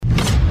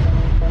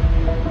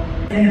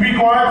Can you be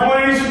quiet,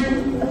 please?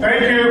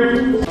 Thank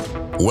you.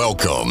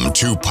 Welcome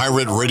to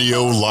Pirate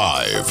Radio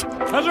Live.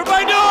 How's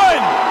everybody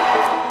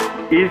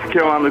doing? East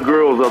Carolina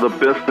girls are the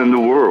best in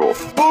the world.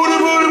 Booty,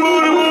 booty,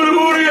 booty, booty,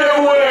 booty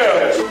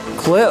everywhere.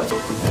 Clip.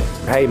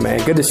 Hey,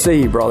 man, good to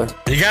see you, brother.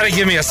 You got to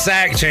give me a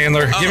sack,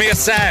 Chandler. Give me a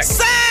sack.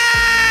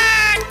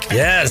 Sack!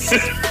 Yes.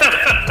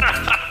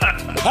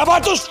 How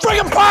about those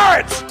friggin'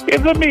 Pirates?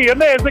 It's a me,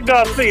 Nancy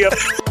Garcia.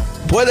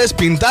 Puedes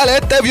pintar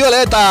este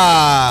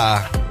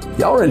violeta.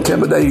 Y'all are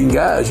intimidating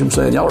guys. You know what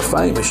I'm saying? Y'all are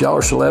famous. Y'all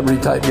are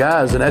celebrity-type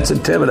guys, and that's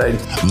intimidating.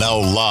 Now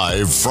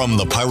live from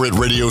the Pirate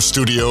Radio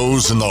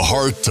studios in the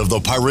heart of the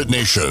Pirate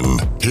Nation,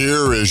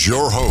 here is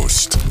your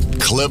host,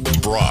 Clip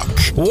Brock.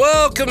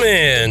 Welcome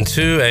in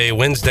to a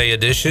Wednesday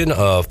edition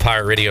of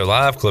Pirate Radio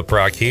Live. Clip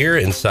Brock here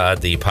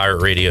inside the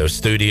Pirate Radio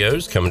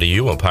studios, coming to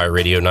you on Pirate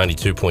Radio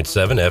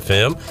 92.7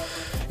 FM.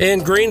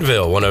 In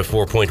Greenville,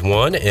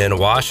 104.1 in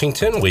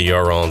Washington. We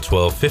are on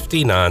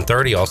 1250,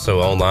 930,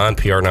 also online,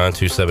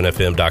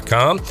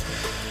 pr927fm.com.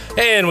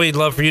 And we'd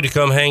love for you to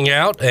come hang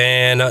out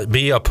and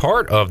be a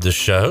part of the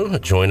show.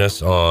 Join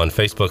us on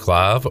Facebook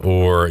Live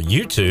or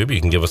YouTube.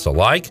 You can give us a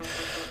like,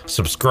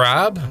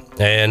 subscribe,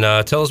 and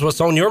tell us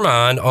what's on your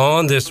mind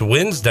on this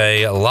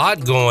Wednesday. A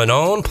lot going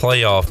on.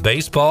 Playoff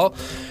baseball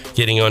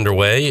getting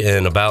underway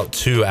in about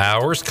 2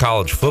 hours.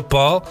 College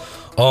football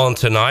on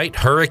tonight.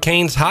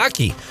 Hurricanes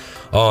hockey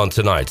on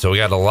tonight. So we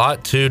got a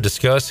lot to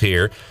discuss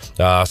here.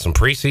 Some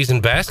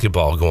preseason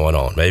basketball going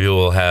on. Maybe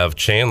we'll have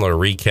Chandler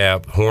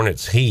recap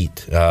Hornets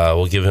Heat.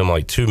 We'll give him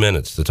like 2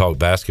 minutes to talk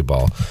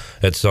basketball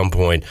at some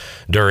point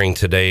during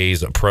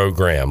today's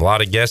program. A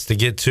lot of guests to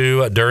get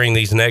to during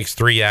these next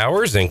 3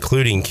 hours,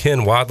 including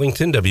Ken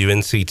Watlington,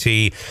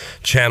 WNCT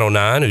Channel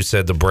 9, who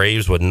said the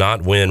Braves would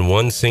not win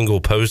one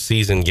single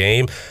postseason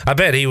game. I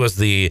bet he was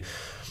the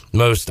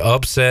most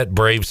upset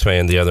Braves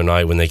fan the other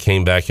night when they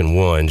came back and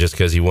won, just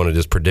because he wanted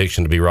his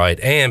prediction to be right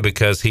and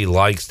because he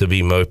likes to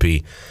be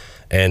mopey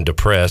and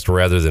depressed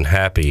rather than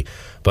happy.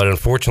 But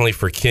unfortunately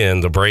for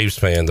Ken, the Braves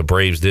fan, the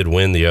Braves did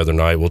win the other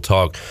night. We'll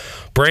talk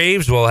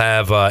Braves. We'll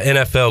have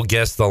NFL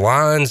Guess the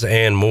Lines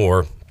and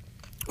more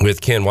with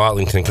Ken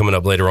Watlington coming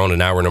up later on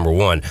in hour number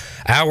 1.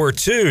 Hour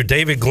 2,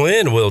 David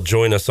Glenn will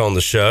join us on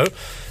the show.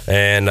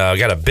 And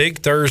got a big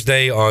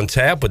Thursday on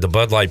tap with the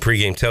Bud Light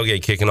pregame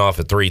tailgate kicking off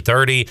at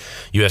 3:30.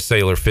 U.S.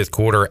 Sailor fifth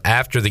quarter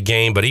after the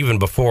game. But even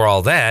before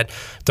all that,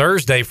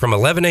 Thursday from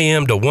 11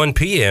 a.m. to 1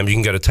 p.m., you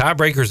can go to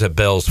Tiebreakers at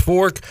Bell's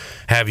Fork,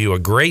 have you a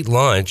great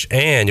lunch,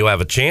 and you'll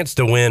have a chance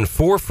to win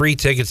 4 free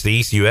tickets to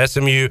ECU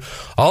SMU.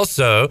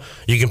 Also,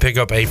 you can pick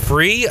up a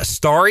free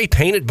Starry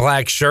painted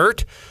black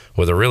shirt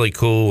with a really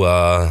cool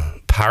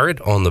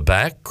pirate on the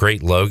back.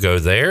 Great logo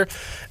there.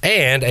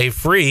 And a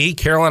free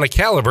Carolina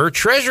Caliber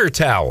treasure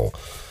towel.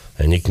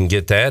 And you can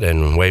get that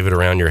and wave it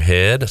around your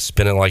head,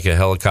 spin it like a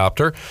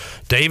helicopter.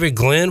 David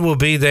Glenn will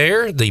be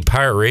there. The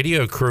Pirate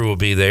Radio crew will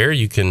be there.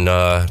 You can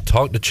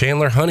talk to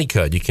Chandler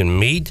Honeycutt. You can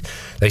meet.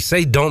 They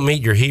say don't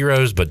meet your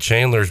heroes, but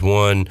Chandler's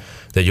one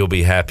that you'll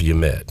be happy you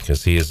met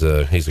because he's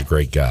a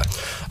great guy.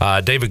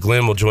 David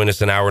Glenn will join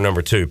us in hour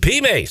number 2.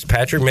 P-Mace,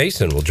 Patrick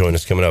Mason, will join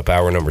us coming up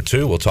hour number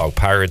 2. We'll talk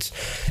Pirates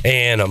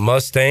and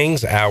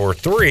Mustangs. Hour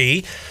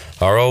 3,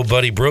 our old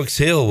buddy Brooks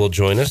Hill will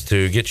join us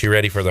to get you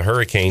ready for the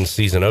Hurricanes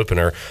season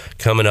opener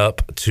coming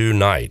up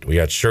tonight. We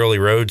got Shirley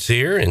Rhodes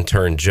here,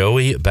 intern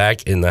Joey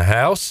back in the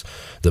house,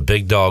 the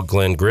big dog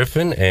Glenn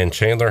Griffin, and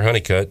Chandler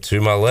Honeycutt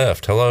to my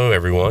left. Hello,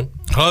 everyone.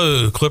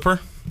 Hello, Clipper.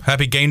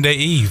 Happy game day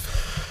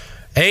eve.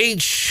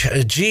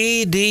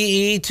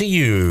 HGDE to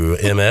you,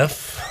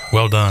 MF.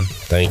 Well done.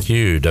 Thank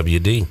you,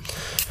 WD.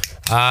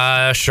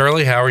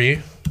 Shirley, how are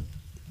you?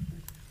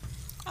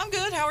 I'm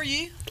good. How are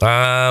you?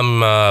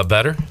 I'm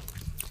better.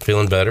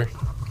 Feeling better.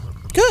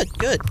 Good.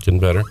 Getting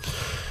better.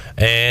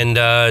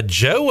 And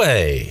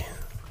Joey,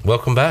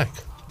 welcome back.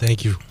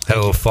 Thank you. Had a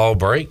little fall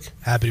break.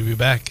 Happy to be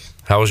back.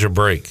 How was your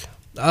break?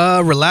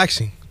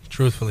 Relaxing,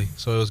 truthfully.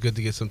 So it was good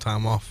to get some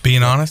time off.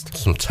 Being honest?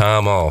 Some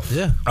time off.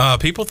 Yeah.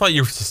 People thought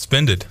you were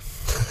suspended.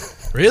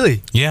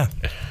 Really? Yeah.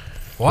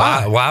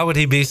 Why? Why would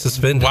he be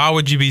suspended? Why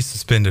would you be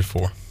suspended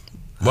for?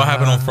 What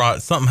happened on Friday?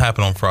 Something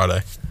happened on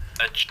Friday.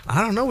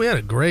 I don't know. We had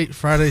a great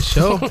Friday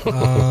show.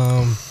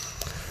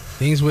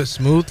 Things went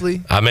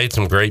smoothly. I made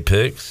some great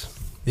picks.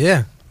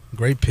 Yeah.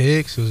 Great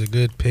picks. It was a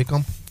good pick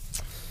 'em.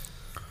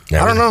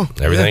 I don't know.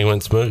 Everything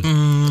went smooth.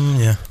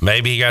 Yeah.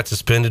 Maybe he got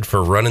suspended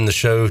for running the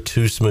show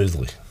too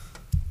smoothly.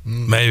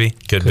 Maybe.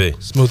 Could be.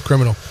 Smooth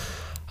criminal.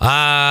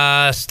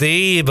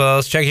 Steve,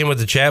 let's check in with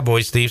the chat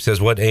boy. Steve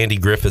says, what Andy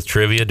Griffith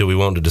trivia do we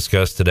want to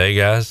discuss today,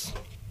 guys?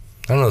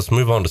 I don't know. Let's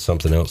move on to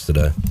something else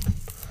today.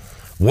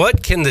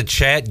 What can the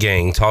chat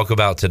gang talk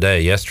about today?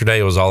 Yesterday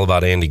it was all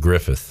about Andy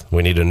Griffith.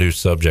 We need a new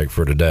subject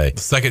for today.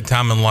 Second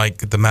time in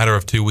like the matter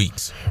of 2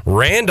 weeks.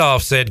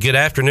 Randolph said, good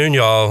afternoon,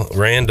 y'all.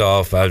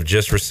 Randolph, I've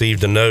just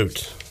received a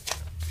note.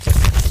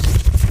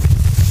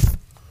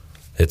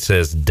 It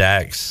says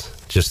Dax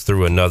just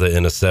threw another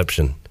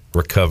interception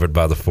recovered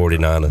by the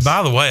 49ers.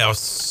 By the way, I was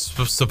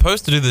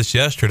supposed to do this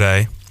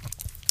yesterday.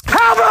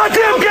 How about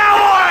them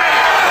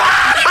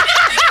Cowboys?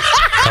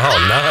 Oh,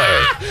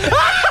 no.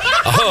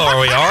 Oh, are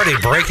we already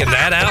breaking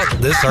that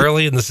out this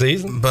early in the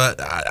season?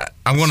 But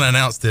I'm going to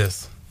announce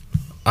this.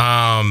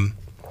 And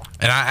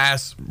I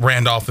asked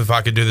Randolph if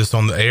I could do this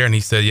on the air, and he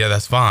said, yeah,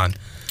 that's fine.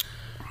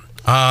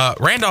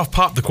 Randolph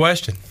popped the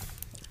question.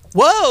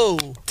 Whoa!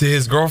 To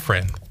his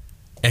girlfriend.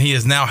 And he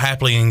is now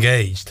happily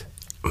engaged.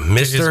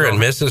 Mr. and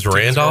Mrs.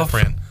 Randolph?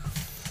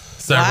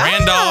 So wow.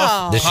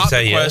 Randolph did she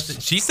say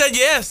yes? She said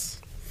yes.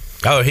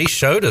 Oh, he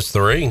showed us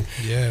the ring.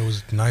 Yeah, it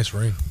was a nice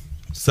ring.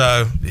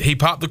 So he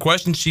popped the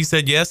question, she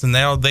said yes, and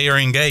now they are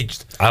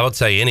engaged. I would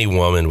say any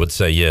woman would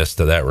say yes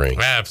to that ring.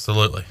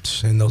 Absolutely.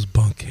 And those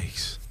bun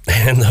cakes.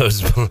 And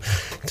those,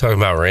 talking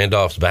about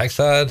Randolph's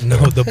backside? No,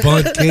 the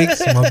bun cakes.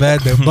 My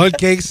bad. The bun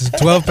cakes is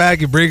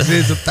 12-pack. It brings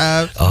in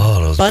sometimes.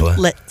 Oh, those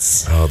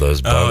buntlets.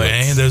 those buntlets. Oh,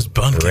 and those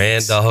bun cakes.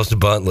 Randolph's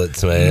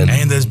buntlets, man.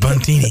 And those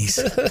buntinis.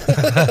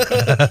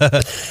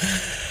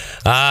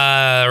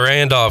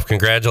 Randolph,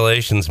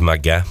 congratulations, my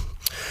guy.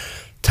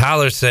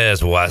 Tyler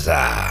says, what's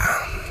up?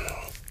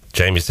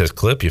 Jamie says,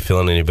 Clip, you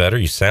feeling any better?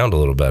 You sound a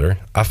little better.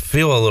 I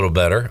feel a little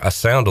better. I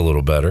sound a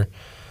little better.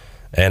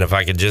 And if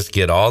I could just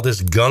get all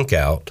this gunk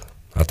out,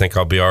 I think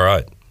I'll be all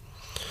right.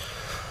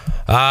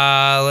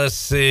 Let's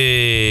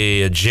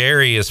see.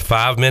 Jerry is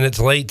 5 minutes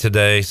late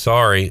today.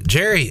 Sorry.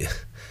 Jerry,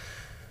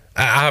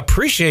 I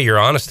appreciate your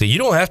honesty. You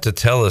don't have to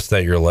tell us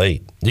that you're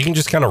late. You can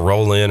just kind of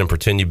roll in and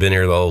pretend you've been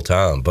here the whole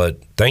time. But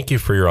thank you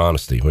for your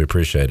honesty. We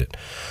appreciate it.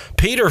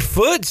 Peter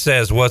Foot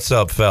says, what's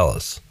up,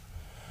 fellas?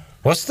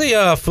 What's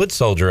the foot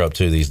soldier up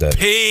to these days?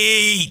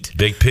 Pete!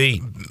 Big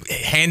Pete.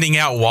 Handing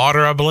out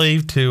water, I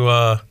believe,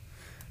 to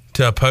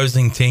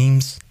opposing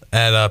teams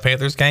at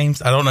Panthers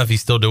games. I don't know if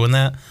he's still doing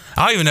that.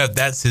 I don't even know if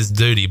that's his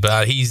duty,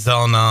 but he's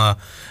on the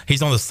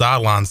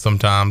sidelines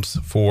sometimes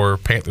for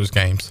Panthers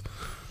games.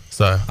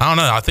 So, I don't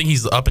know. I think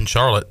he's up in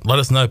Charlotte. Let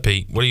us know,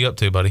 Pete. What are you up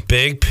to, buddy?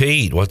 Big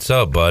Pete. What's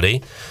up,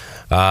 buddy?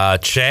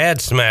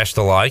 Chad smashed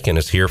the like and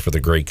is here for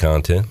the great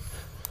content.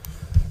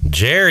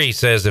 Jerry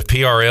says, if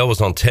PRL was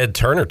on Ted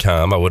Turner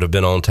time, I would have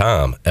been on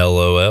time.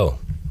 LOL.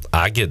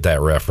 I get that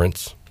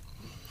reference.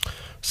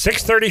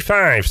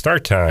 6:35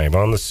 start time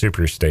on the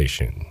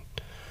Superstation.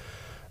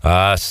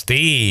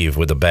 Steve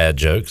with a bad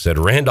joke said,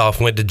 Randolph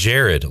went to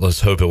Jared.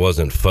 Let's hope it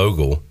wasn't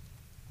Fogel.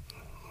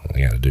 I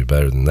got to do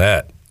better than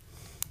that.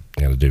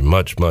 Got to do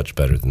much, much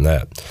better than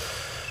that.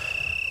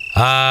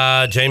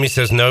 Jamie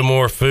says, no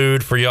more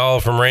food for y'all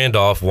from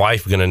Randolph.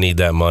 Wife going to need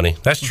that money.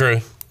 That's true.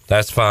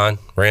 That's fine.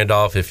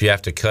 Randolph, if you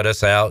have to cut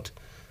us out,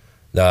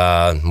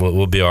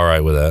 we'll be all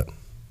right with that.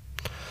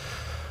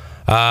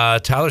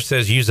 Tyler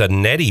says, use a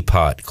neti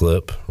pot,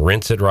 Clip.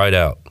 Rinse it right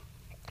out.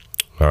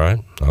 All right.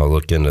 I'll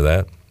look into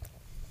that.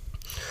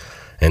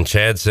 And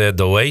Chad said,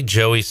 the way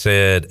Joey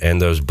said, and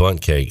those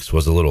bunt cakes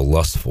was a little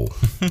lustful.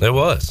 It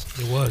was.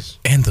 It was.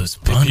 And those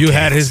bunt cakes. If you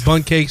had his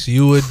bunt cakes,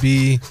 you would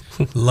be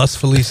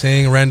lustfully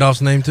saying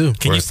Randolph's name, too.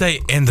 Can you say,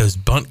 and those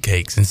bunt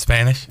cakes in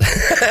Spanish?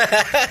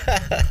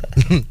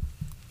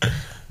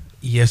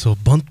 Yes, o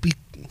bunt be.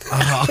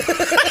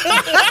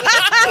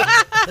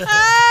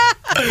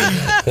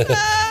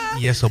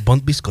 Yes, o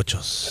bunt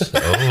bizcochos.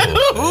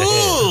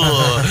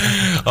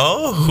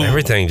 Oh.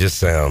 Everything just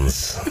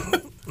sounds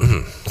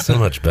so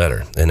much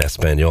better in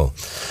Espanol.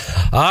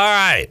 All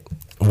right.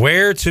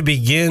 Where to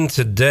begin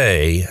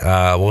today?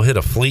 We'll hit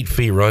a Fleet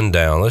Feet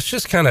rundown. Let's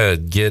just kind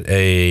of get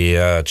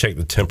a check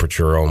the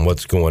temperature on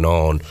what's going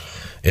on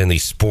in the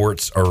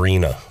sports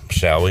arena,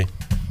 shall we?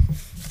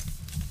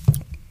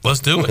 Let's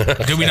do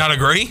it. Do we not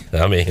agree?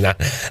 I mean, I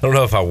don't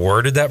know if I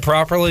worded that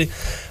properly,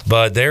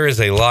 but there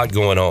is a lot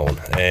going on.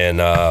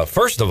 And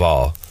first of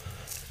all,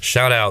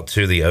 shout out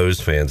to the O's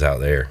fans out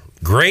there.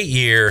 Great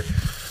year.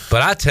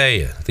 But I tell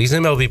you, these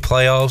MLB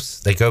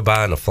playoffs, they go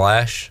by in a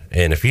flash.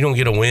 And if you don't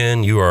get a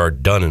win, you are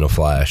done in a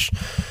flash.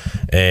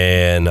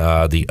 And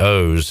the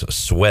O's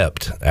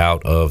swept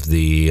out of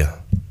the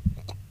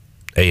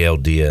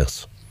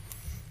ALDS.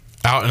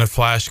 Out in a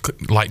flash,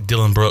 like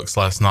Dylan Brooks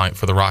last night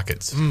for the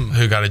Rockets,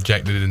 who got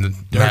ejected in the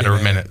matter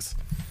of minutes.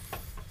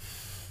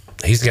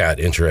 He's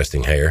got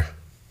interesting hair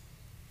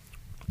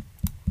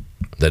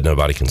that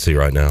nobody can see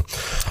right now.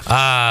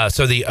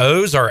 So the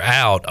O's are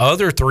out.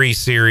 Other three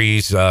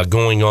series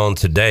going on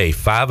today.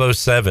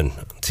 5:07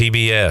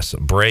 TBS,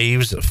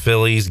 Braves,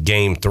 Phillies,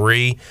 Game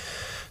 3.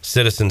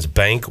 Citizens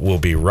Bank will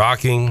be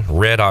rocking.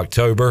 Red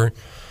October.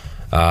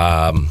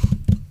 I'm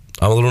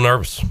a little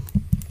nervous.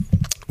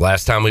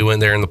 Last time we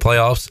went there in the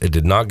playoffs, it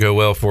did not go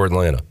well for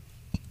Atlanta.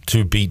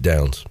 2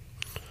 beatdowns.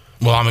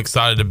 Well, I'm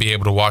excited to be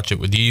able to watch it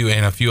with you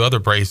and a few other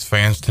Braves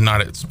fans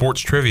tonight at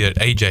Sports Trivia at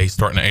AJ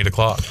starting at 8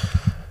 o'clock.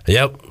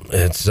 Yep,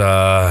 it's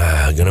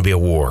going to be a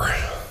war,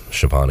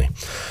 Shabani.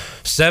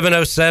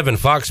 7:07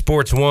 Fox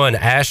Sports 1,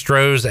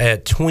 Astros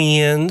at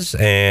Twins,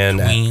 and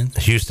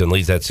Houston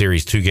leads that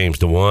series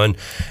 2-1.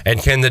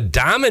 And can the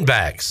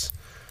Diamondbacks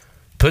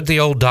put the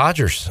old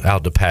Dodgers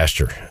out to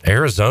pasture?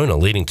 Arizona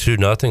leading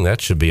 2-0.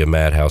 That should be a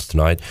madhouse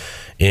tonight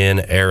in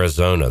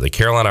Arizona. The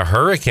Carolina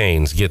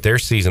Hurricanes get their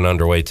season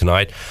underway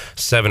tonight,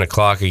 7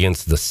 o'clock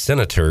against the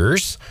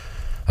Senators.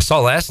 I saw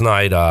last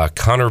night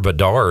Connor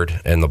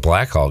Bedard and the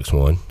Blackhawks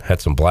won.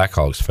 Had some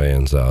Blackhawks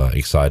fans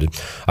excited.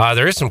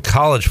 There is some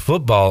college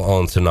football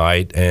on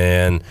tonight,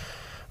 and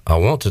I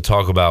want to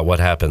talk about what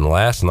happened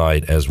last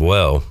night as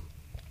well,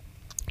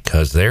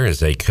 because there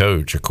is a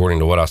coach, according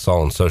to what I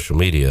saw on social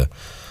media,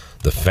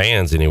 the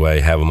fans anyway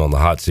have him on the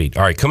hot seat.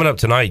 All right, coming up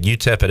tonight,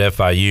 UTEP at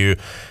FIU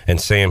and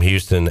Sam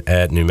Houston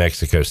at New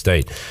Mexico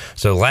State.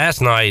 So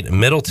last night,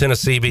 Middle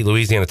Tennessee beat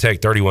Louisiana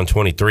Tech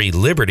 31-23.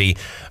 Liberty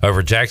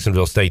over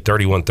Jacksonville State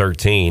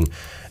 31-13.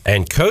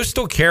 And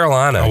Coastal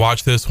Carolina, I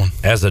watched this one,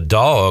 as a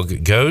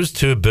dog, goes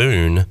to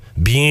Boone,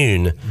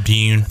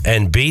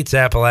 and beats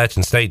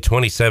Appalachian State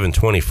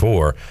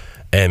 27-24.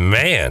 And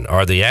man,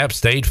 are the App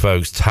State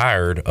folks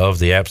tired of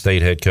the App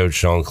State head coach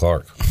Sean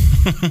Clark.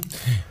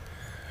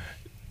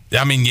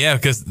 I mean, yeah,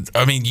 because,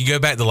 I mean, you go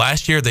back to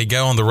last year, they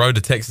go on the road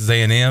to Texas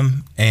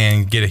A&M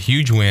and get a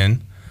huge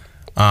win.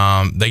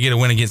 They get a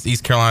win against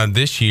East Carolina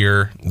this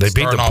year. They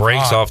beat the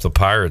brakes off the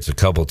Pirates a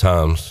couple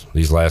times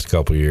these last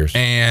couple years.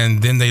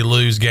 And then they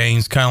lose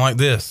games kind of like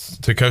this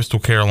to Coastal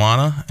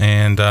Carolina.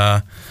 And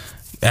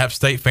App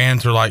State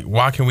fans are like,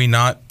 why can we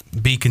not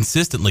be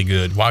consistently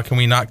good? Why can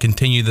we not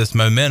continue this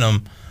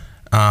momentum?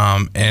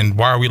 And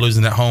why are we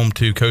losing at home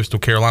to Coastal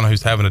Carolina,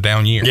 who's having a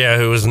down year? Yeah,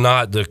 who was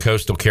not the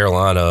Coastal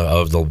Carolina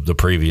of the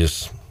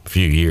previous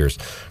few years.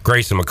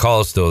 Grayson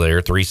McCall is still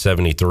there,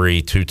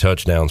 373, 2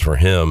 touchdowns for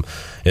him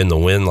in the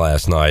win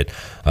last night.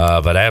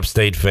 But App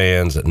State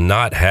fans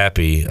not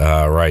happy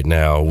right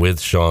now with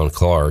Sean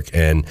Clark.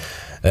 And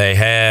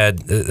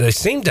they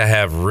seem to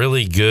have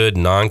really good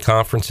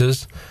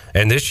non-conferences.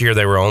 And this year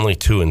they were only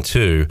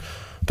 2-2,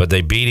 but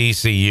they beat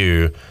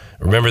ECU.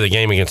 Remember the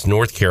game against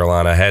North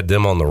Carolina, had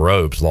them on the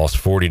ropes, lost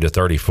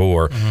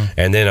 40-34.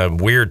 And then a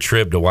weird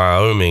trip to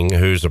Wyoming,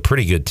 who's a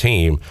pretty good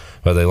team,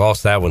 but they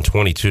lost that one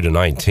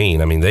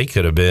 22-19. I mean, they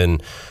could have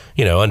been,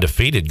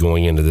 undefeated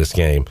going into this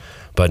game.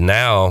 But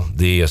now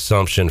the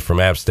assumption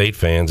from App State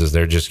fans is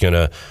they're just going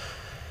to,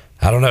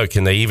 I don't know,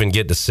 can they even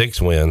get to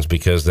 6 wins,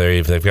 because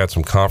they've got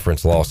some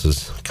conference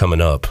losses coming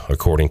up,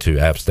 according to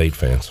App State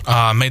fans.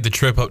 I made the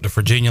trip up to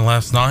Virginia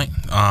last night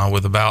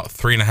with about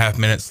 3.5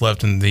 minutes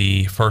left in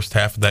the first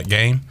half of that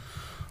game.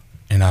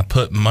 And I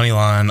put money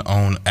line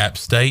on App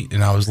State,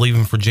 and I was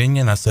leaving Virginia,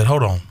 and I said,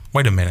 hold on,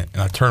 wait a minute.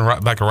 And I turned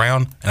right back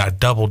around, and I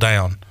doubled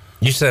down.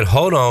 You said,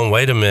 hold on,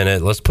 wait a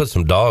minute, let's put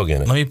some dog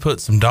in it. Let me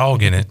put some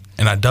dog in it,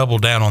 and I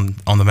doubled down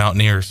on the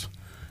Mountaineers.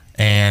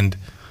 And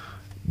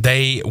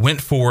they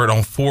went for it on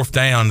 4th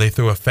down. They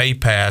threw a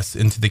fade pass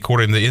into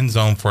the end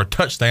zone for a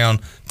touchdown,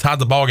 tied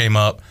the ball game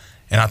up,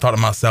 and I thought to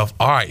myself,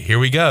 all right, here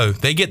we go.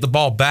 They get the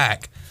ball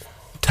back,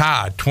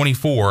 tied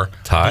 24.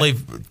 Tie? I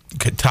believe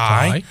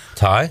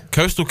Tie?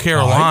 Coastal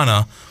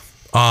Carolina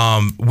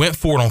went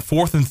for it on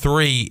 4th and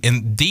 3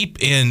 and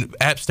deep in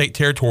App State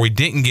territory,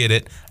 didn't get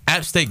it.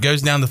 App State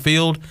goes down the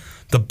field.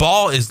 The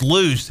ball is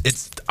loose.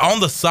 It's on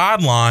the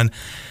sideline,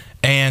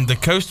 and the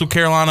Coastal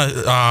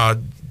Carolina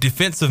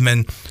defensive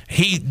man,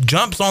 he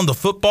jumps on the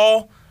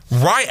football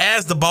right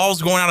as the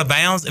ball's going out of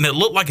bounds, and it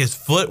looked like his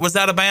foot was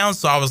out of bounds.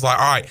 So I was like,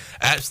 all right,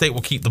 App State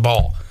will keep the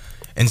ball.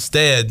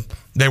 Instead,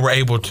 they were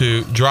able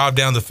to drive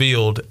down the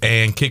field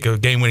and kick a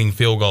game-winning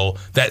field goal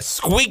that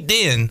squeaked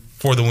in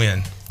for the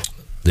win.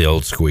 The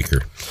old squeaker.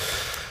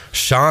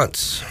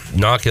 Shantz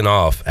knocking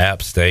off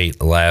App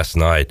State last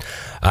night.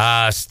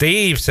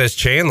 Steve says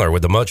Chandler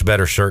with a much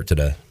better shirt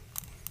today.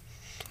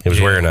 He was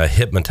wearing a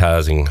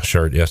hypnotizing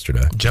shirt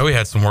yesterday. Joey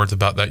had some words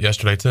about that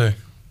yesterday, too.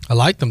 I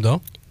liked them,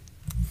 though.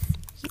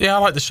 Yeah, I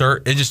like the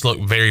shirt. It just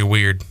looked very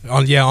weird.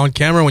 On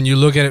camera, when you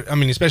look at it, I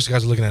mean, especially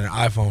guys looking at an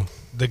iPhone.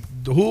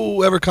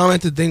 Whoever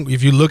commented,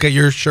 if you look at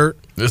your shirt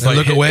and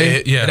look away,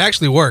 it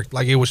actually worked.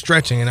 Like, it was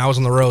stretching, and I was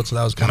on the road, so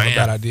that was kind of a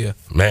bad idea.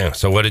 Man,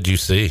 so what did you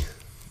see?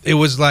 It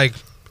was like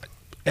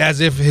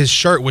as if his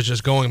shirt was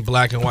just going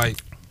black and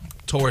white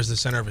towards the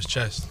center of his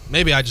chest.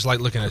 Maybe I just like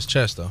looking at his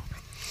chest, though.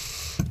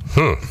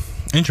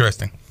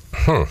 Interesting.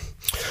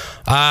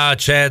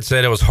 Chad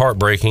said it was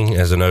heartbreaking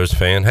as an O's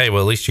fan. Hey,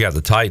 well, at least you got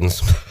the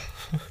Titans.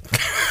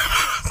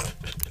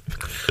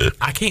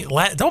 I can't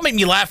laugh. Don't make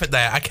me laugh at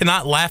that. I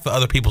cannot laugh at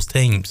other people's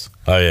teams.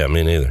 Oh, yeah,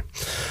 me neither.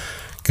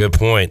 Good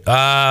point.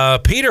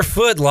 Peter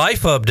Foote,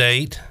 life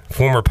update.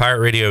 Former Pirate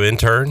Radio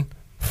intern,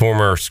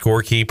 former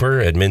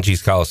scorekeeper at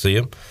Minges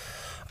Coliseum.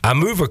 I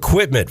move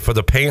equipment for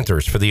the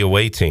Panthers for the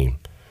away team.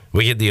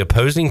 We get the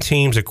opposing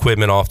team's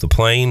equipment off the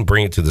plane,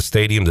 bring it to the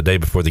stadium the day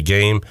before the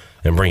game,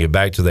 and bring it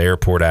back to the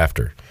airport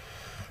after.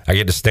 I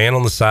get to stand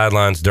on the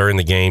sidelines during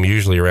the game,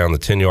 usually around the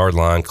 10-yard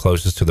line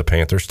closest to the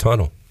Panthers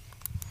tunnel.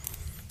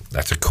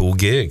 That's a cool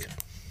gig.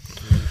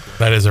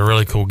 That is a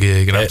really cool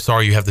gig, and I'm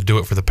sorry you have to do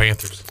it for the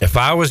Panthers. If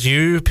I was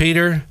you,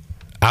 Peter,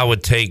 I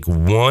would take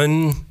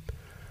something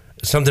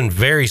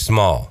very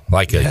small,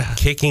 like a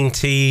kicking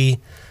tee,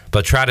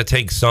 but try to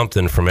take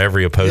something from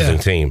every opposing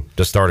team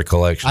to start a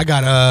collection. I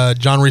got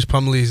John Reese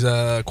Plumlee's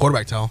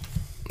quarterback towel.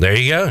 There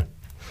you go.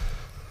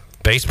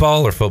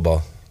 Baseball or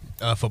football?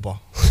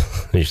 Football.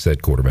 You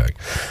said quarterback.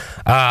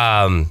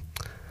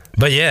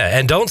 But yeah,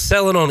 and don't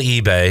sell it on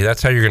eBay.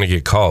 That's how you're going to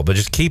get caught. But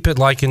just keep it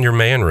like in your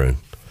man room.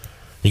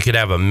 You could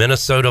have a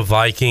Minnesota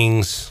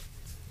Vikings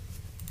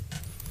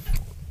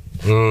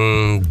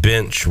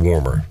bench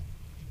warmer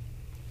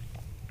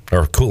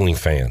or cooling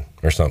fan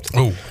or something.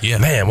 Oh, yeah.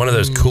 Man, one of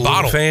those cooling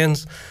Bottle.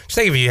 fans. Just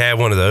think if you had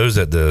one of those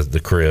at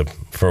the crib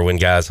for when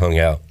guys hung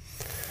out.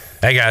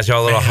 Hey, guys,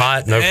 y'all a little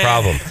hot? No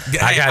problem.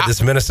 I got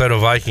this Minnesota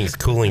Vikings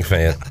cooling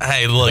fan.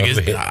 Hey, look,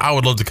 I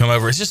would love to come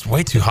over. It's just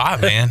way too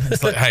hot, man.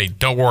 It's like, hey,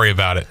 don't worry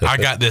about it. I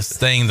got this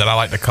thing that I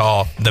like to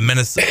call the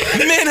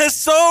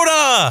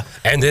Minnesota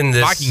and then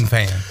this Viking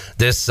fan.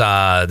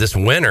 This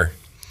winter,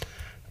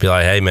 be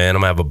like, hey, man,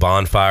 I'm going to have a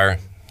bonfire.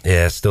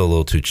 Yeah, it's still a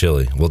little too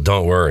chilly. Well,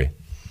 don't worry.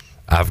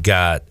 I've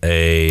got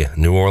a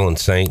New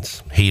Orleans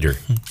Saints heater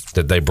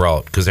that they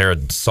brought because they're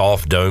a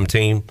soft dome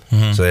team,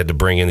 so they had to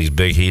bring in these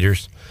big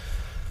heaters.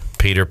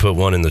 Peter put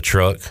one in the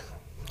truck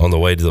on the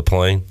way to the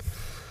plane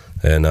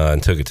and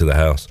took it to the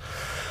house.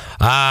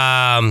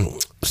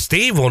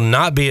 Steve will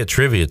not be at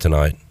trivia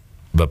tonight,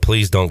 but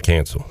please don't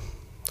cancel.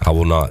 I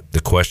will not.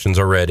 The questions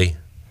are ready.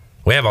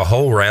 We have a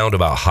whole round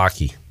about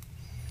hockey.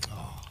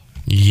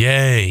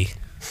 Yay.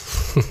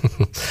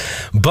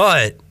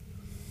 But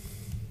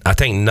I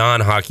think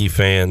non-hockey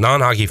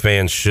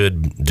fans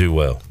should do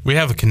well. We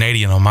have a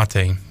Canadian on my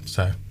team.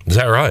 So is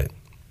that right?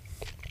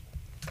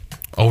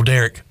 Old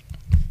Derek.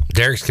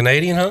 Derek's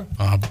Canadian,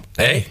 huh?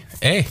 Hey.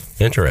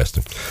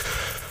 Interesting.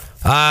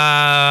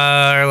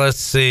 Let's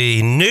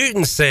see.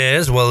 Newton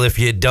says, well, if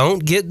you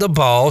don't get the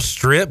ball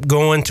stripped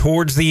going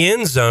towards the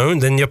end zone,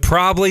 then you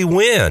probably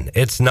win.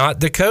 It's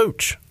not the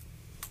coach.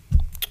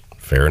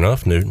 Fair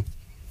enough, Newton.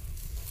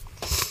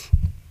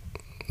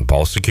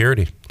 Ball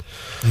security.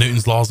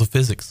 Newton's laws of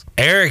physics.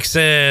 Eric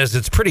says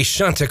it's pretty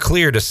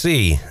chanticleer to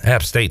see.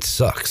 App State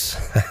sucks.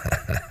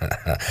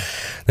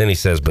 Then he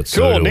says, but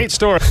so cool, neat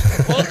story.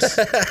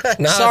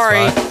 No,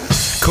 Sorry.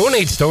 Cool,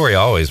 neat story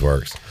always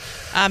works.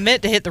 I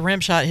meant to hit the rim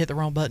shot, hit the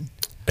wrong button.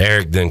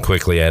 Eric then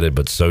quickly added,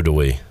 but so do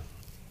we.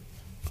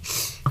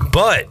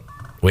 But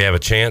we have a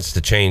chance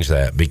to change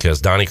that because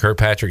Donnie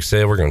Kirkpatrick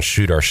said we're going to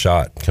shoot our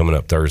shot coming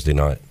up Thursday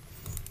night.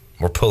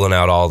 We're pulling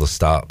out all the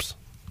stops.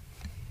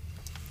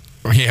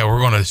 Yeah, we're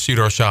going to shoot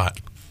our shot.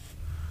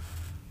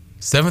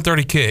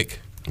 7:30 kick.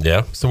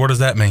 Yeah. So what does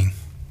that mean?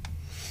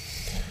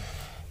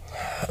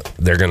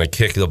 They're going to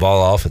kick the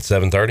ball off at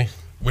 7:30?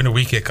 When do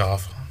we kick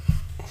off?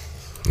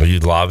 Are you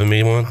lobbing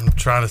me one? I'm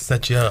trying to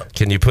set you up.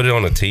 Can you put it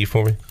on a tee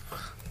for me?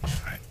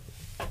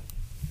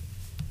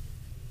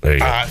 There you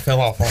go. It fell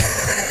off on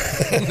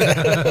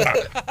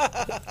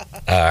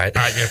All right.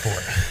 All right, go for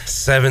it.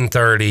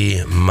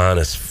 7:30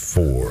 minus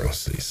 4. Let's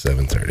see.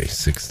 7:30,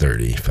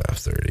 6:30,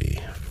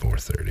 5:30,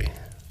 4:30,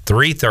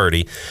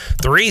 3:30.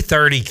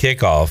 3:30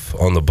 kickoff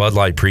on the Bud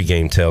Light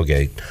pregame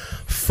tailgate.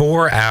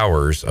 4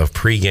 hours of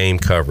pregame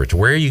coverage.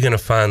 Where are you going to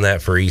find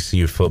that for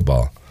ECU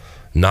football?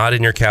 Not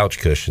in your couch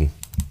cushion.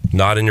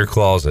 Not in your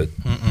closet.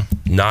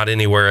 Not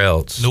anywhere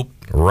else. Nope.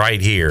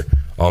 Right here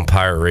on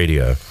Pirate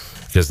Radio.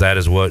 Because that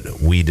is what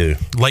we do.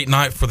 Late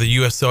night for the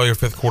U.S. Cellular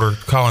fifth quarter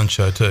Collins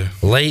show, too.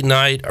 Late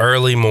night,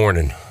 early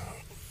morning.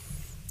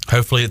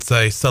 Hopefully it's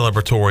a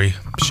celebratory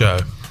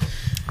show.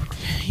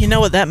 You know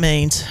what that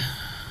means?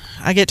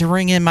 I get to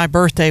ring in my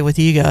birthday with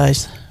you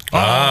guys.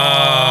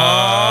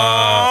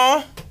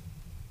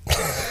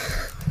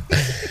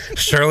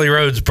 Shirley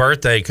Rhodes'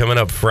 birthday coming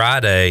up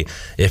Friday.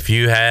 If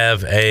you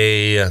have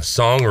a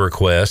song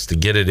request,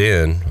 get it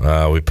in.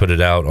 We put it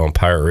out on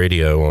Pirate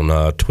Radio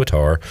on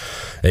Twitter,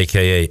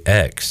 a.k.a.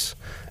 X,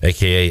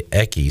 a.k.a.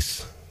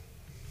 Eckies.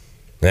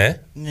 Eh?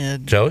 Yeah,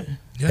 Joey?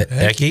 Yeah,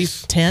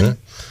 Eckies? 10.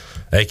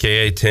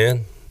 A.k.a.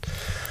 10.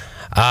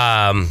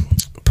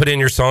 Put in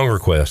your song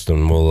request,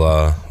 and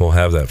we'll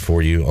have that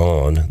for you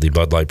on the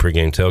Bud Light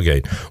pregame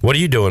tailgate. What are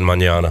you doing,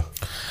 mañana?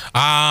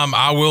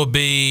 I will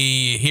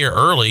be here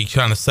early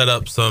trying to set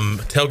up some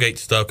tailgate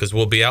stuff because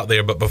we'll be out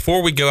there. But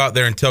before we go out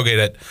there and tailgate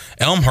at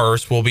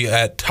Elmhurst, we'll be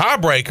at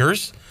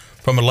Tiebreakers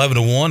from 11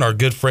 to 1. Our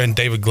good friend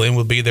David Glenn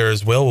will be there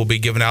as well. We'll be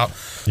giving out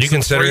You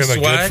consider him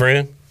a good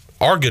friend?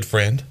 Our good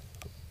friend.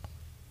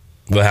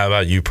 But how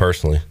about you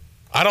personally?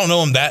 I don't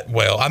know him that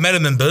well. I met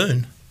him in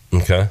Boone.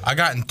 Okay. I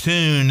got in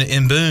tune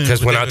in Boone.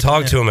 Because when I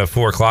talked to him at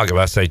 4 o'clock, if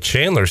I say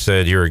Chandler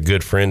said you're a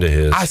good friend of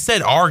his. I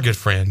said our good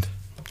friend.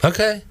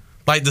 Okay.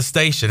 Like the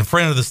station,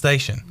 friend of the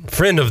station.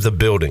 Friend of the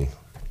building.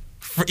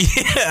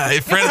 Yeah,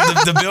 friend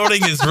of the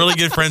building is really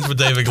good friends with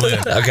David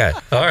Glenn. Okay.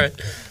 All right.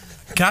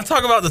 Can I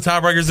talk about the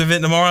Tiebreakers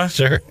event tomorrow?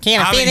 Sure.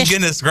 Can I finish?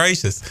 Goodness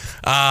gracious.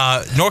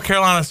 North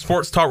Carolina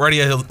Sports Talk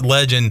Radio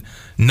legend,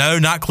 no,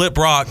 not Clip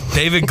Rock,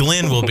 David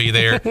Glenn will be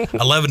there,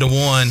 11 to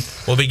 1.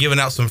 We'll be giving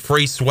out some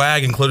free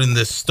swag, including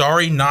this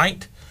Starry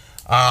Night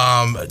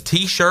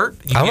T-shirt.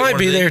 I might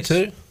be there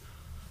too.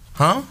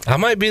 Huh? I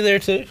might be there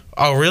too.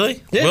 Oh,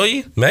 really? Yeah, will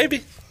you?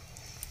 Maybe.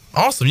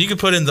 Awesome. You can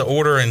put in the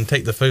order and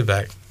take the food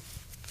back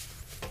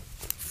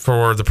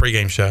for the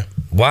pregame show.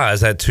 Why?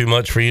 Is that too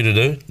much for you to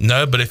do?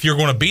 No, but if you're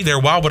going to be there,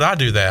 why would I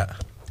do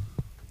that?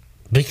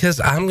 Because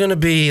I'm going to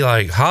be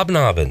like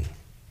hobnobbing.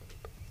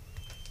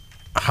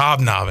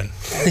 Hobnobbing.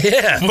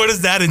 Yeah. What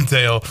does that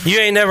entail? You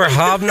ain't never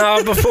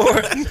hobnobbed before?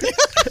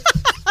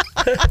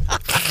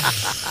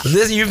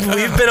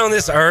 We've been on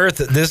this earth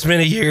this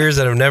many years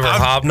and have never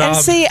hobnobbed.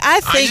 And see, I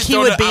think he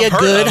would be a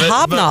good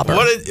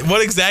hobnobber.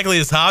 What exactly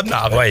is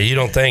hobnobbing? Wait, you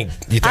don't think?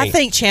 I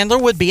think Chandler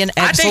would be an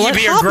excellent hobnobber. I think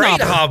you'd be a great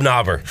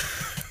hobnobber.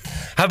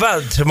 How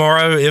about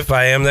tomorrow, if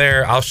I am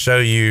there, I'll show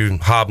you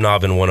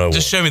hobnobbing 101.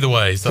 Just show me the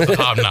ways of the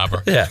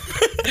hobnobber. Yeah.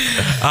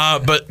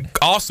 But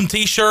awesome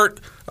T-shirt.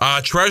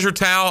 Treasure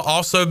towel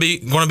also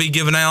going to be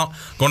given out.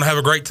 Going to have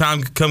a great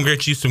time. Come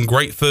get you some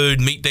great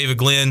food. Meet David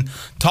Glenn.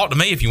 Talk to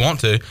me if you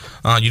want to.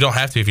 You don't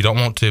have to if you don't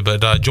want to.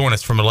 But join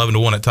us from 11 to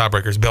 1 at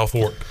Tiebreakers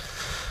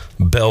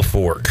Bells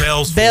Fork.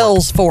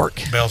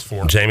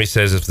 Jamie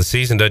says if the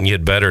season doesn't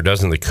get better,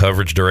 doesn't the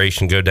coverage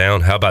duration go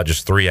down? How about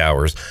just 3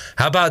 hours?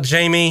 How about,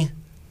 Jamie?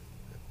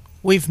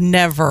 We've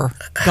never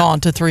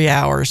gone to 3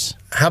 hours.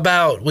 How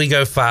about we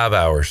go 5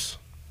 hours?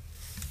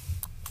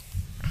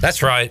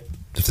 That's right.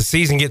 If the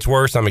season gets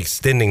worse, I'm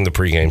extending the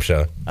pregame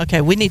show.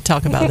 Okay, we need to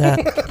talk about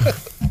that.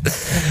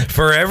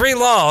 For every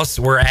loss,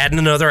 we're adding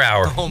another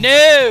hour.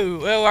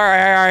 No.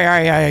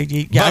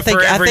 I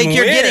think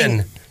you're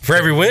getting. For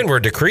every win,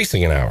 we're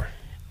decreasing an hour.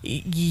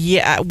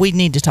 Yeah, we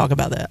need to talk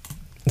about that.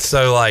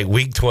 So, like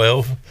week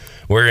 12,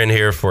 we're in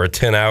here for a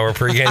 10-hour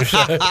pregame show.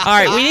 All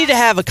right, we need to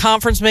have a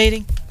conference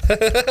meeting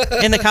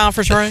in the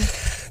conference room.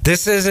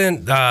 This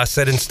isn't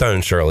set in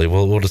stone, Shirley.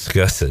 We'll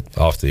discuss it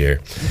off the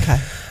air. Okay.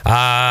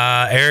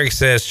 Eric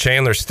says,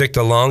 Chandler, stick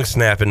to long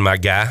snapping, my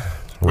guy.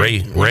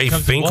 Ray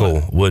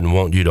Finkel wouldn't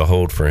want you to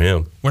hold for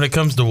him. When it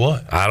comes to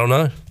what? I don't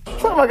know.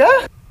 Oh, my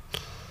God.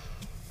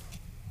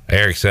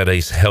 Eric said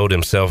he's held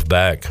himself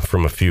back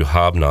from a few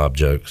hobnob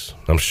jokes.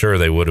 I'm sure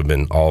they would have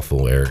been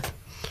awful, Eric.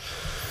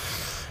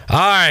 All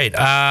right.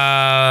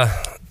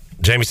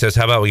 Jamie says,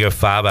 how about we go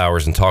 5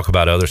 hours and talk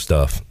about other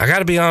stuff? I got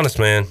to be honest,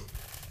 man.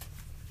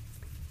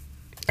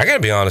 I got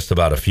to be honest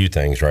about a few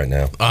things right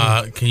now.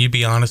 Can you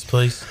be honest,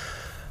 please?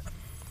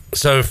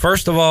 So,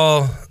 first of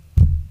all,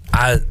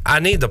 I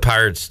need the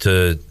Pirates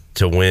to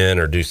win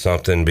or do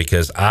something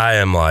because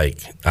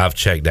I've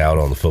checked out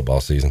on the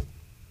football season.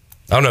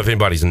 I don't know if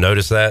anybody's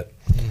noticed that,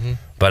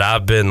 but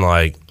I've been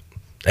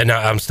and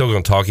I'm still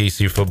going to talk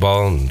ECU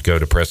football and go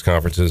to press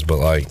conferences,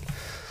 but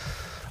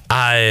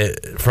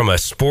from a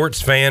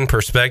sports fan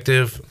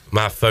perspective,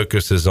 my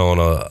focus is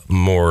on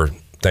more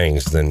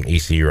things than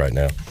ECU right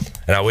now.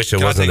 And I wish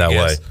it wasn't that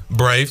way.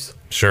 Braves?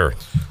 Sure.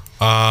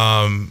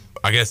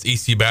 I guess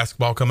ECU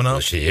basketball coming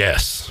up?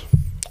 Yes.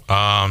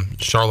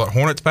 Charlotte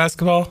Hornets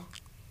basketball?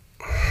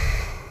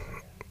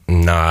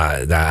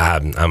 Nah,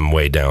 I'm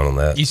way down on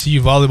that.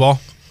 ECU volleyball?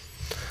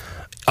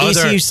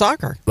 ECU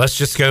soccer. Let's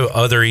just go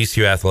other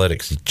ECU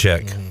athletics.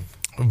 Check.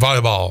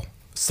 Volleyball.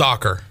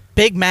 Soccer.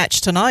 Big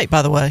match tonight,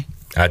 by the way.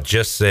 I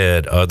just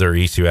said other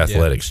ECU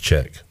athletics.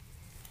 Check.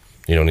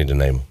 You don't need to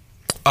name them.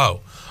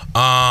 Oh.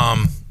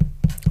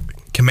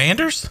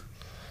 Commanders?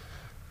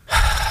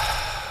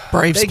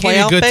 Braves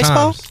playoff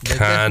baseball?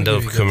 Kind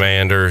of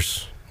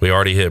Commanders. We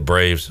already hit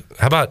Braves.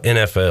 How about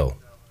NFL,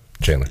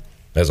 Chandler,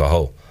 as a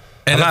whole?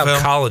 NFL? How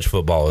about college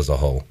football as a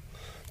whole?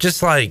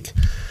 Just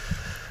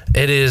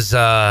it is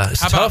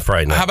it's tough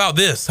right now. How about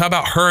this? How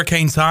about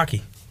Hurricanes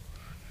hockey?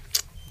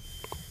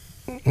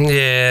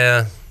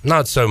 Yeah,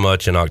 not so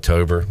much in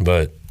October,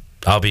 but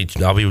I'll be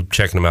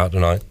checking them out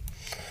tonight.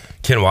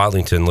 Ken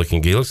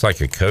Watlington he looks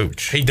like a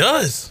coach. He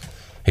does.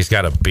 He's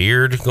got a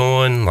beard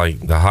going like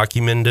the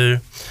hockey men do,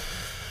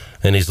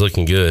 and he's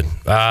looking good.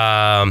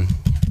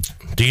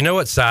 Do you know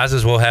what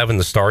sizes we'll have in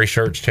the Starry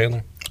shirts,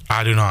 Chandler?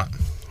 I do not.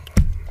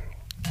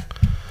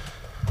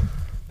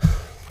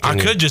 I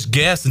could just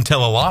guess and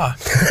tell a lie.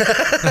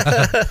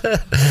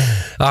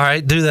 All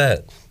right, do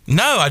that.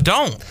 No, I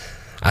don't.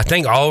 I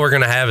think all we're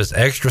going to have is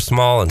extra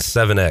small and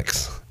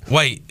 7X.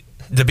 Wait,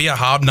 to be a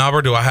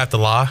hobnobber, do I have to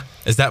lie?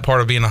 Is that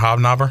part of being a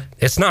hobnobber?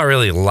 It's not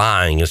really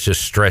lying. It's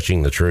just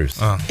stretching the truth.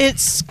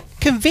 It's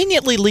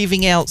conveniently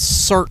leaving out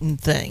certain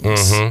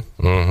things.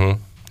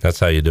 That's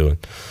how you do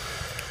it.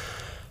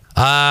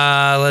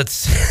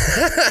 Let's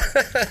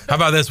How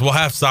about this? We'll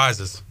have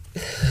sizes.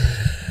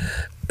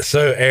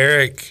 So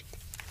Eric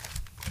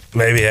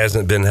maybe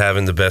hasn't been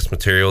having the best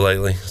material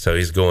lately, so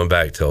he's going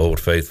back to Old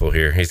Faithful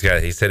here. He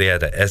said he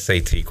had a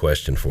SAT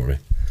question for me.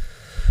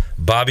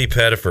 Bobby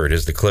Pettiford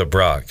is to Clip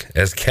Brock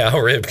as Cal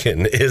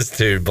Ripken is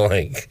to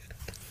blank.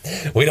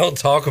 We don't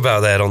talk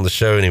about that on the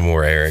show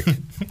anymore, Eric.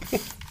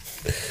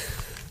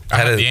 I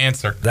have the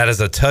answer. That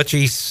is a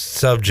touchy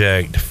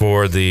subject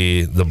for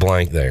the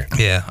blank there.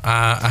 Yeah,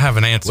 I have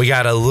an answer. We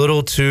went a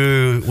little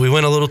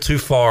too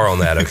far on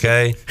that,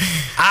 okay?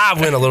 I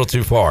went a little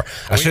too far.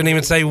 I shouldn't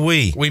even say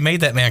we. We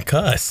made that man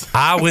cuss.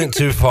 I went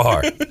too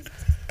far,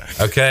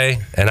 okay?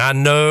 And I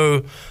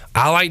know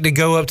I like to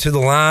go up to the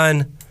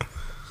line,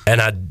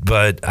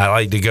 but I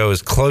like to go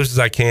as close as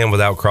I can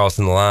without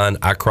crossing the line.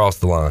 I crossed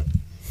the line.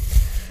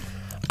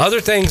 Other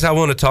things I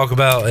want to talk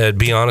about and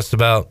be honest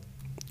about.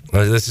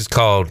 This is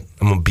called,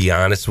 I'm going to be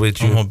honest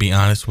with you. I'm going to be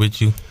honest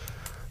with you.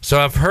 So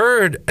I've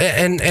heard,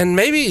 and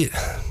maybe,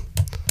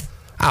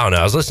 I don't know,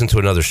 I was listening to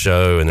another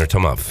show and they're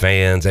talking about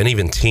fans and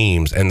even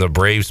teams and the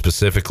Braves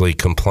specifically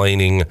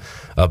complaining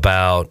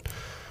about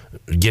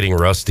getting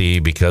rusty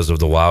because of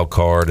the wild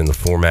card and the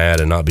format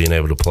and not being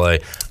able to play.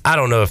 I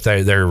don't know if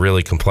they're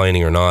really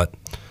complaining or not.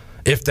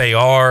 If they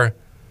are,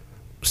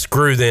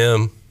 screw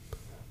them.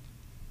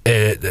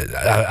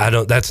 I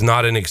don't. That's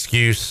not an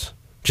excuse.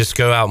 Just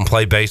go out and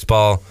play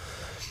baseball.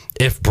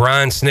 If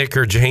Brian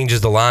Snicker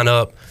changes the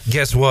lineup,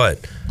 guess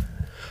what?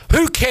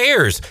 Who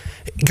cares?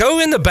 Go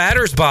in the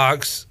batter's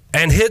box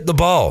and hit the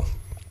ball.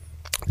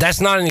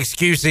 That's not an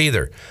excuse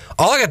either.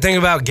 All I could think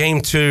about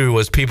game 2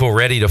 was people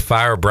ready to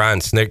fire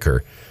Brian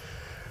Snicker.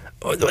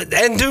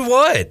 And do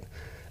what?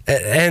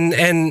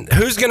 And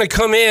who's going to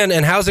come in,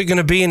 and how's it going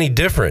to be any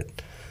different?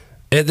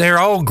 They're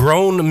all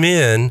grown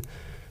men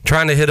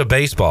trying to hit a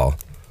baseball.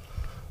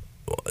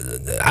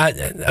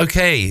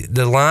 Okay,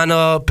 the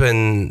lineup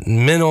and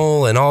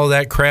mental and all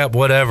that crap,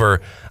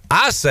 whatever.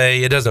 I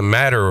say it doesn't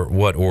matter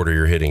what order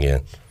you're hitting in.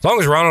 As long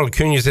as Ronald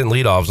Acuna's hitting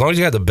leadoff, as long as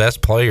you got the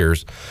best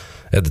players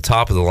at the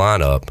top of the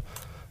lineup,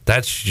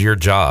 that's your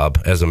job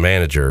as a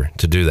manager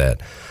to do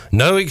that.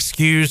 No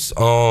excuse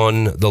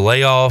on the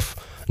layoff.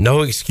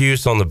 No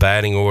excuse on the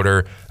batting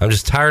order. I'm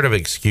just tired of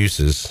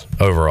excuses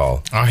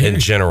overall in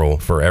general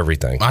for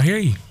everything. I hear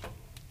you.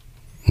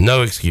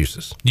 No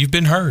excuses. You've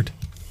been heard.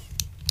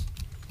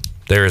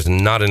 There is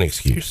not an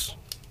excuse.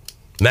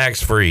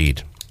 Max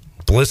Fried,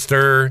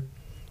 blister,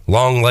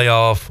 long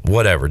layoff,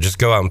 whatever. Just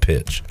go out and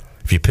pitch.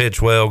 If you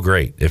pitch well,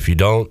 great. If you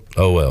don't,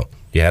 oh well.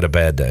 You had a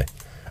bad day.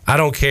 I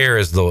don't care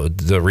as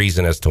the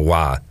reason as to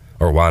why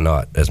or why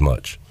not as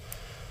much.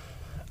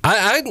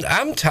 I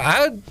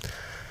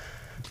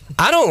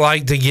don't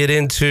like to get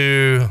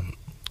into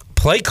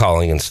play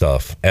calling and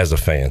stuff as a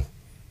fan.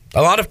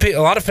 A lot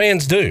of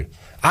fans do.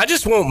 I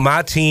just want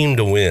my team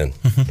to win.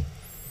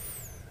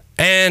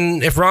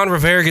 And if Ron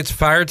Rivera gets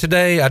fired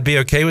today, I'd be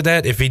okay with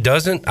that. If he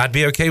doesn't, I'd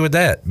be okay with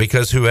that,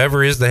 because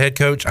whoever is the head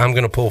coach, I'm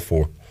going to pull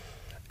for.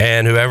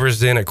 And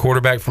whoever's in at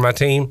quarterback for my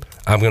team,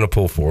 I'm going to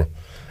pull for.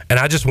 And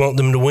I just want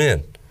them to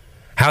win.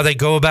 How they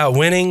go about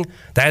winning,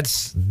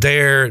 that's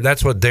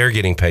what they're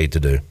getting paid to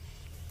do.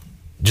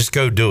 Just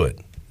go do it.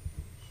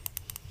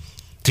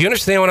 Do you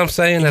understand what I'm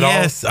saying at all?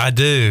 Yes, I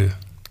do.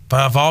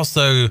 But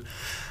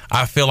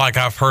I feel like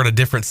I've heard a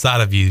different side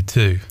of you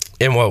too.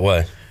 In what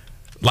way?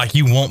 Like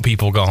you want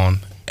people gone,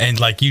 and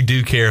like you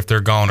do care if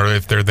they're gone or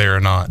if they're there or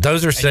not.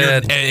 Those are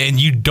said, and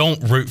you don't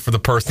root for the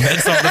person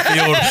that's on the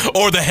field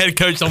or the head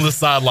coach on the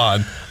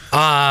sideline.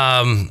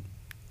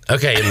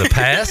 Okay, in the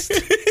past,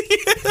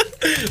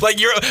 like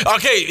you're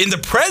okay in the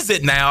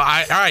present now.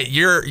 All right,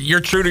 you're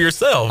true to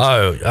yourself.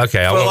 Oh,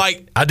 okay.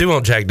 I do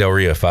want Jack Del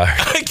Rio fired.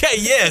 Okay,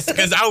 yes,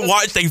 because I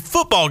watched a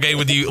football game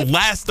with you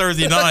last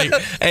Thursday night,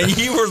 and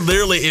you were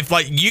literally, if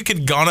like you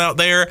could gone out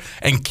there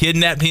and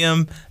kidnapped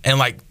him and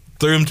like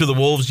threw him to the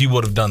wolves, you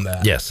would have done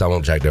that. Yes, I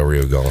want Jack Del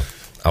Rio gone.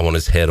 I want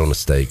his head on a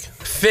stake.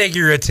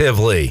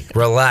 Figuratively,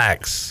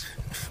 relax.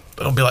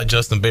 But don't be like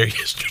Justin Bear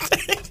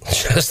yesterday.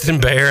 Justin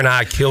Bear and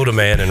I killed a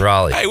man in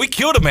Raleigh. Hey, we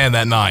killed a man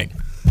that night.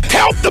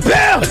 Help the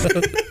bear!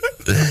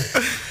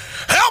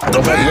 Help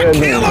the bear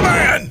kill a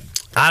man!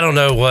 I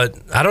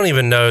don't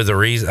even know the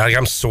reason. Like,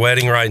 I'm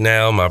sweating right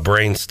now. My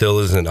brain still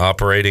isn't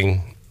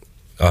operating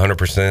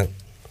 100%.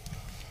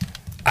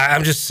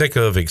 I'm just sick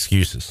of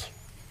excuses.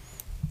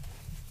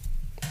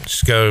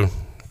 Just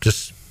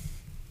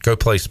go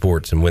play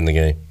sports and win the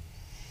game.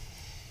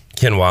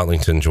 Ken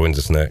Watlington joins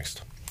us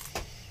next.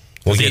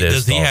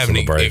 Does he have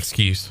any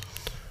excuse?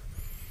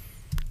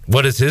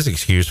 What is his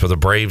excuse for the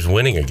Braves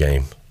winning a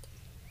game?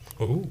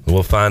 Ooh.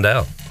 We'll find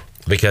out,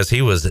 because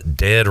he was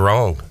dead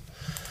wrong.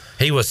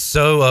 He was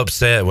so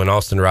upset when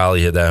Austin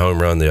Riley hit that home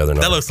run the other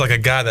night. That looks like a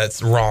guy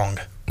that's wrong.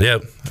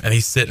 Yep. And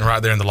he's sitting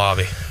right there in the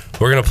lobby.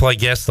 We're going to play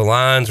Guess the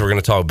Lines. We're going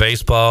to talk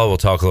baseball. We'll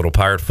talk a little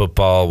Pirate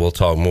football. We'll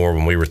talk more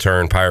when we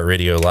return. Pirate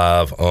Radio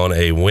Live on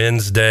a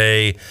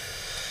Wednesday.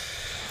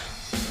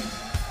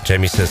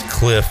 Jamie says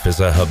Cliff is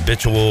a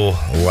habitual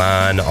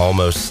line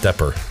almost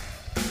stepper.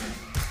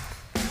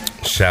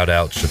 Shout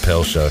out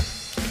Chappelle Show.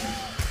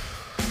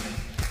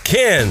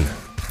 Ken,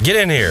 get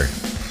in here.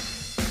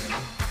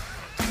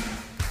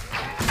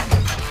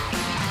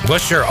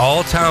 What's your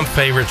all-time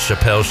favorite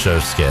Chappelle Show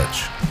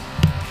sketch?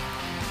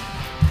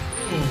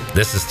 Ooh.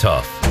 This is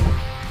tough.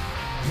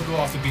 We'll go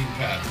off the beaten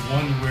path.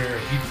 One where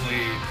he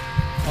played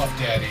Puff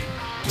Daddy.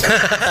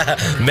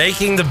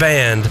 Making the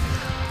band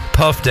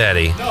Puff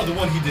Daddy. No, the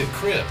one he did,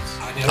 Cribs.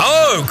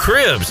 Oh,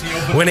 Cribs.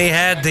 When he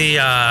had the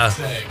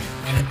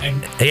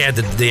he had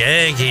the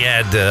egg, he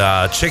had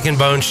the chicken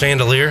bone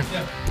chandelier.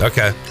 Yeah.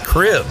 Okay,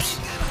 Cribs.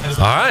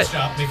 All right.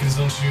 Shop making his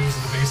own shoes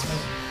in the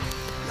basement.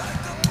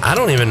 I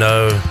don't even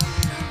know.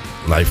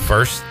 Like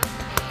first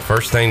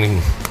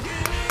thing,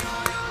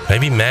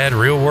 maybe Mad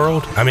Real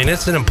World. I mean,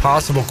 it's an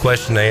impossible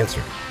question to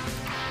answer.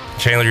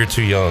 Chandler, you're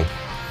too young.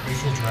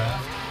 Racial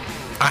draft.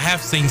 I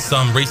have seen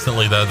some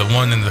recently though. The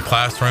one in the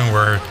classroom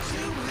where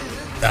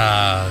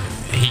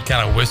he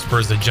kind of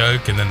whispers a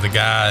joke, and then the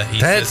guy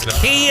that's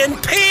Key and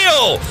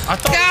Peele. I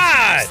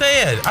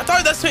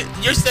thought that's what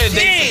you're saying.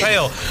 Dave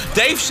Chappelle.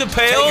 Dave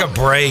Chappelle. Take a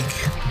break.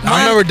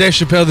 I remember Dave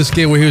Chappelle, the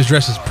skit where he was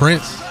dressed as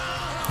Prince.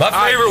 My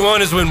favorite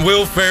one is when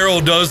Will Ferrell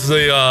does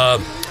the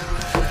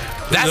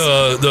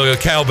the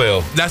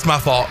cowbell. That's my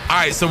fault. All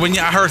right, so when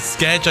I heard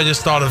sketch, I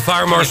just thought of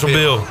Fire Marshal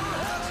Bill.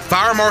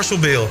 Fire Marshal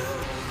Bill.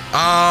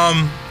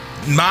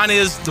 Mine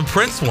is the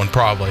Prince one,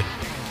 probably.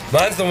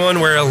 Mine's the one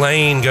where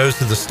Elaine goes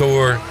to the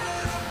store.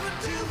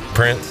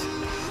 Prince?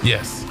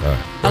 Yes. Right.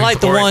 I like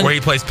the one where he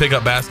plays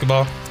pickup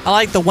basketball. I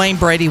like the Wayne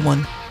Brady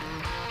one.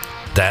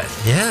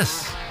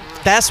 Yes.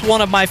 That's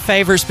one of my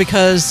favorites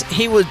because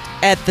he would,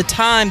 at the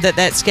time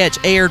that sketch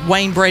aired,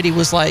 Wayne Brady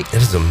was like...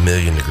 It is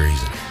 1,000,000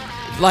 degrees in here.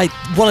 Like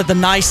one of the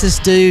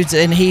nicest dudes,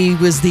 and he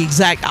was the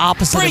exact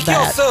opposite of that.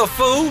 Break yourself,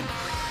 fool!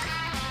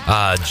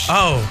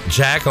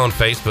 Jack on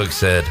Facebook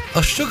said,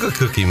 a sugar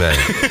cookie man.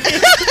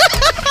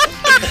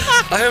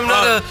 I am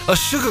not a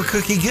sugar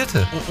cookie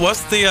getter.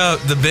 What's the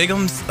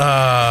Biggums?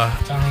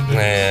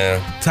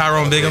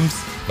 Tyrone Biggums.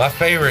 My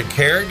favorite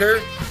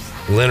character,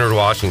 Leonard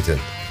Washington.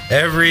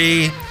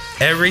 Every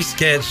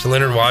sketch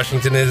Leonard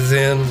Washington is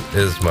in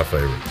is my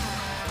favorite.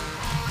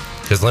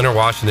 Because Leonard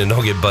Washington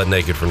don't get butt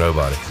naked for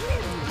nobody.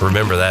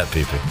 Remember that,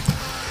 people.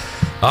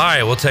 All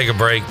right, we'll take a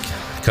break.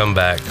 Come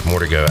back. More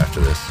to go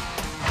after this.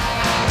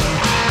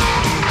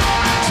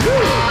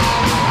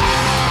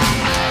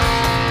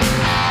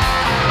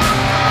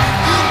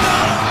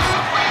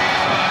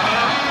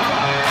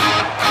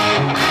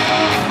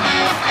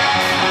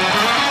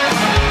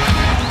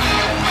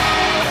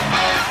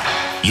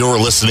 You're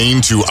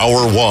listening to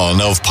Hour 1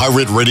 of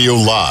Pirate Radio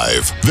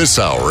Live. This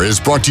hour is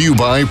brought to you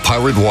by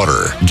Pirate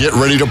Water. Get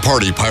ready to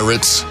party,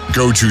 pirates.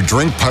 Go to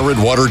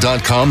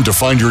drinkpiratewater.com to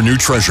find your new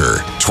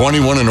treasure.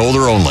 21 and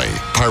older only.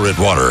 Pirate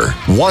Water.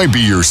 Why be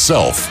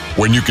yourself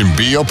when you can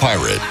be a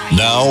pirate?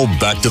 Now,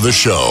 back to the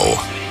show.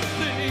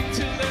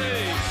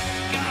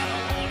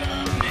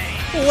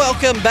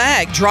 Welcome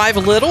back. Drive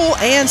a little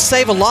and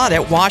save a lot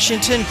at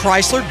Washington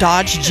Chrysler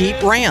Dodge Jeep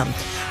Ram.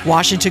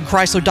 Washington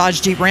Chrysler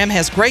Dodge Jeep Ram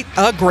has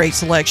a great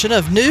selection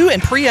of new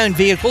and pre-owned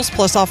vehicles,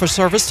 plus offers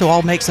service to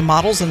all makes and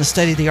models in the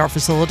state-of-the-art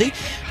facility.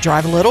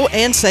 Drive a little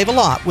and save a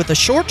lot with a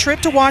short trip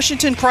to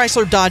Washington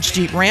Chrysler Dodge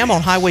Jeep Ram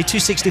on Highway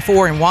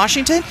 264 in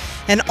Washington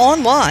and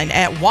online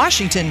at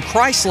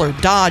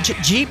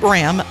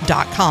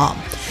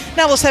WashingtonChryslerDodgeJeepRam.com.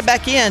 Now let's head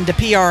back in to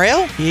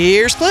PRL.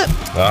 Here's Clip.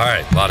 All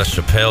right, a lot of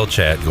Chappelle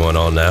chat going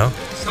on now.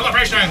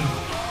 Celebration.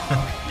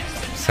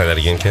 Say that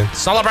again, Ken.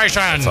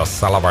 Celebration. It's a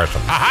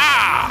celebration. Aha!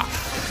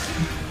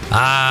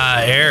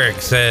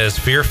 Eric says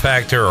Fear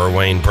Factor or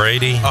Wayne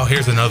Brady. Oh,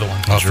 here's another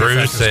one.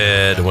 Drew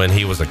said when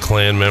he was a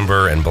Klan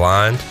member and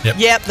blind.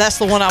 Yep, that's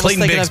the one I was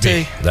thinking of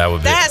too.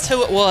 That's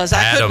who it was.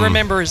 I couldn't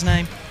remember his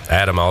name.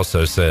 Adam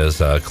also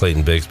says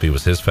Clayton Bigsby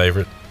was his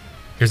favorite.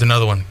 Here's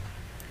another one.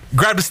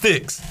 Grab the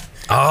sticks.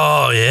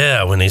 Oh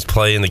yeah, when he's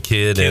playing the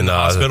kid in the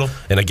hospital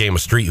in a game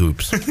of street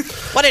hoops.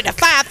 What in the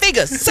 5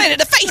 figures? Say it in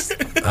the face.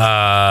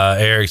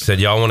 Eric said,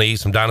 "Y'all want to eat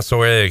some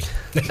dinosaur egg?"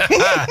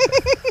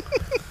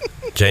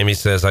 Jamie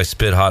says, "I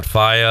spit hot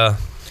fire."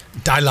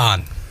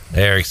 Dylan.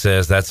 Eric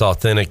says, "That's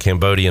authentic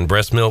Cambodian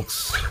breast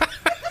milks."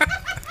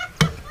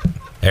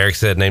 Eric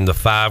said, "Name the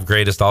 5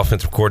 greatest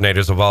offensive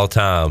coordinators of all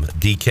time: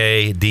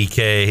 DK,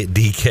 DK,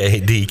 DK,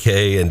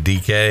 DK, and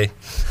DK."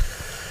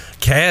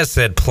 Kaz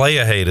said,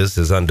 "Playa Haters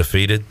is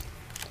undefeated."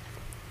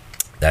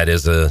 That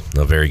is a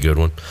very good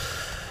one.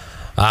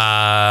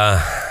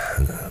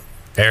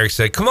 Eric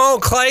said, "Come on,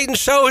 Clayton,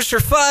 show us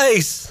your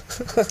face."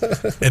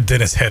 And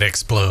then his head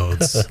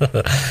explodes.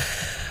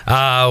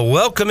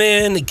 Welcome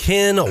in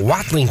Ken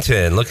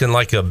Watlington, looking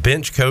like a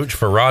bench coach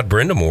for Rod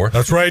Brindamore.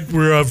 That's right.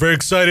 We're very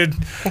excited.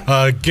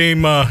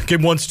 Game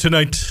one's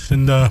tonight,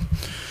 and we'll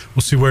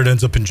see where it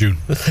ends up in June.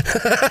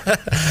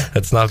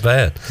 That's not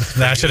bad.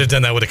 I should have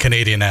done that with a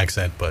Canadian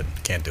accent, but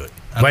can't do it.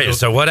 Wait,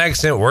 so what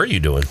accent were you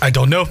doing? I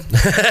don't know.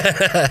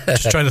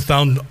 Just trying to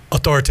sound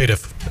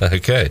authoritative.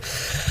 Okay.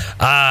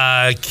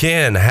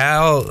 Ken,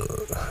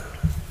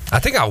 I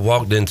think I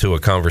walked into a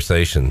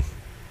conversation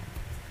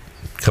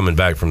coming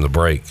back from the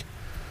break.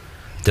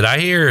 Did I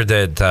hear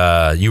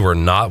that you were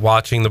not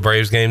watching the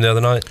Braves game the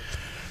other night?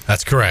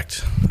 That's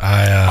correct.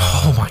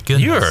 Oh, my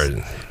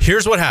goodness.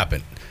 Here's what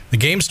happened. The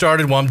game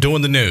started while I'm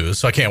doing the news,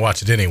 so I can't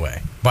watch it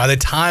anyway. By the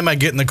time I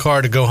get in the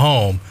car to go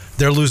home,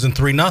 they're losing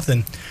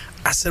 3-0.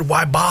 I said,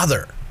 why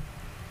bother?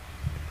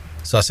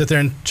 So I sit there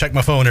and check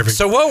my phone every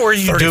 35 what were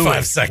you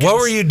doing? seconds. What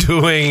were you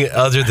doing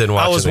other than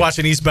watching? I was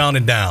watching Eastbound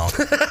and Down.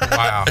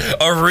 Wow.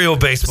 A real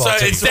baseball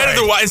team.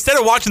 Instead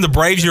of watching the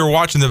Braves, you were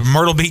watching the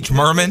Myrtle Beach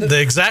Mermen?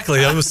 Exactly.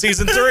 That was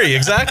season 3.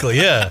 Exactly,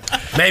 yeah.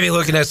 Maybe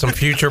looking at some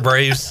future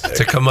Braves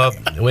to come up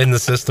in the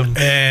system.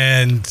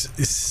 And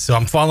so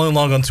I'm following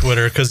along on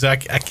Twitter because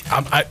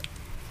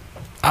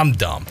I'm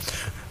dumb.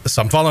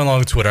 So I'm following along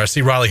on Twitter. I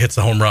see Riley hits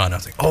the home run. I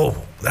was like,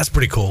 oh, that's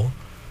pretty cool.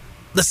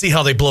 Let's see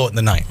how they blow it in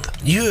the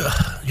 9th.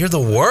 You're the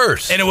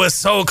worst. And it was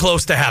so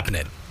close to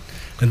happening.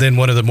 And then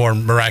one of the more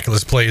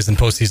miraculous plays in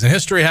postseason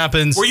history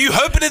happens. Were you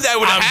hoping that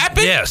would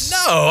happen? Yes.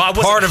 No, I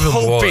wasn't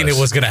hoping it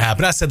was going to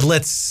happen. I said,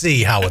 let's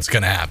see how it's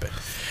going to happen.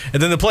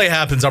 And then the play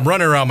happens. I'm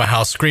running around my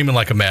house screaming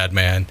like a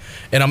madman.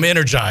 And I'm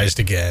energized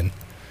again.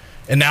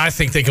 And now I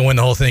think they can win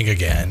the whole thing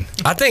again.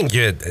 I think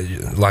you're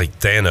like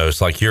Thanos.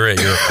 Like you're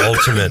at your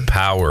ultimate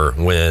power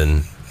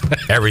when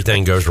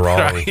everything goes wrong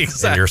Right,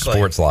 exactly. in your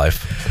sports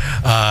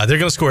life. They're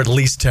going to score at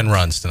least 10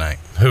 runs tonight.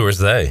 Who is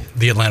they?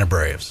 The Atlanta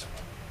Braves.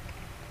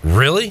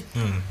 Really?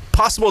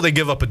 Possible they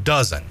give up a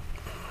dozen,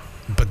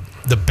 but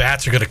the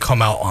bats are going to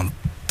come out on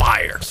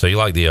fire. So you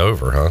like the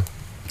over, huh?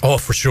 Oh,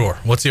 for sure.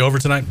 What's the over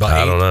tonight? About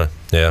I 8? don't know.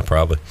 Yeah,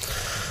 probably.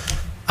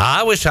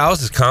 I wish I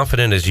was as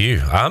confident as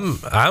you.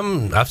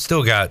 I've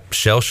still got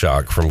shell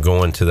shock from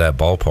going to that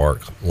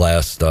ballpark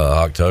last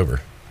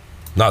October.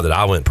 Not that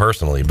I went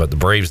personally, but the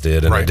Braves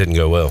did, and it didn't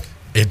go well.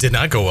 It did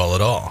not go well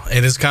at all.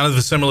 And it's kind of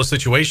a similar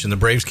situation. The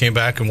Braves came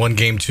back and won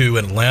Game 2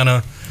 in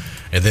Atlanta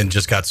and then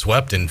just got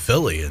swept in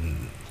Philly.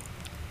 And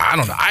I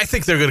don't know. I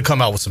think they're going to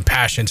come out with some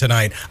passion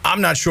tonight. I'm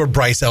not sure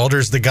Bryce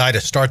Elder's the guy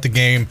to start the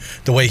game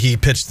the way he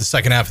pitched the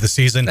second half of the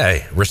season.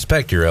 Hey,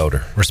 respect your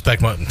elder.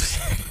 Respect my...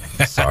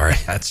 Sorry.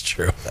 That's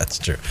true.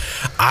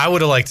 I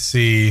would have liked to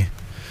see,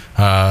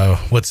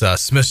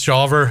 Smith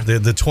Shawver, the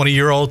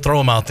 20-year-old, throw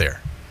him out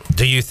there.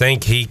 Do you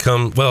think he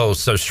so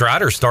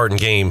Strider's starting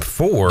Game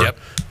 4, Yep.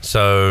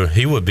 So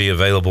he would be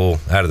available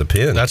out of the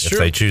pen if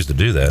they choose to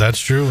do that. That's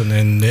true, and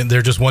then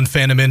they're just one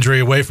phantom injury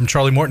away from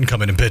Charlie Morton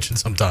coming and pitching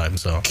sometime.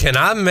 So can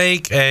I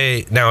make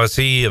now? Is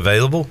he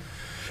available?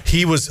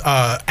 He was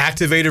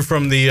activated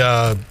from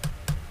the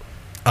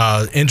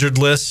injured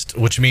list,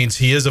 which means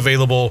he is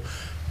available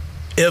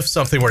if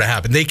something were to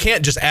happen. They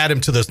can't just add him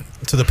to the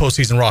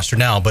postseason roster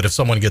now, but if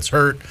someone gets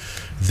hurt,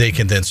 they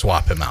can then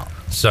swap him out.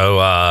 So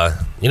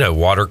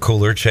water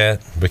cooler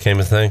chat became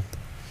a thing.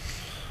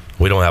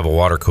 We don't have a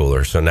water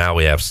cooler, so now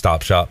we have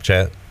Stop Shop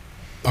chat.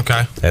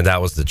 Okay. And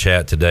that was the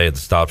chat today at the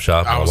Stop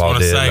Shop. I was going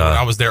to say, when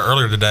I was there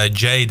earlier today,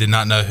 Jay did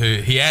not know who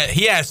he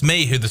asked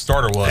me who the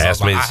starter was.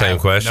 Asked me the same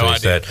question. He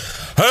said,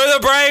 "Who are the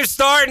Braves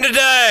starting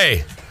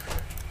today?"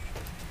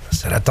 I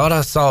said, "I thought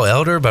I saw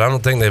Elder, but I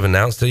don't think they've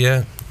announced it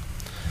yet."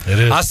 It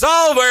is. I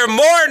saw where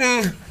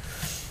Morton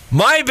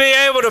might be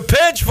able to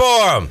pitch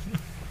for him.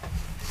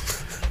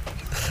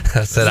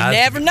 I said, you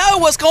never know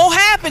what's going to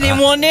happen in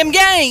one of them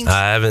games.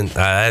 I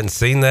hadn't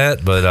seen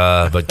that,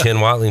 but Ken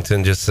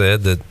Watlington just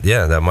said that,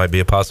 yeah, that might be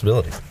a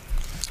possibility.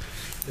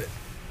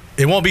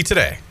 It won't be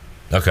today.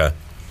 Okay.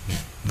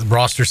 The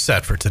roster's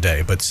set for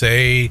today, but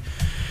say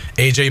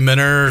A.J.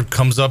 Minner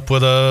comes up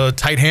with a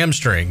tight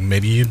hamstring,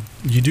 maybe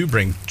you do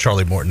bring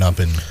Charlie Morton up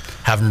and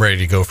have him ready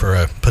to go for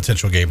a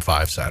potential Game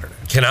 5 Saturday.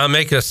 Can I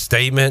make a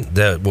statement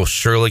that will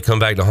surely come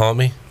back to haunt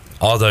me?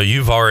 Although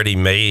you've already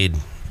made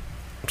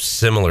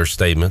similar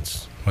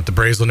statements. What, the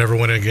Braves will never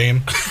win a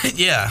game?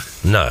 Yeah.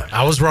 No.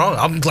 I was wrong.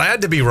 I'm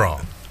glad to be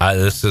wrong.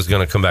 This is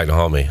going to come back to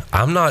haunt me.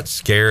 I'm not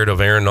scared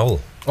of Aaron Nola.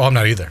 Oh, I'm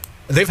not either.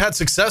 They've had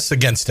success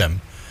against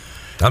him.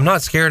 I'm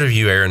not scared of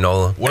you, Aaron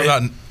Nola. What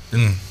about...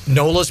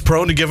 Nola's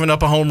prone to giving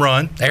up a home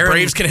run. Aaron,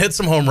 Braves can hit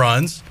some home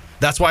runs.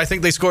 That's why I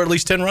think they score at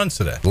least 10 runs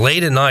today.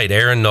 Late at night,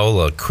 Aaron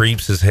Nola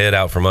creeps his head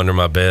out from under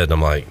my bed.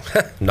 I'm like,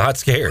 not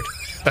scared.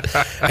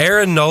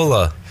 Aaron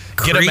Nola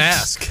get a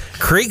mask.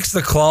 Creaks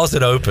the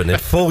closet open in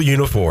full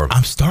uniform.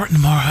 I'm starting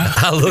tomorrow.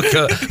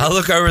 I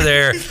look over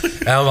there,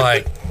 and I'm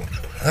like,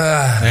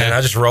 and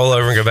I just roll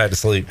over and go back to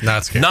sleep.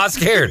 Not scared. Not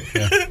scared.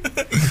 Yeah.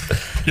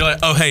 You're like,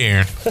 oh, hey,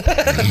 Aaron.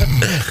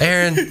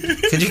 Aaron,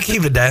 could you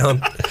keep it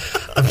down?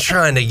 I'm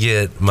trying to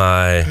get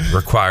my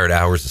required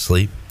hours of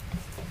sleep.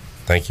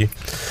 Thank you.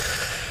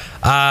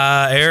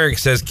 Eric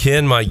says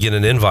Ken might get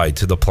an invite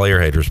to the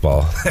Player Haters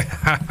Ball.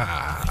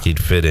 He'd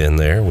fit in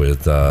there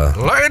with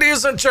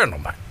ladies and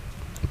gentlemen,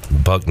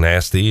 Buck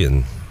Nasty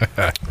and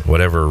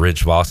whatever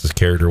Rich Voss's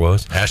character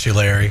was. Ashley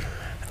Larry.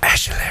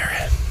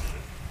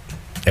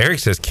 Eric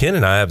says Ken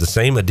and I have the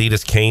same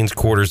Adidas Canes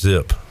quarter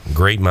zip.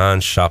 Great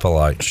minds shop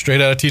alike.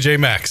 Straight out of TJ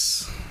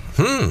Maxx.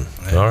 All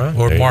right.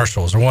 Or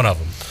Marshalls, or one of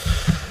them.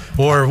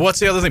 Or what's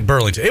the other thing?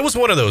 Burlington. It was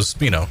one of those,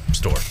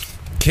 stores.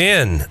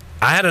 Ken,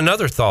 I had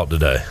another thought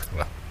today.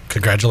 Well,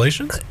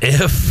 congratulations.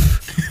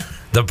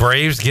 If the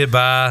Braves get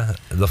by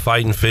the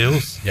Fighting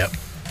Phils, yep,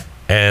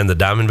 and the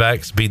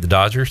Diamondbacks beat the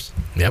Dodgers,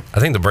 yep, I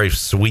think the Braves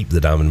sweep the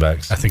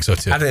Diamondbacks. I think so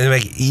too. I think they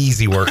make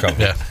easy work of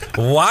them.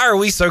 Yeah. Why are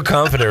we so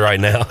confident right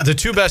now? The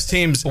two best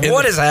teams.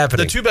 What is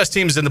happening? The two best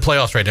teams in the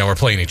playoffs right now are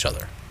playing each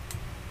other.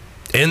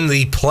 In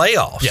the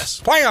playoffs?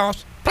 Yes.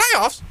 Playoffs.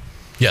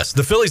 Yes,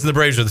 the Phillies and the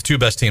Braves are the two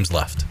best teams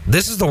left.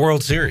 This is the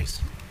World Series.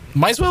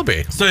 Might as well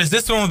be. So is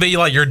this going to be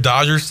like your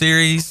Dodgers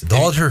series?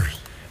 Dodgers.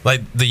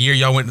 Like the year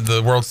y'all went to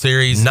the World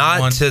Series?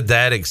 Not to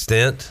that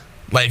extent.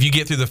 Like if you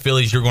get through the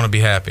Phillies, you're going to be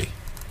happy.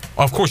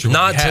 Of course you're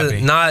going to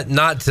be happy.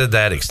 Not to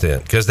that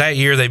extent. Because that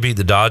year they beat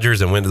the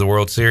Dodgers and went to the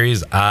World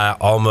Series, I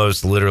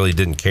almost literally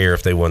didn't care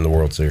if they won the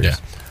World Series. Yeah.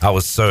 I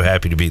was so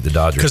happy to beat the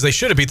Dodgers. Because they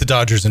should have beat the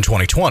Dodgers in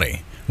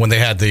 2020 when they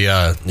had the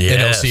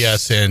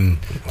NLCS in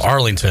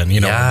Arlington,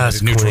 the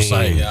neutral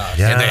site. Yes.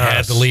 And they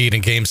had the lead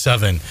in Game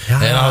 7. Yes.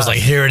 And I was like,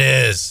 here it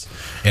is.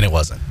 And it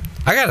wasn't.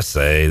 I got to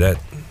say that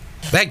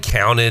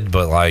counted,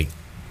 but like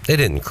it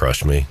didn't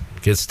crush me.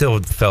 It still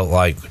felt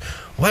like,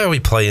 why are we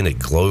playing at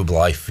Globe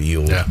Life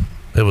Field? Yeah.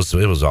 It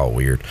was all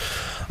weird.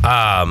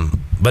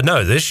 But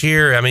no, this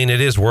year, I mean,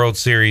 it is World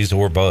Series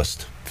or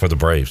bust for the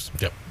Braves.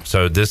 Yep.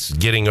 So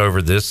getting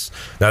over this,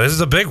 now this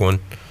is a big one.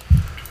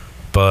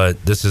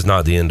 but this is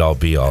not the end-all,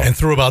 be-all. And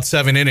through about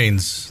 7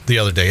 innings the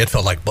other day, it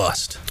felt like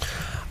bust.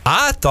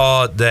 I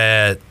thought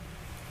that,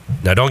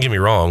 now don't get me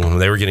wrong, when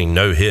they were getting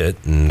no hit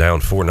and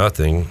down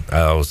 4-0,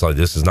 I was like,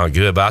 this is not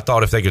good. But I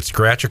thought if they could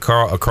scratch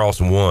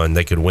across one,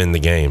 they could win the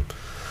game.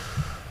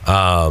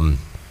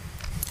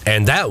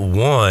 And that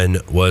one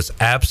was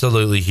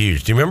absolutely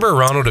huge. Do you remember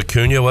Ronald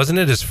Acuna? Wasn't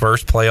it his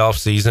first playoff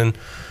season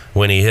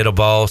when he hit a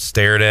ball,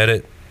 stared at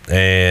it,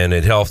 and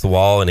it hit off the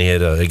wall, and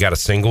he got a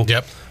single?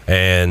 Yep.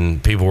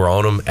 And people were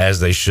on him,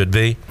 as they should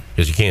be,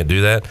 because you can't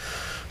do that.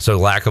 So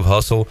lack of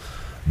hustle.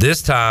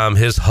 This time,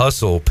 his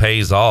hustle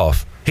pays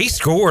off. He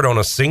scored on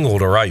a single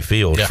to right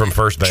field from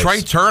first base. Trey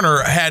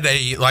Turner had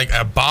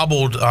a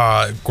bobbled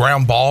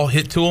ground ball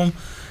hit to him,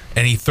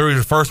 and he threw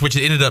to first, which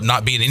ended up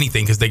not being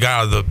anything because they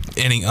got out of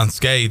the inning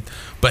unscathed.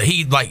 But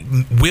he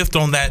whiffed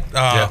on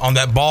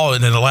that ball,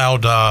 and it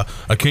allowed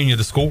Acuna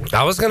to score.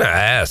 I was going to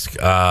ask,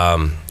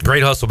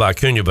 great hustle by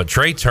Acuna, but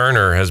Trey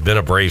Turner has been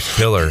a Braves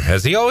killer.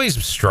 Has he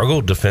always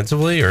struggled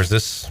defensively, or is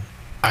this?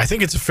 I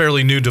think it's a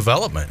fairly new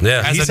development.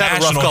 Yeah, he's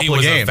had a rough couple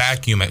of games. A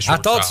vacuum at shortstop.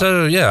 I thought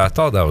so. Yeah, I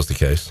thought that was the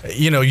case.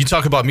 You know, you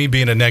talk about me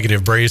being a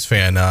negative Braves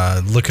fan.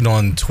 Looking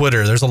on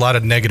Twitter, there's a lot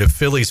of negative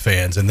Phillies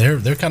fans, and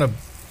they're kind of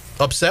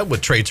upset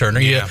with Trey Turner.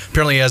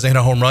 Apparently, he hasn't hit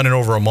a home run in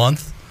over a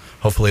month.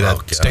 Hopefully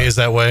that stays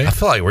that way. I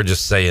feel like we're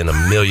just saying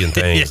a million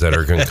things that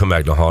are going to come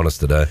back to haunt us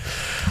today.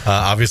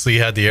 Obviously, he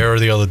had the error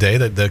the other day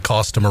that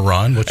cost him a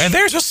run. And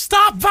there's a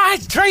stop by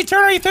Trey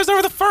Turner. He throws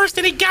over the first,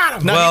 and he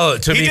got him. Well,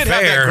 to be fair,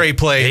 have that great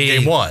play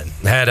in game one.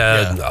 Had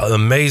an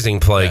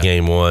amazing play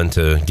game one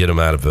to get him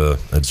out of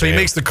a So he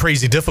makes the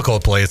crazy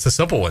difficult play. It's the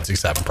simple ones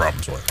he's having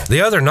problems with.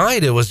 The other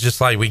night, it was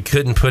just like we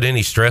couldn't put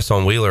any stress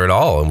on Wheeler at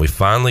all, and we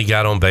finally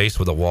got on base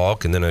with a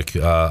walk, and then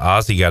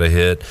Ozzie got a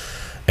hit.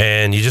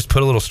 And you just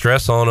put a little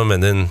stress on them,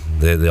 and then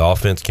the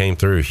offense came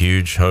through.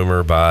 Huge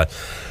homer by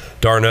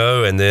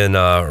Darno, and then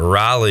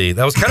Riley.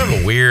 That was kind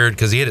of a weird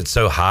because he hit it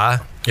so high.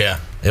 Yeah.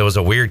 It was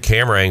a weird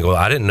camera angle.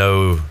 I didn't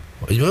know.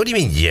 What do you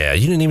mean, yeah?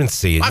 You didn't even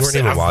see it.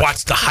 I've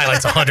watched the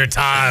highlights 100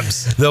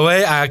 times. The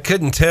way I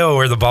couldn't tell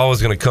where the ball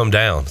was going to come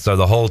down. So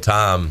the whole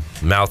time,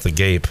 mouth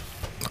agape.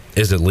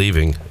 Is it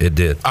leaving? It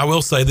did. I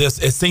will say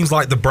this. It seems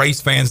like the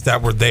Braves fans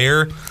that were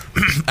there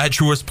at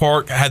Truist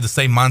Park had the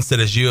same mindset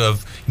as you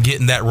of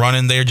getting that run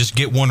in there. Just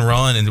get one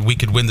run and we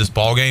could win this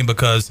ball game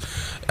because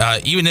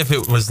even if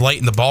it was late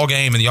in the ball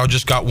game and y'all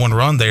just got one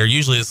run there,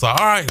 usually it's like,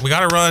 all right, we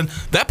got to run.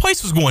 That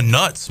place was going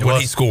nuts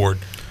when he scored.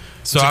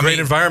 So it's a great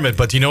environment,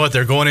 but you know what?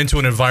 They're going into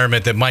an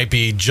environment that might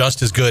be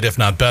just as good, if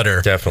not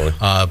better. Definitely.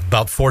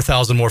 About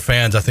 4,000 more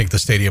fans, I think the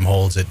stadium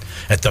holds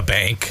at the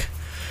bank.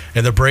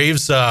 And the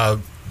Braves...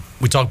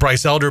 we talked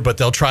Bryce Elder, but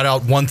they'll trot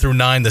out 1 through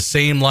 9, the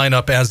same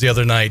lineup as the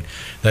other night.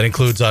 That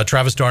includes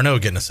Travis d'Arnaud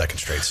getting a second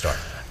straight start.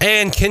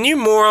 And can you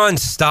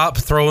morons stop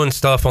throwing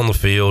stuff on the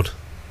field?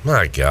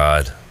 My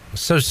God.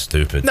 So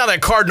stupid. Now,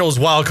 that Cardinals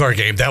wildcard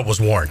game, that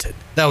was warranted.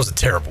 That was a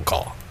terrible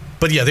call.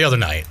 But, yeah, the other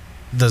night,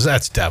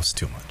 that was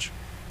too much.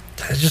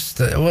 Just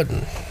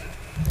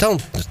don't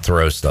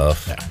throw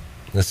stuff. Yeah.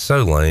 It's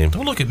so lame.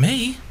 Don't look at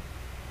me.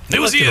 It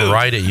was you.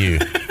 Right at you.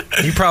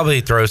 You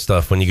probably throw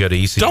stuff when you go to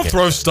ECU. Don't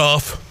throw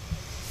stuff.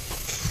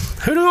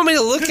 Who do you want me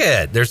to look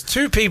at? There's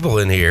 2 people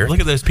in here. Look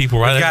at those people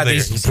right over there.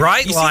 These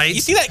bright lights. You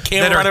see that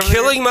camera that are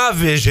killing my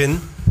vision.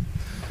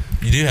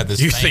 You do have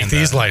this. You think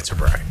these lights are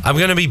bright? I'm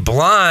going to be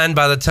blind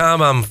by the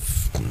time I'm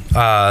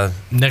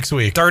next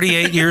week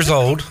 38 years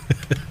old.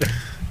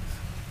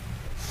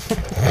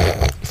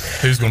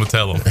 Who's going to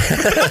tell them?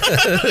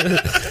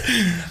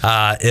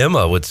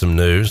 Emma with some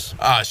news.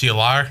 Is she a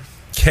liar?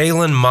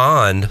 Kalen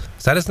Mond.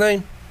 Is that his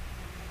name?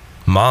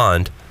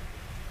 Mond.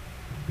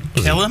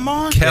 Kellen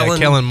Mond?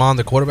 Kellen Mond,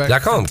 the quarterback. Did I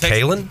call him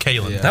Kalen?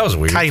 Kalen. Yeah. That was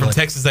weird. From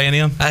Texas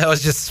A&M? I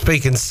was just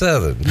speaking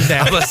Southern.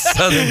 I'm a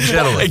Southern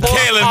gentleman.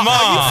 Kalen Mond.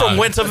 Are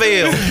you from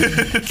Winterville?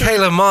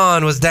 Kalen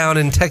Mond was down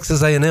in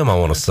Texas A&M, I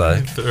want to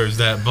say. There's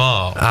that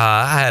ball.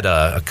 I had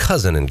a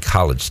cousin in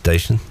College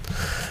Station.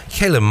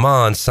 Kalen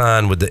Mond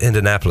signed with the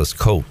Indianapolis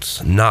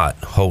Colts, not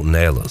Holton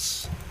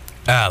Ellis.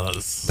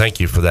 Thank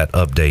you for that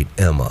update,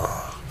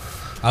 Emma.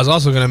 I was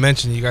also going to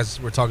mention, you guys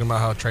were talking about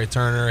how Trey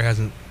Turner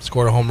hasn't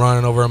scored a home run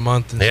in over a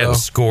month. He hasn't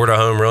scored a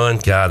home run?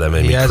 God, that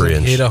made me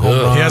cringe. Hit a home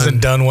run. He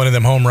hasn't done one of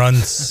them home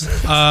runs.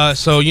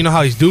 So you know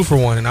how he's due for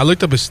one. And I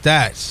looked up his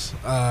stats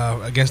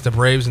against the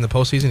Braves in the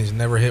postseason. He's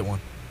never hit one.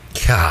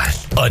 God.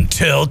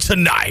 Until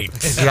tonight.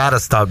 You got to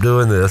stop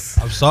doing this.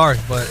 I'm sorry,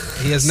 but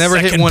he has never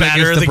hit one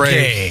against the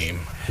Braves. Game.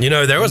 You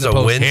know, there was a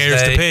Wednesday.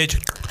 Here's the pitch.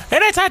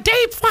 And it's a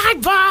deep fly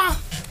ball.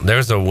 There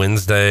was a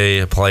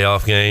Wednesday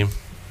playoff game,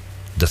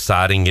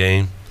 deciding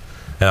game.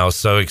 And I was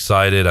so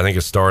excited. I think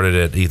it started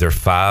at either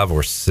 5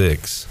 or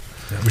 6.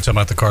 We're talking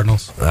about the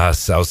Cardinals? I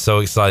was so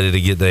excited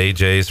to get the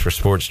AJs for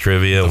sports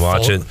trivia and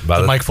watch it.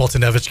 The Mike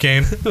Fultonevich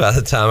game? By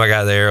the time I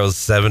got there, it was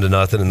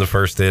 7-0 in the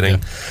first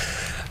inning.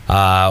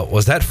 Yeah.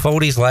 Was that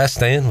Foldy's last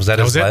stand? Was that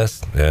his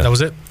last? Yeah. That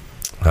was it.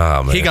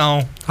 Oh, man. He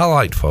gone. I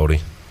liked Foldy.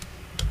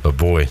 But,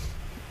 boy,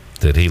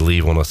 did he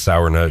leave on a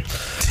sour note.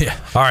 Yeah.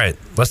 All right,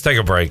 let's take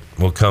a break.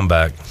 We'll come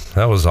back.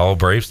 That was all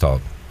Braves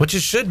talk. which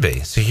it should be.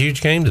 It's a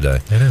huge game today.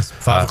 It is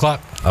 5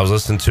 o'clock. I was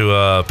listening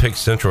to Pick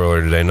Central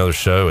earlier today, another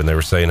show, and they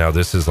were saying how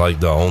this is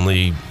like the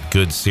only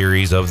good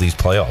series of these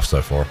playoffs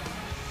so far.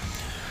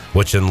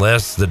 Which,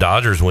 unless the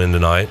Dodgers win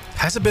tonight,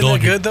 has it been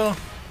that good though?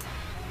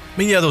 I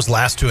mean, yeah, those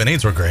last 2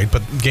 innings were great,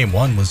 but Game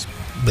 1 was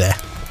bleh.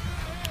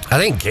 I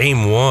think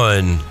Game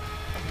 1,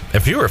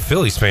 if you were a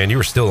Phillies fan, you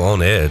were still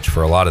on edge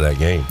for a lot of that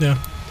game.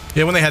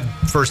 Yeah, when they had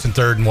first and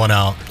third and 1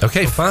 out.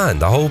 Okay, fine.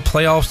 The whole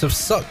playoffs have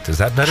sucked. Is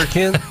that better,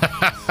 Ken? Is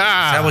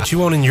that what you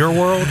want in your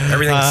world?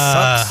 Everything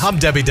sucks? I'm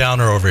Debbie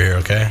Downer over here,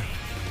 okay?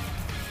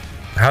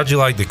 How'd you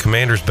like the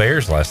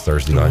Commanders-Bears last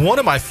Thursday night? One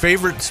of my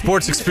favorite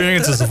sports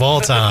experiences of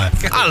all time.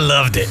 I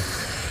loved it.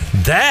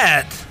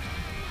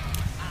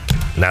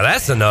 Now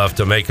that's enough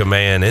to make a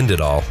man end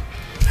it all.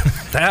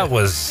 That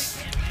was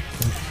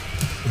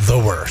the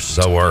worst.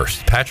 The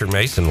worst. Patrick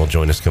Mason will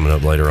join us coming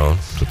up later on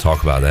to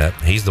talk about that.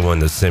 He's the one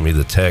that sent me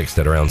the text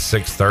at around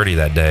 6:30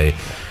 that day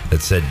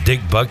that said Dick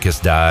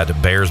Butkus died,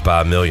 Bears by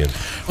 1 million.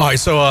 All right,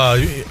 so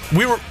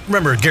we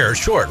remember Garrett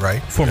Short,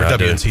 right? Former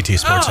WNCT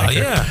sports anchor.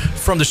 Yeah.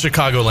 From the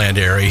Chicagoland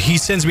area. He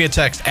sends me a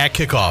text at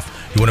kickoff.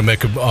 You want to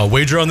make a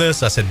wager on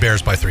this? I said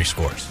Bears by 3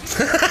 scores.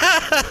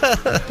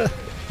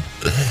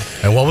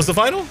 And what was the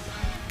final?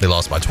 They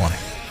lost by 20.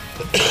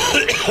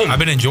 I've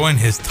been enjoying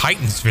his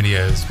Titans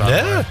videos, by the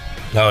way.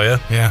 Oh, yeah?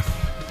 Yeah.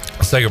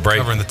 Let's take a break.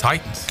 Covering the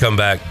Titans. Come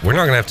back. We're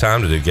not going to have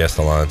time to do guest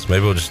alliance.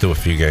 Maybe we'll just do a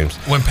few games.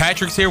 When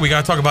Patrick's here, we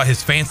got to talk about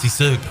his fancy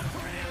soup.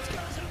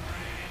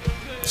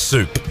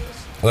 Soup. I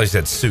thought you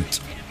said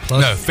suit.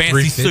 No,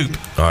 fancy soup.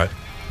 All right.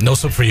 No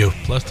soup for you.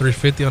 Plus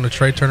 350 on the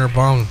Trey Turner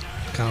bong.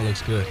 Kind of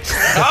looks good.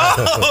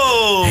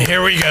 Oh!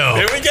 Here we go.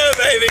 Here we go,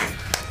 baby.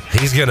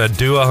 He's going to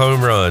do a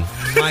home run.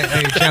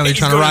 Hey, Chandler, you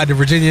trying to ride to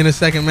Virginia in a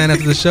second, man,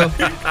 after the show?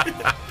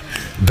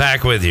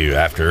 Back with you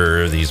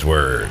after these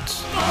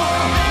words.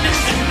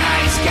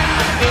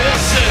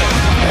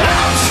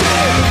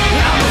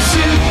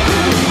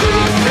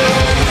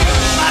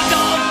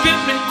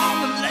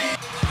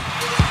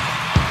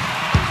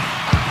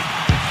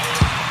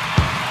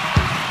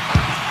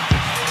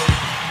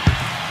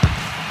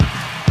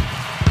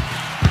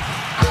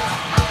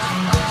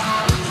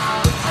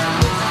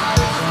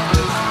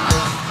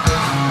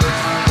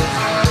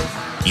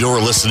 You're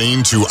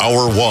listening to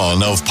Hour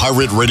 1 of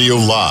Pirate Radio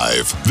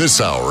Live. This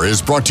hour is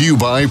brought to you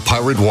by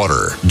Pirate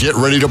Water. Get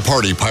ready to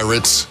party,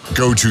 pirates.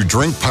 Go to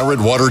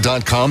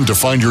drinkpiratewater.com to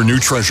find your new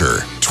treasure.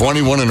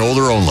 21 and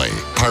older only.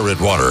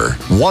 Pirate Water.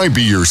 Why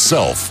be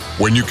yourself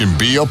when you can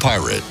be a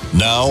pirate?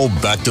 Now,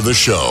 back to the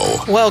show.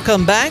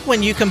 Welcome back.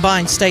 When you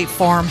combine State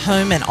Farm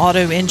home and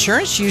auto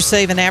insurance, you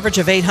save an average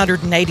of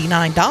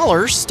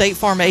 $889. State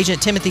Farm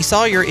agent Timothy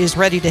Sawyer is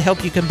ready to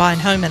help you combine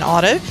home and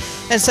auto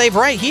and save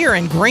right here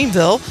in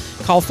Greenville.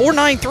 Call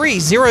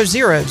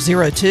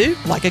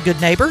 493-0002. Like a good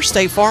neighbor,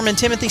 State Farm and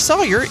Timothy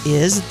Sawyer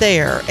is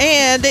there.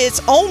 And it's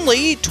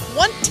only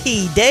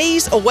 20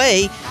 days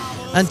away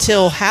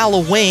until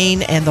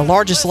Halloween, and the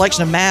largest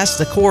selection of masks,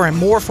 decor, and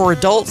more for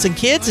adults and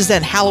kids is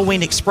at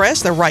Halloween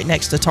Express. They're right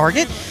next to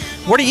Target.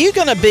 What are you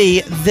going to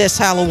be this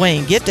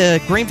Halloween? Get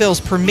to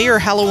Greenville's premier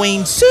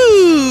Halloween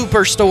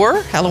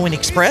superstore, Halloween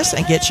Express,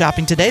 and get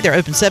shopping today. They're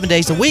open 7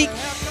 days a week,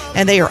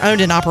 and they are owned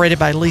and operated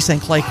by Lisa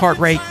and Clay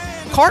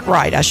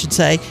Cartwright, I should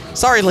say.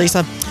 Sorry,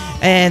 Lisa.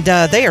 And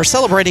they are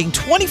celebrating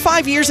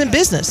 25 years in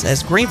business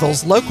as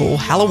Greenville's local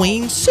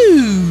Halloween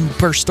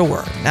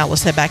superstore. Now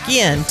let's head back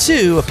in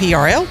to a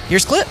PRL.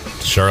 Here's Clip.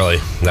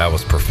 Shirley, that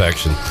was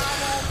perfection.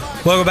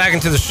 Welcome back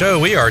into the show.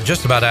 We are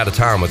just about out of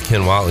time with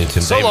Ken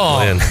Watlington. So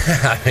long.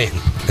 I mean,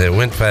 it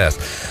went fast.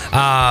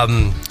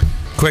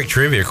 Quick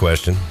trivia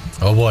question.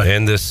 Oh, boy.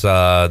 In this,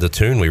 the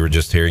tune we were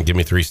just hearing, Give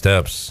Me 3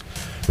 Steps,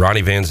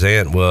 Ronnie Van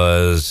Zant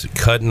was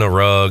cutting a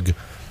rug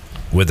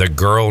with a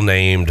girl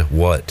named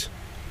what?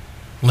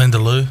 Linda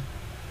Lou.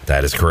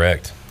 That is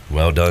correct.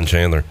 Well done,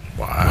 Chandler.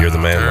 Wow. You're the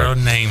man. Girl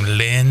named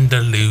Linda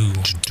Lou.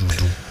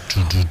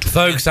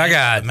 Folks, I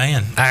got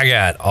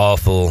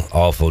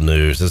awful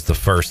news. It's the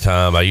first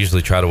time. I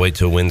usually try to wait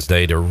till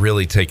Wednesday to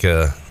really take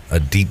a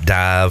deep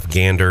dive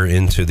gander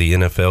into the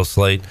NFL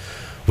slate.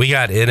 We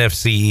got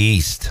NFC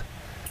East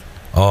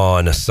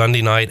on a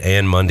Sunday night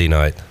and Monday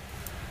night.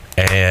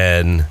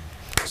 And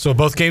so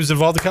both games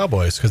involve the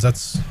Cowboys, because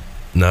that's...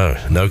 No,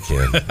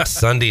 Ken.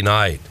 Sunday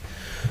night.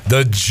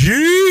 The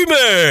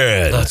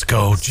G-Men. Let's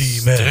go,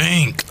 G-Men.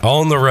 Stink.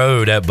 On the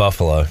road at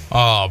Buffalo.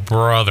 Oh,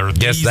 brother.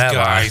 Guess these that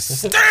guys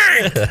stink.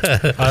 It's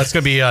going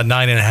to be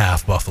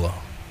 9.5 Buffalo.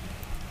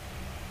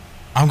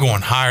 I'm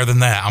going higher than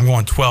that. I'm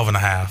going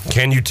 12.5.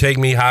 Can you take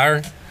me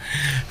higher?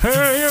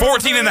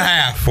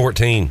 14.5.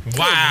 14.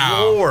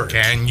 Wow. Lord.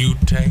 Can you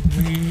take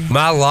me?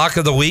 My lock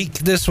of the week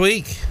this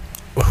week?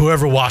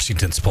 Whoever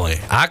Washington's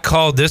playing. I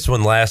called this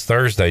one last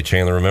Thursday,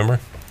 Chandler, remember?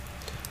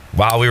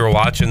 While we were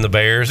watching the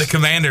Bears. The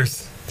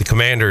Commanders. The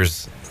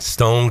Commanders,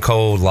 stone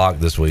cold lock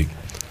this week.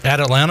 At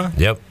Atlanta?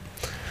 Yep.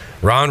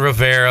 Ron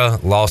Rivera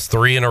lost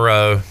 3 in a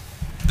row.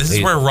 This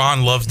is where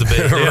Ron loves to be.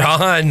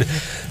 Ron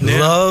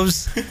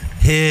loves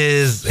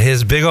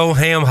his big old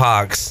ham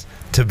hocks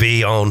to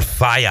be on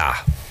fire.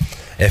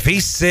 If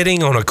he's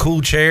sitting on a cool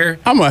chair,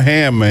 I'm a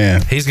ham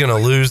man. He's going to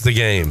lose the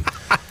game.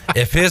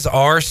 If his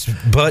arse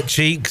butt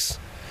cheeks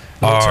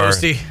are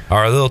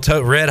a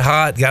little red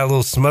hot, got a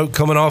little smoke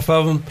coming off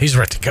of him, he's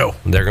ready to go.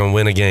 They're going to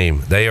win a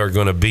game. They are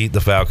going to beat the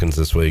Falcons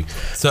this week.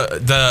 So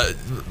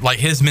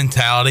his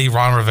mentality,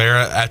 Ron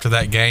Rivera, after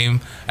that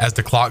game, as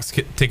the clock's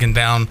ticking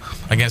down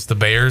against the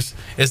Bears,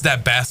 is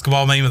that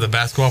basketball meme of the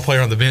basketball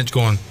player on the bench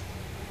going.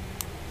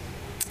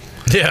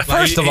 Yeah.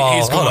 First of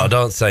all, hold on,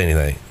 don't say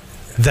anything.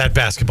 That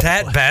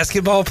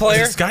basketball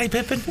player? Was it Scottie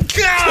Pippen?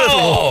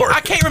 Go!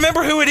 I can't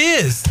remember who it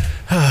is.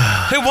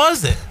 Who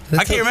was it?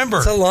 I can't remember.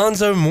 It's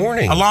Alonzo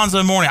Mourning.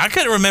 I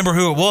couldn't remember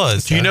who it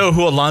was. Do you know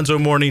who Alonzo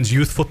Mourning's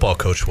youth football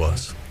coach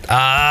was?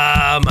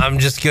 I'm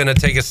just going to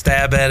take a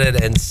stab at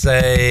it and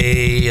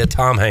say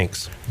Tom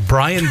Hanks.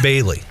 Brian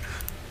Bailey.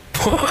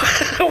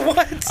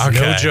 What? Okay.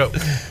 No joke.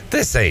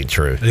 This ain't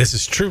true. This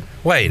is true.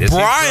 Wait,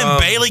 Brian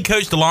Bailey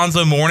coached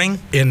Alonzo Mourning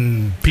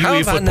in Pee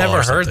Wee football? I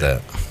never heard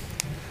that.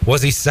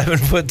 Was he 7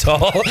 foot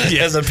tall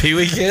as a Pee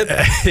Wee kid?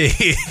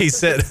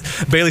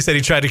 Bailey said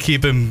he tried to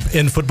keep him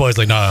in football. He's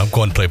like, no, I'm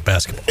going to play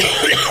basketball.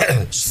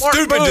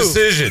 Stupid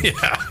decision.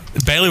 Yeah.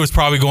 Bailey was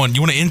probably going,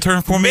 you want to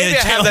intern for me? Maybe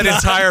I have that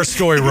entire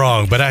story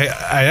wrong, but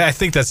I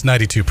think that's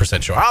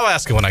 92% sure. I'll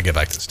ask him when I get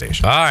back to the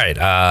station. All right.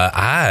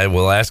 I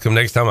will ask him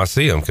next time I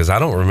see him because I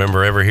don't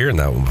remember ever hearing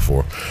that one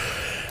before.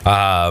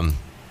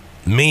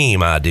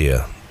 Meme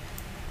idea.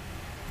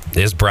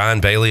 Is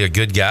Brian Bailey a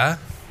good guy?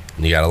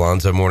 And you got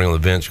Alonzo Mourning on the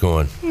bench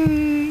going.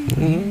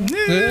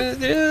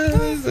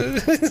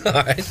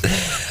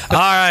 All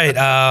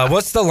right.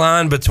 What's the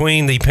line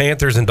between the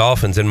Panthers and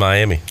Dolphins in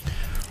Miami?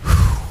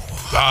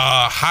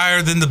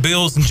 Higher than the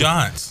Bills and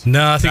Giants.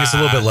 No, I think it's a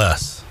little bit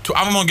less.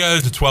 I'm going to go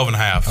to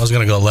 12.5. I was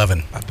going to go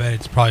 11. I bet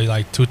it's probably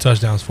like 2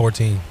 touchdowns,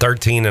 14.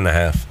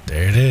 13.5.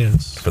 There it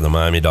is. For the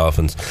Miami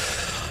Dolphins.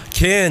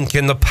 Can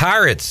the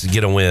Pirates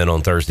get a win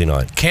on Thursday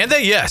night? Can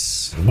they?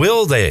 Yes.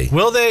 Will they?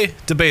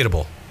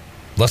 Debatable.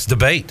 Let's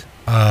debate.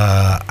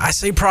 I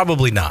say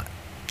probably not.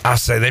 I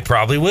say they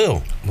probably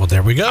will. Well,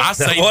 there we go. I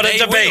say what they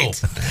a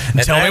debate.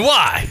 And tell me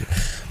why.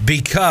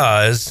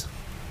 Because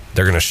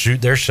they're going to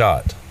shoot their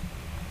shot.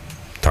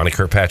 Tony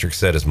Kirkpatrick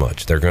said as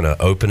much. They're going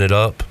to open it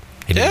up.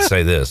 He didn't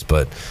say this,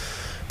 but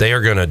they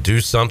are going to do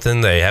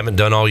something they haven't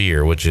done all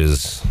year, which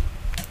is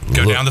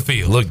go down the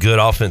field. Look good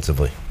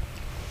offensively.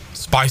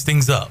 Spice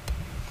things up.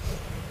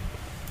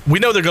 We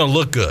know they're going to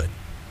look good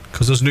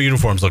because those new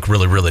uniforms look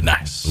really, really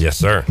nice. Yes,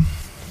 sir.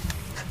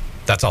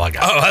 That's all I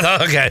got.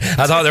 Oh, okay.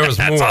 I thought there was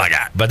more. That's all I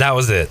got. But that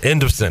was it.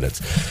 End of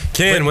sentence.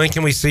 Ken, when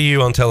can we see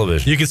you on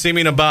television? You can see me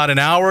in about an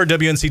hour.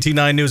 WNCT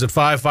 9 News at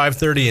 5,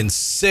 5:30, and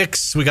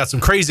 6. We got some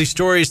crazy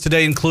stories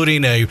today,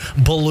 including a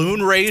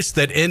balloon race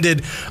that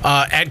ended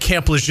at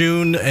Camp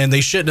Lejeune, and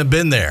they shouldn't have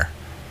been there.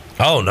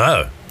 Oh,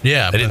 no.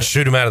 Yeah. They didn't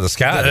shoot him out of the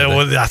sky.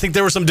 Well, I think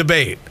there was some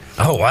debate.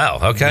 Oh, wow.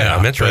 Okay. Yeah,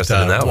 I'm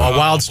interested in that one. A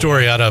wild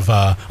story out of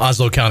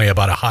Oslo County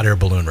about a hot air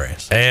balloon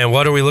race. And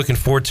what are we looking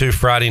forward to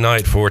Friday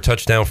night for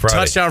Touchdown Friday?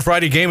 Touchdown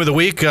Friday game of the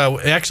week.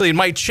 Actually, it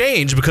might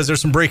change because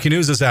there's some breaking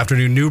news this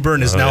afternoon. New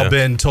Bern has now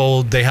been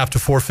told they have to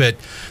forfeit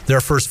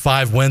their first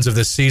 5 wins of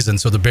this season.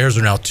 So the Bears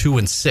are now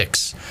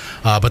 2-6.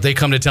 But they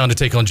come to town to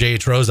take on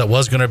J.H. Rose. That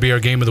was going to be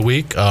our game of the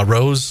week.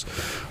 Rose,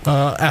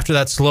 after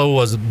that slow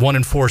was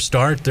 1-4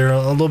 start, they're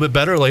a little bit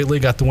better lately.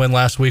 Got the win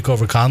last week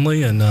over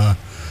Conley. And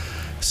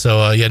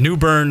New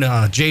Bern,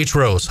 J.H.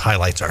 Rose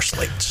highlights our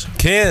slates.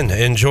 Ken,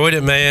 enjoyed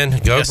it, man.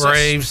 Go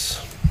Braves.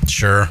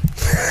 Sure.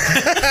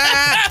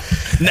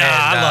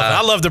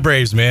 I love the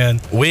Braves,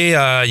 man.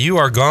 You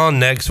are gone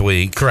next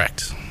week.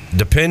 Correct.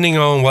 Depending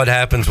on what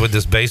happens with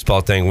this baseball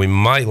thing, we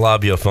might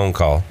lob you a phone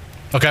call.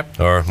 Okay.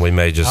 Or we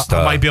may just...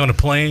 I might be on a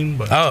plane.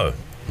 But... Oh.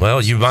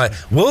 Well, you might.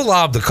 We'll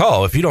lob the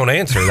call. If you don't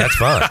answer, that's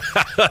fine.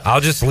 I'll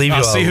just leave you.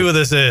 I'll see who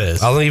this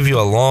is. I'll leave you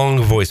a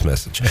long voice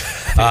message.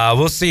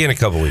 We'll see you in a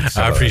couple weeks.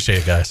 I appreciate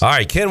it, guys. All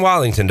right, Ken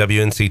Watlington,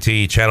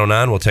 WNCT Channel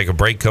 9. We'll take a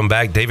break, come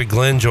back. David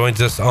Glenn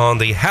joins us on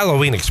the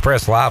Halloween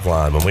Express live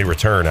line when we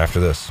return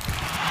after this.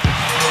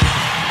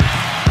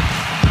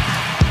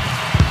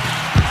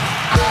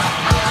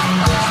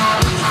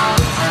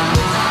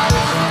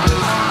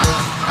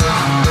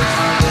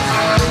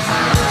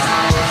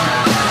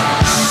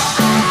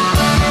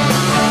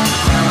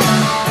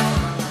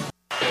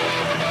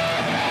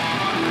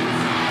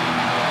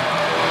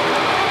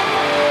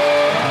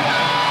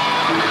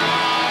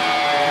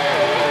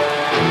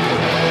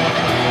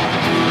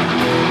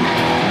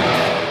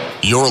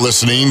 You're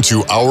listening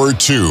to Hour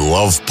 2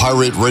 of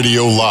Pirate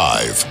Radio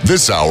Live.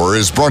 This hour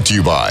is brought to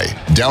you by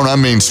Down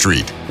on Main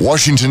Street,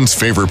 Washington's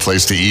favorite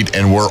place to eat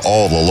and where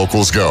all the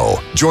locals go.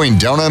 Join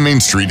Down on Main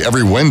Street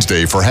every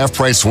Wednesday for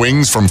half-price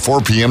wings from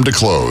 4 p.m. to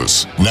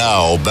close.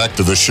 Now, back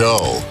to the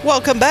show.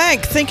 Welcome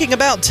back. Thinking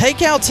about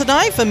takeout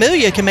tonight?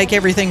 Familia can make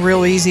everything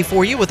real easy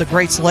for you with a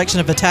great selection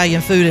of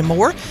Italian food and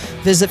more.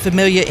 Visit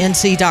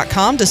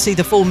FamiliaNC.com to see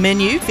the full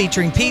menu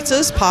featuring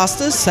pizzas,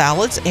 pastas,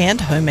 salads,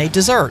 and homemade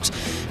desserts.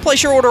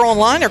 Place your order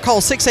online or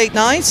call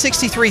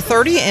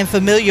 689-6330 and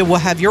Familia will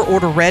have your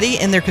order ready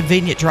in their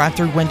convenient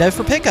drive-thru window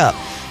for pickup.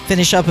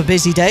 Finish up a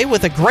busy day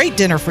with a great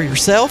dinner for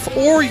yourself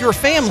or your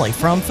family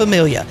from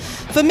Familia.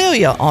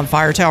 Familia on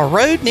Fire Tower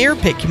Road near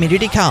Pitt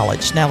Community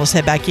College. Now let's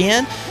head back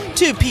in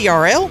to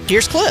PRL.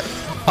 Here's Clip.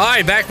 All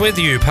right, back with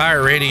you,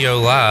 Pirate Radio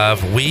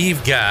Live.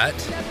 We've got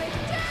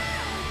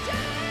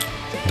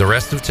the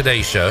rest of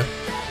today's show.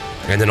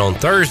 And then on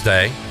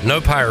Thursday,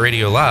 no Pirate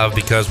Radio Live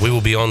because we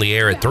will be on the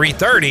air at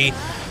 3:30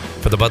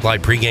 for the Bud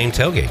Light pregame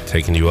tailgate,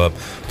 taking you up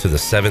to the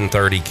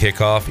 7:30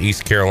 kickoff,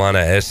 East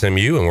Carolina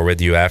SMU, and we're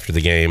with you after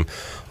the game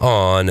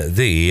on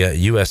the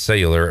U.S.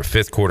 Cellular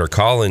fifth quarter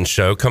call-in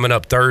show. Coming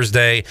up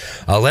Thursday,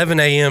 11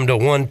 a.m. to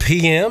 1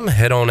 p.m.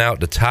 Head on out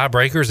to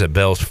Tiebreakers at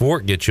Bells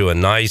Fort. Get you a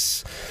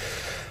nice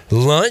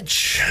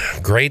lunch.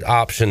 Great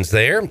options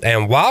there.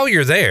 And while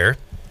you're there,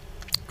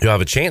 you'll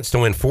have a chance to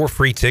win 4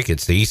 free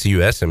tickets to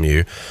ECU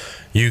SMU.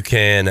 You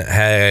can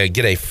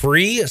get a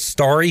free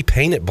Starry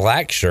Painted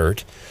Black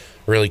shirt.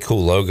 Really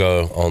cool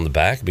logo on the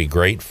back. Be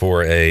great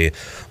for a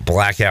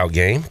blackout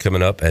game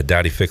coming up at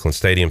Dowdy Ficklin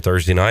Stadium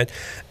Thursday night.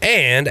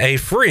 And a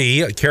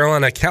free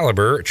Carolina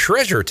Caliber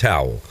treasure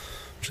towel.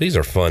 These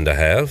are fun to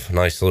have.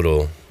 Nice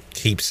little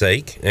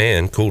keepsake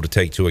and cool to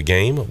take to a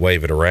game.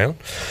 Wave it around.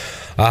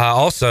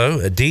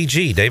 Also,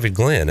 DG, David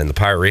Glenn, and the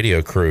Pirate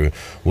Radio crew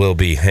will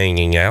be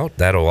hanging out.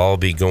 That'll all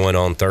be going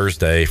on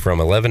Thursday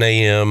from 11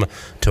 a.m.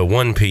 to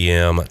 1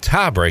 p.m.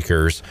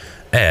 Tiebreakers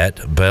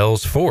at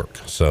Bells Fork.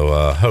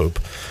 So hope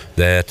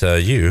that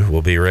you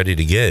will be ready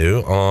to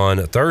go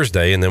on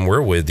Thursday, and then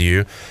we're with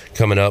you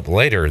coming up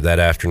later that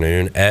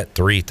afternoon at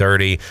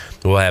 3:30.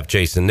 We'll have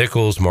Jason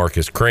Nichols,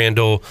 Marcus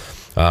Crandall,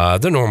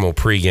 the normal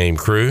pregame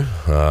crew,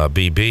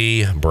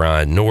 BB,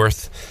 Brian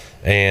North,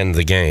 and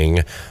the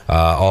gang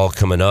all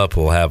coming up.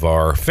 We'll have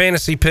our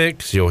fantasy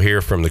picks. You'll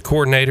hear from the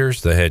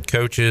coordinators, the head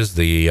coaches,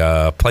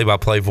 the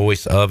play-by-play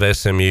voice of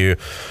SMU,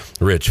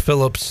 Rich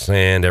Phillips,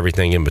 and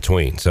everything in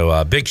between. So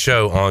a big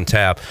show on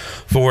tap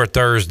for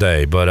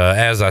Thursday. But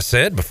as I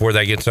said, before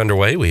that gets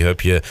underway, we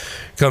hope you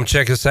come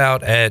check us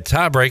out at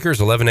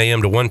Tiebreakers, 11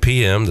 a.m. to 1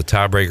 p.m., the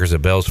Tiebreakers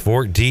at Bells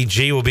Fork.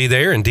 DG will be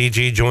there, and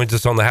DG joins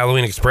us on the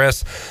Halloween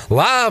Express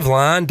live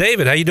line.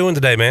 David, how you doing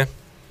today, man?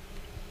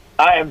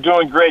 I am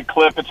doing great,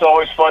 Cliff. It's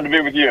always fun to be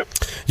with you.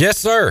 Yes,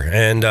 sir.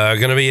 And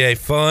going to be a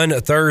fun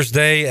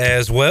Thursday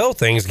as well.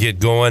 Things get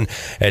going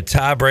at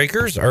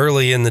Tiebreakers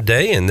early in the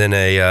day, and then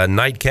a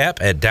nightcap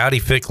at Dowdy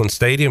Ficklin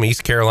Stadium,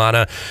 East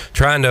Carolina,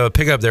 trying to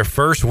pick up their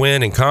first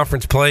win in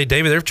conference play.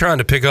 David, they're trying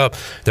to pick up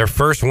their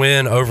first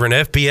win over an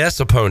FBS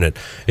opponent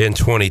in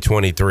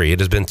 2023. It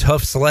has been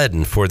tough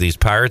sledding for these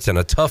Pirates and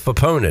a tough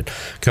opponent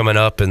coming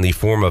up in the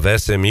form of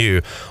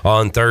SMU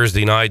on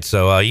Thursday night.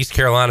 So East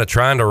Carolina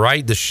trying to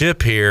right the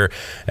ship here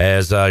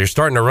as you're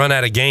starting to run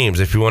out of games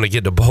if you want to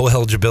get to bowl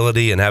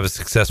eligibility and have a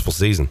successful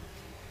season.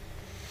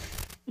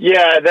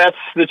 Yeah, that's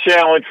the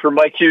challenge for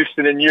Mike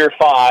Houston in year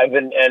 5.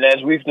 And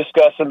as we've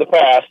discussed in the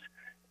past,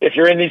 if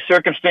you're in these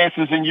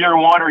circumstances in year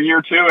 1 or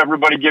year 2,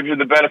 everybody gives you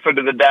the benefit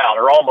of the doubt,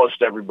 or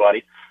almost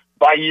everybody.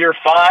 By year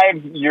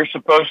 5, you're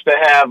supposed to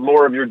have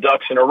more of your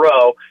ducks in a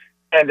row.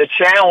 And the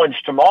challenge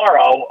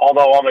tomorrow,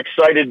 although I'm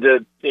excited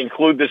to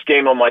include this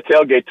game on my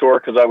tailgate tour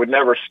because I would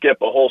never skip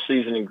a whole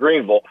season in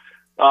Greenville,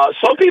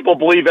 some people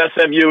believe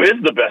SMU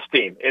is the best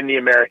team in the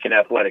American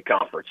Athletic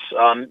Conference.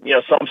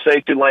 Some say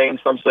Tulane,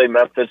 some say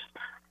Memphis.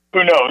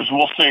 Who knows?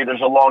 We'll see.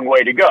 There's a long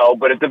way to go.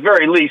 But at the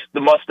very least,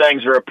 the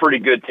Mustangs are a pretty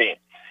good team.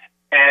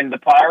 And the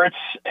Pirates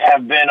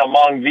have been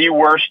among the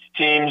worst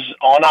teams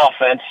on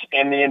offense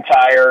in the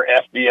entire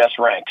FBS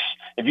ranks.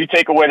 If you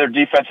take away their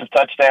defensive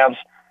touchdowns,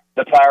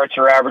 the Pirates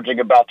are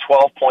averaging about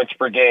 12 points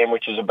per game,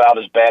 which is about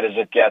as bad as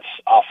it gets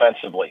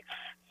offensively.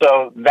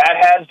 So that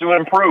has to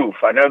improve.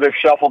 I know they've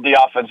shuffled the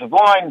offensive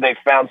line. They've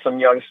found some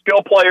young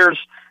skill players.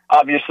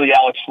 Obviously,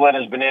 Alex Flynn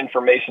has been in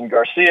for Mason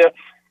Garcia.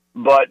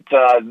 But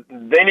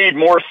they need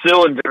more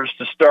cylinders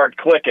to start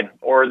clicking,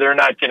 or they're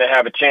not going to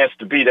have a chance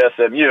to beat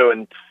SMU.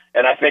 And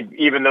I think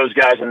even those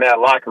guys in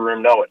that locker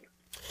room know it.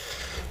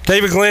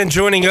 David Glenn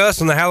joining us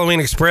on the Halloween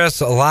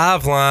Express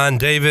live line.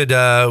 David,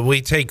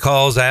 we take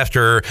calls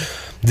after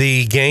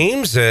the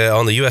games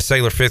on the U.S.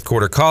 Sailor fifth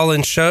quarter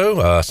call-in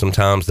show.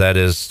 Sometimes that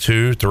is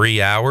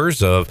 2-3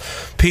 hours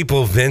of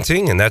people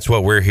venting, and that's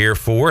what we're here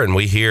for. And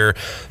we hear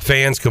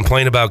fans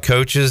complain about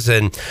coaches,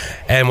 and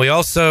we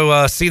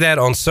also see that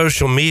on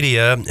social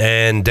media.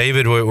 And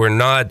David, we're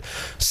not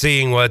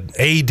seeing what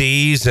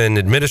ADs and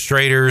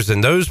administrators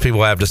and those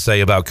people have to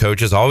say about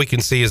coaches. All we can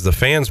see is the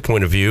fans'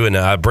 point of view, and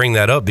I bring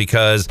that up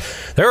because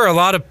there are a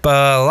lot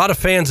of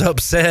fans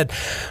upset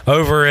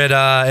over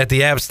at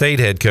the App State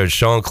head coach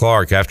Sean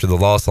Clark after the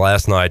loss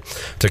last night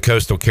to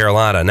Coastal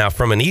Carolina. Now,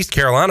 from an East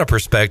Carolina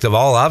perspective,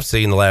 all I've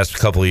seen the last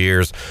couple of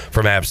years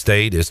from App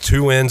State is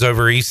 2 wins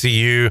over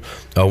ECU,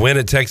 a win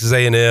at Texas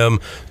A&M,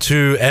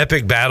 2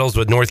 epic battles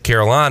with North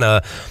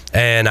Carolina,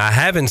 and I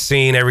haven't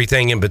seen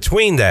everything in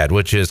between that,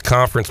 which is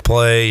conference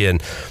play and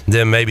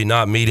them maybe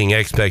not meeting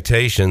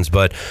expectations.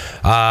 But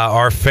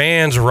are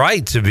fans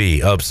right to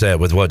be upset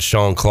with what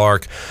Sean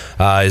Clark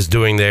is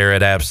doing there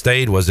at App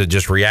State? Was it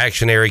just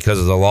reactionary because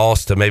of the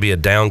loss to maybe a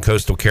down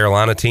Coastal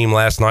Carolina team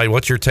last night?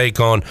 What's your take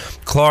on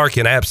Clark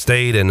and App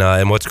State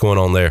and what's going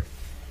on there?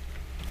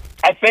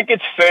 I think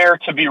it's fair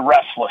to be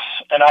restless,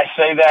 and I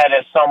say that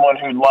as someone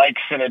who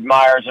likes and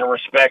admires and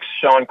respects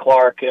Sean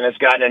Clark and has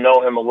gotten to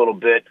know him a little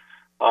bit.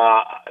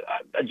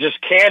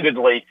 Just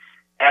candidly,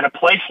 at a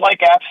place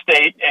like App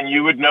State, and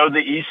you would know the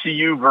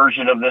ECU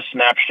version of this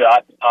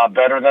snapshot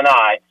better than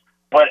I,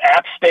 but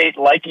App State,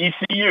 like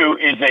ECU,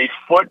 is a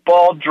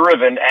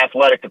football-driven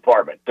athletic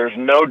department. There's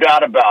no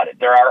doubt about it.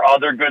 There are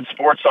other good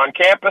sports on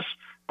campus,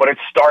 but it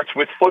starts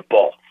with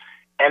football.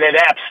 And at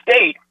App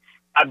State,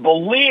 I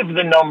believe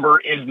the number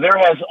is there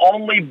has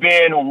only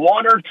been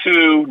one or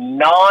two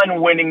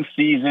non-winning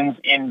seasons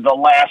in the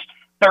last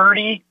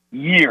 30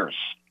 years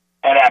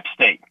at App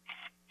State.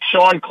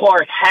 Sean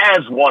Clark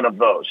has one of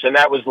those, and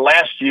that was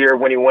last year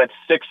when he went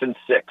 6-6.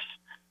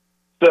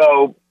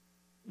 So,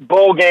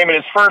 bowl game in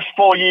his first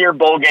full year,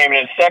 bowl game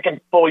in his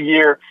second full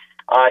year.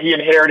 He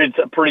inherited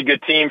a pretty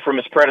good team from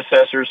his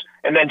predecessors,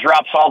 and then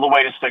drops all the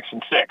way to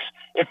 6-6.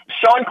 If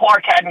Sean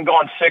Clark hadn't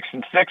gone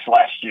 6-6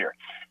 last year,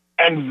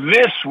 and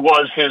this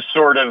was his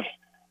sort of,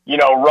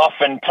 rough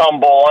and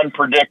tumble,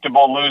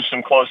 unpredictable, lose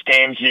some close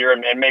games here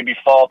and maybe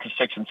fall to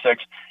 6-6.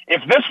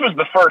 If this was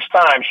the first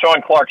time,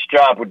 Sean Clark's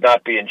job would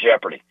not be in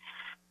jeopardy.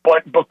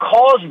 But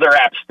because they're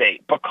App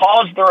State,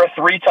 because they're a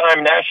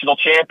three-time national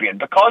champion,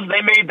 because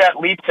they made that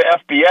leap to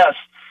FBS,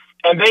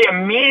 and they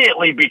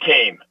immediately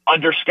became,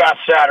 under Scott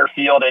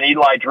Satterfield and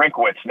Eli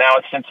Drinkwitz, now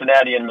at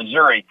Cincinnati and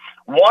Missouri,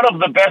 one of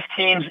the best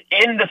teams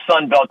in the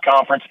Sun Belt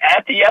Conference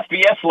at the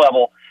FBS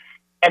level.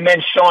 And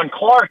then Sean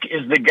Clark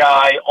is the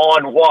guy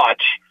on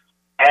watch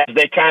as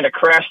they kind of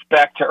crashed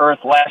back to earth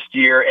last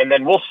year, and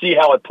then we'll see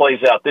how it plays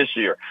out this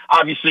year.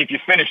 Obviously, if you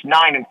finish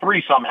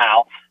 9-3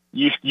 somehow,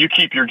 you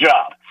keep your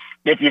job.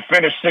 If you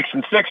finish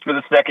 6-6 for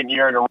the second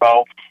year in a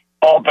row,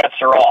 all bets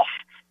are off.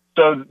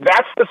 So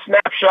that's the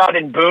snapshot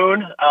in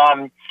Boone.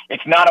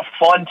 It's not a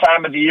fun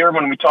time of the year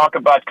when we talk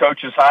about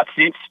coaches' hot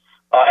seats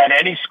at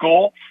any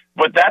school,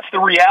 but that's the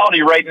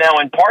reality right now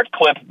in part,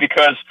 Clip,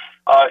 because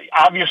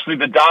obviously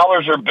the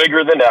dollars are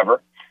bigger than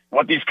ever.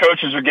 What these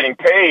coaches are getting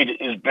paid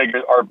is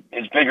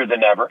bigger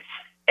than ever.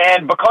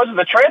 And because of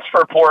the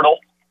transfer portal,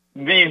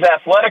 these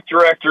athletic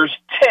directors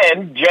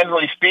tend,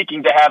 generally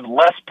speaking, to have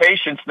less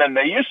patience than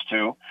they used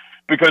to,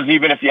 because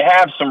even if you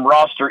have some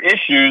roster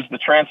issues, the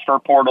transfer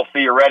portal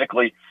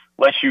theoretically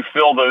lets you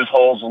fill those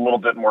holes a little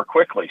bit more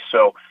quickly.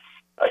 So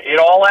it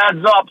all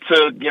adds up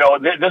to,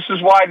 this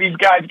is why these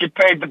guys get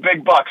paid the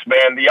big bucks,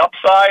 man. The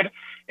upside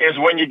is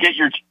when you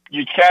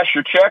cash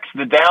your checks.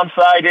 The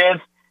downside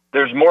is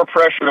there's more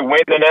pressure to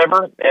win than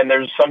ever, and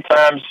there's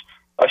sometimes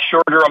a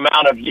shorter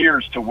amount of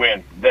years to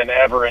win than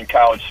ever in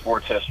college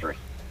sports history.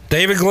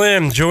 David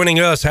Glenn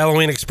joining us,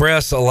 Halloween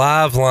Express, a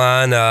live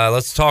line.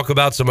 Let's talk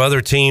about some other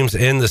teams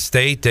in the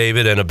state,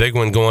 David, and a big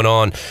one going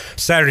on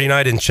Saturday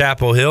night in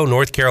Chapel Hill.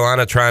 North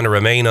Carolina trying to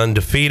remain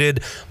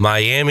undefeated.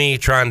 Miami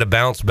trying to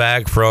bounce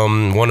back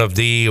from one of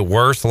the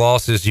worst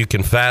losses you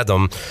can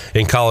fathom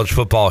in college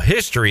football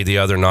history the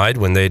other night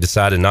when they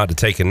decided not to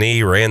take a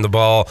knee, ran the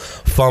ball,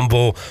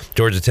 fumble.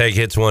 Georgia Tech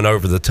hits one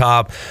over the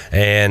top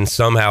and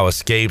somehow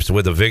escapes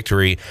with a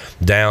victory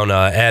down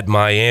at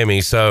Miami.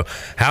 So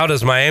how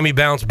does Miami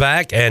bounce back?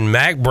 And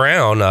Mac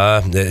Brown,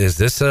 is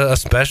this a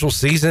special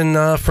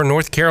season for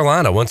North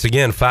Carolina? Once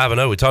again,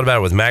 5-0. We talked about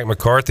it with Mac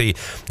McCarthy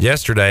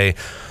yesterday.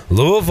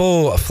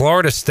 Louisville,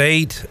 Florida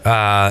State,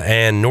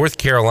 and North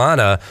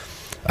Carolina,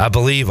 I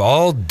believe,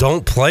 all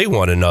don't play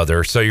one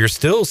another. So you're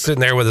still sitting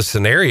there with a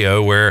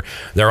scenario where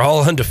they're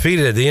all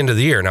undefeated at the end of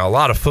the year. Now, a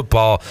lot of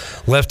football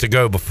left to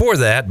go before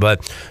that,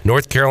 but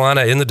North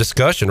Carolina in the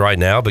discussion right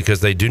now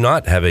because they do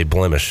not have a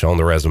blemish on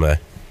the resume.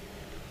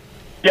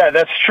 Yeah,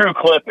 that's true,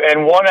 Clip.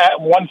 And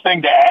one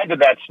thing to add to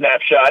that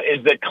snapshot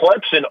is that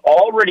Clemson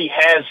already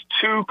has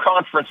 2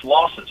 conference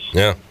losses.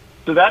 Yeah.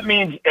 So that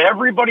means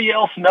everybody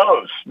else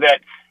knows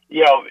that,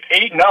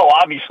 8-0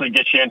 obviously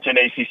gets you into an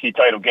ACC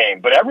title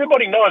game. But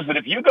everybody knows that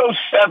if you go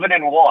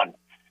 7-1,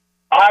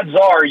 odds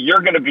are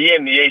you're going to be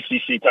in the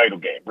ACC title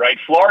game, right?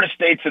 Florida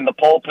State's in the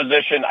pole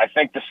position. I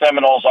think the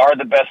Seminoles are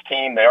the best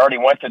team. They already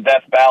went to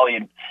Death Valley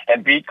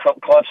and beat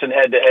Clemson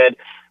head-to-head.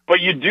 But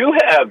you do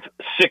have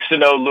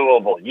 6-0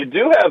 Louisville. You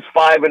do have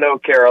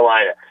 5-0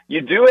 Carolina.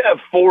 You do have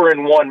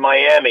 4-1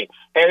 Miami,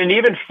 and an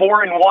even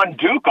 4-1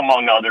 Duke,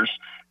 among others,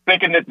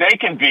 thinking that they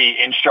can be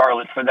in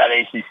Charlotte for that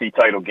ACC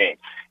title game.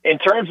 In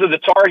terms of the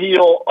Tar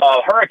Heel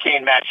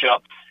Hurricane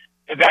matchup,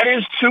 that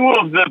is 2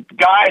 of the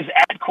guys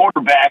at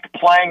quarterback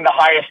playing the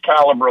highest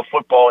caliber of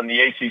football in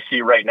the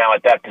ACC right now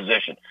at that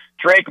position.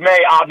 Drake May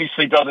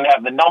obviously doesn't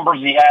have the numbers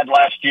he had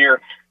last year,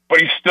 but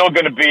he's still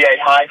going to be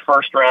a high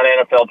first-round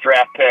NFL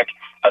draft pick,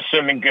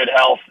 assuming good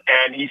health,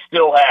 and he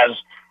still has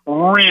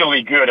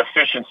really good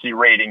efficiency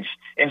ratings,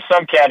 in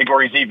some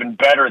categories even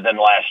better than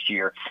last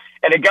year.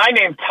 And a guy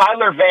named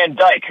Tyler Van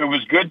Dyke, who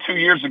was good 2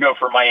 years ago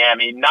for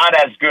Miami, not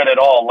as good at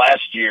all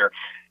last year,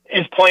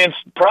 is playing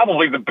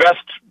probably the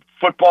best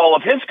football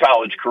of his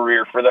college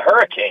career for the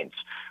Hurricanes.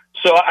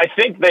 So I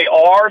think they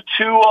are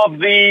 2 of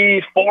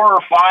the 4 or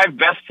 5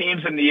 best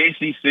teams in the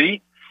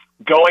ACC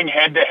going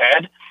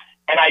head-to-head.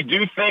 And I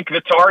do think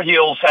the Tar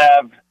Heels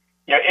have,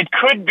 it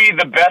could be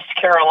the best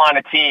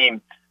Carolina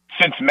team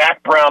since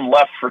Mac Brown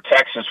left for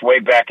Texas way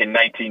back in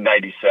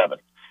 1997.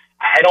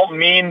 I don't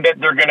mean that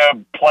they're going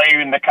to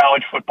play in the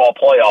college football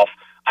playoff.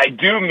 I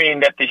do mean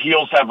that the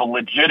Heels have a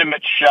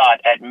legitimate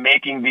shot at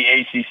making the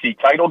ACC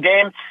title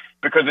game,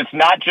 because it's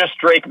not just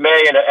Drake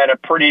May and a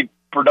pretty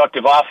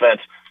productive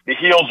offense. The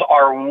Heels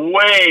are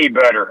way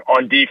better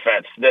on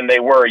defense than they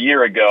were a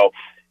year ago,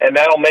 and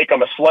that'll make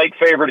them a slight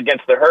favorite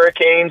against the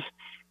Hurricanes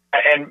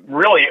and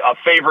really a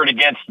favorite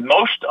against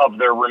most of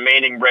their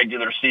remaining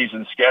regular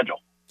season schedule.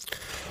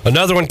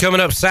 Another one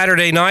coming up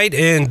Saturday night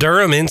in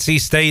Durham,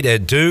 NC State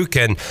at Duke.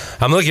 And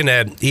I'm looking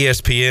at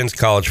ESPN's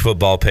college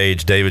football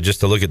page, David, just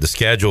to look at the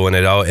schedule, and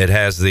it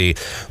has the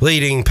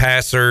leading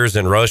passers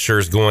and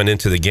rushers going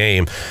into the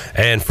game.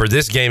 And for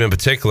this game in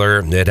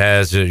particular, it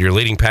has your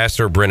leading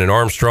passer, Brennan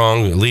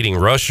Armstrong, leading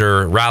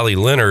rusher, Riley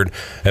Leonard.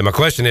 And my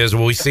question is,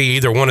 will we see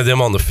either one of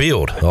them on the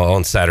field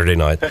on Saturday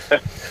night?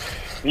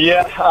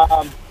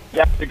 Yeah,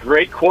 that's a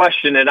great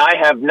question. And I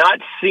have not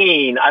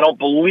seen, I don't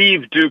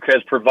believe Duke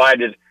has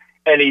provided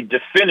any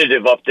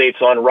definitive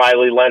updates on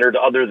Riley Leonard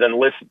other than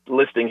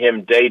listing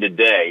him day to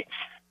day.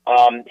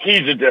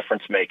 He's a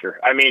difference maker.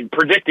 I mean,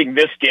 predicting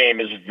this game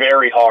is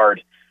very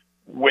hard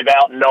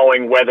without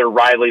knowing whether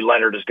Riley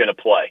Leonard is going to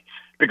play,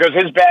 because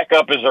his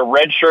backup is a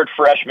redshirt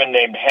freshman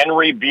named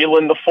Henry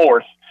Beelan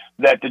IV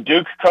that the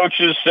Duke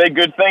coaches say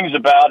good things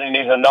about, and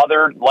he's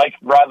another, like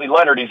Riley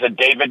Leonard, he's a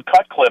David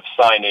Cutcliffe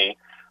signee.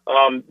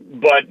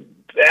 But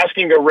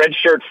asking a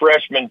redshirt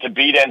freshman to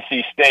beat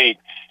NC State,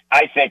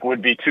 I think,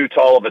 would be too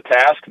tall of a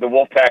task. The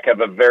Wolfpack have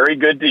a very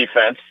good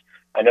defense.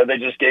 I know they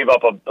just gave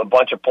up a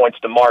bunch of points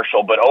to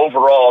Marshall, but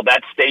overall,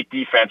 that State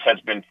defense has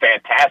been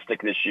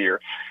fantastic this year.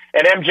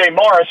 And MJ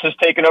Morris has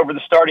taken over the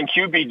starting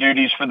QB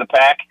duties for the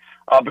Pack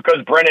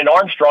because Brennan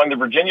Armstrong, the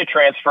Virginia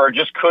transfer,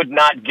 just could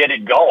not get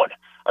it going.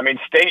 I mean,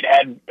 State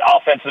had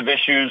offensive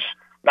issues,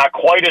 not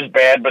quite as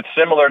bad, but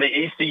similar to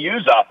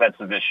ECU's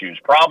offensive issues.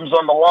 Problems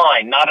on the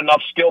line, not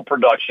enough skill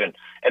production,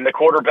 and the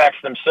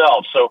quarterbacks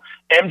themselves. So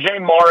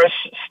MJ Morris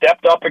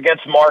stepped up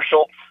against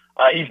Marshall.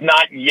 He's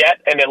not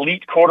yet an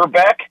elite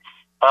quarterback.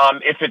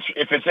 If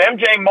it's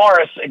MJ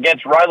Morris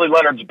against Riley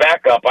Leonard's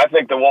backup, I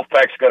think the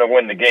Wolfpack's going to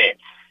win the game.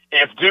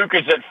 If Duke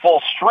is at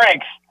full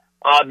strength,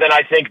 then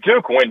I think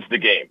Duke wins the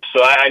game.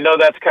 So I know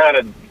that's kind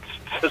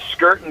of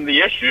skirting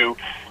the issue,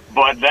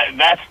 but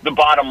that's the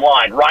bottom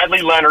line.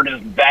 Riley Leonard is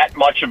that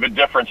much of a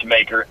difference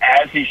maker,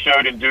 as he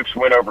showed in Duke's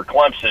win over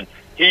Clemson.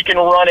 He can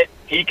run it.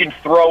 He can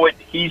throw it.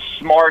 He's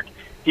smart.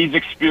 He's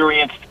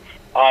experienced.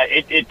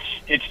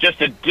 It's just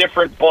a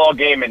different ball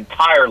game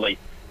entirely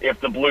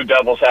if the Blue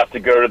Devils have to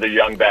go to the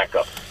young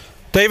backup.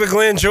 David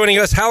Glenn joining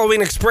us,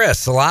 Halloween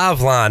Express,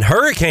 Live Line.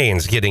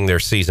 Hurricanes getting their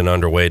season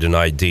underway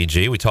tonight,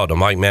 DG. We talked to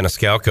Mike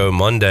Maniscalco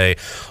Monday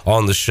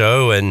on the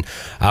show, and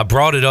I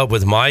brought it up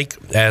with Mike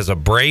as a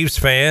Braves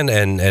fan,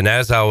 and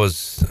as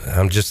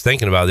I'm just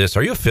thinking about this.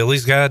 Are you a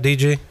Phillies guy,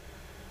 DG?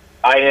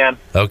 I am.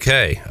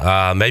 Okay.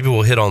 Maybe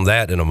we'll hit on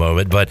that in a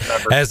moment. But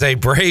as a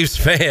Braves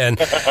fan,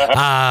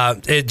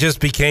 it just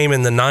became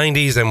in the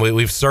 90s, and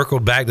we've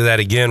circled back to that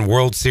again,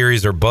 World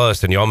Series or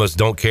bust, and you almost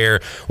don't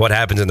care what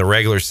happens in the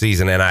regular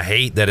season. And I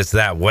hate that it's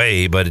that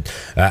way, but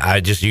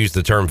I just use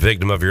the term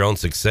victim of your own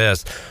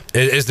success.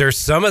 Is there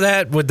some of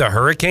that with the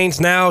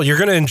Hurricanes now? You're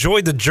going to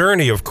enjoy the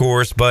journey, of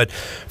course, but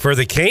for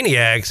the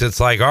Caniacs, it's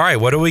like, all right,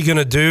 what are we going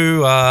to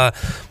do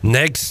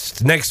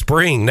next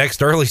spring,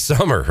 next early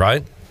summer,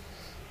 right?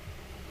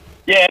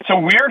 Yeah, it's a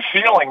weird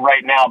feeling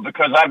right now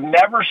because I've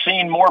never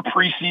seen more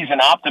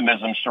preseason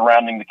optimism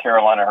surrounding the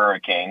Carolina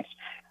Hurricanes.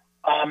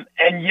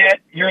 And yet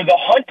you're the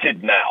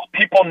hunted now.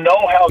 People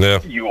know how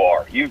good you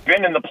are. You've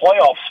been in the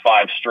playoffs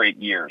 5 straight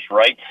years,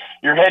 right?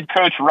 Your head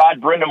coach, Rod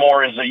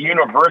Brindamore, is a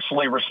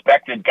universally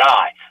respected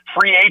guy.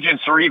 Free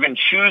agents are even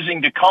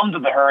choosing to come to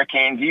the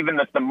Hurricanes, even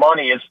if the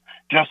money is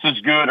just as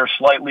good or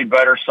slightly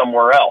better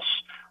somewhere else.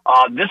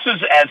 This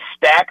is as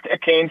stacked a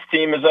Canes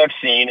team as I've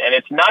seen, and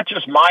it's not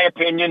just my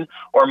opinion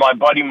or my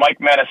buddy Mike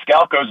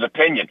Maniscalco's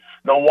opinion.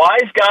 The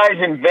wise guys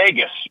in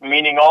Vegas,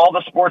 meaning all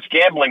the sports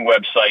gambling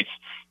websites,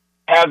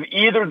 have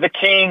either the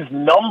Canes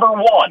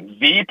 #1,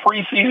 the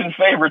preseason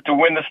favorite to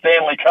win the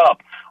Stanley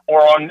Cup,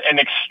 or on an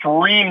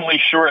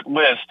extremely short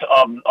list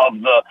of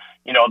the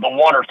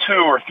 1 or 2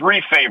 or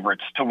 3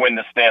 favorites to win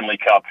the Stanley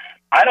Cup.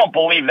 I don't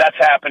believe that's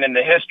happened in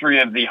the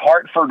history of the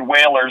Hartford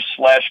Whalers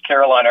 /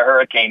 Carolina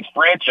Hurricanes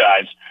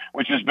franchise,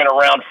 which has been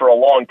around for a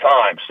long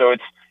time. So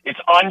it's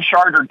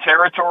uncharted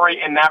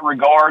territory in that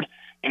regard.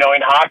 You know,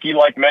 in hockey,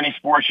 like many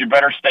sports, you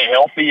better stay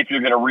healthy if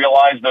you're going to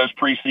realize those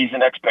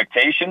preseason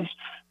expectations.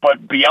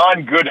 But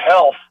beyond good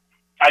health,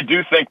 I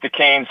do think the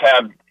Canes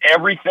have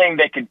everything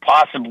they could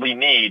possibly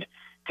need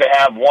to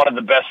have one of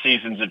the best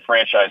seasons in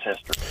franchise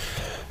history.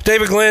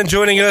 David Glenn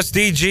joining us.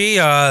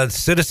 DG,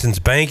 Citizens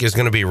Bank is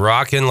going to be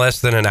rocking less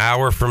than an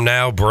hour from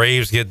now.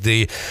 Braves get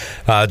the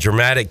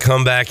dramatic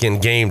comeback in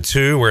Game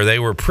 2 where they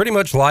were pretty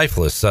much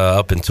lifeless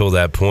up until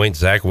that point.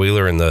 Zach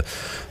Wheeler and the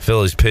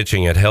Phillies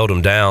pitching had held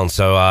them down.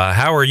 So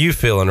how are you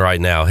feeling right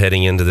now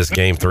heading into this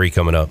Game 3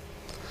 coming up?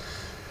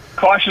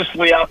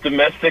 Cautiously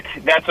optimistic.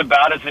 That's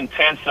about as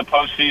intense a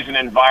postseason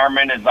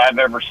environment as I've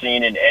ever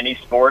seen in any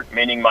sport,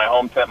 meaning my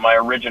hometown, my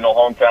original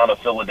hometown of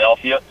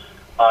Philadelphia.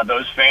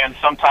 Those fans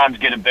sometimes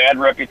get a bad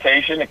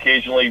reputation,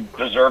 occasionally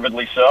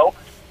deservedly so,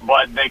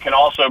 but they can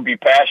also be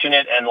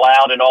passionate and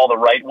loud in all the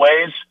right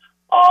ways,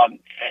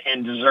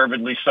 and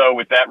deservedly so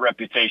with that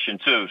reputation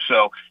too.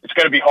 So it's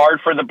going to be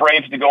hard for the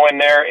Braves to go in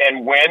there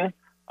and win,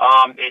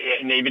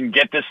 and even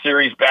get this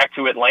series back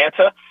to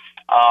Atlanta.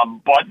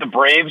 But the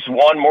Braves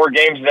won more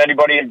games than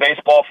anybody in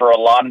baseball for a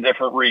lot of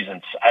different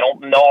reasons. I don't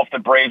know if the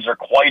Braves are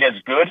quite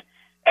as good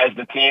as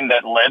the team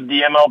that led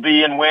the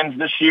MLB in wins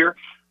this year.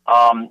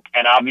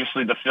 And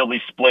obviously the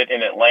Phillies split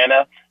in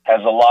Atlanta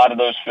has a lot of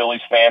those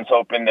Phillies fans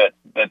hoping that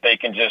they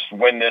can just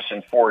win this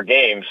in 4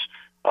 games.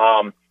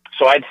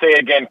 So I'd say,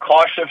 again,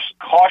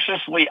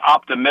 cautiously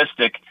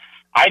optimistic.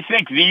 I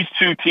think these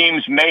two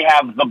teams may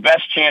have the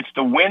best chance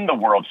to win the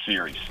World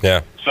Series.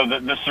 Yeah. So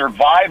the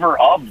survivor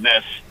of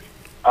this,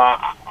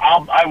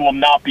 I will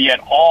not be at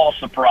all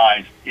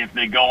surprised if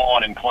they go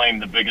on and claim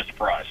the biggest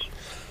prize.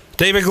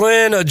 David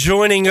Glenn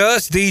joining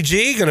us.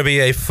 DG, going to be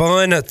a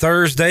fun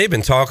Thursday.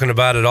 Been talking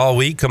about it all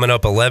week. Coming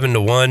up 11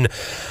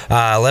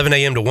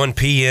 a.m. to 1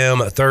 p.m.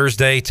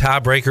 Thursday.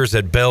 Tiebreakers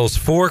at Bell's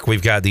Fork.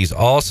 We've got these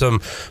awesome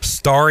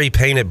starry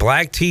painted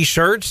black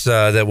T-shirts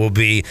that will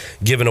be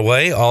given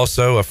away.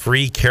 Also, a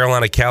free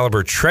Carolina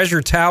Caliber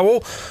treasure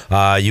towel.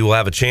 You will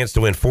have a chance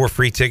to win 4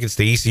 free tickets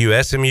to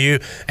ECU SMU.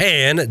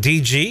 And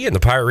DG and the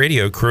Pirate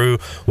Radio crew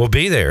will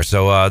be there.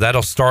 So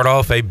that'll start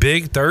off a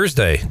big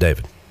Thursday,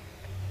 David.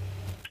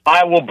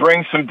 I will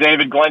bring some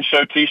David Glenn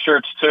Show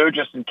T-shirts, too,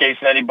 just in case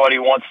anybody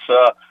wants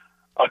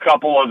a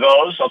couple of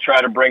those. I'll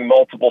try to bring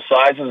multiple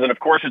sizes. And, of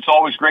course, it's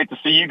always great to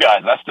see you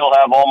guys. I still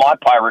have all my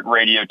Pirate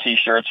Radio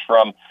T-shirts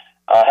from,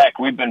 heck,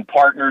 we've been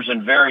partners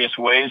in various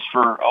ways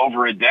for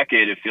over a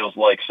decade, it feels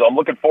like. So I'm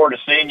looking forward to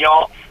seeing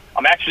y'all.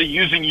 I'm actually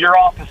using your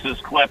office's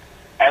clip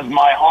as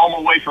my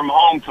home away from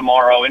home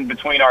tomorrow in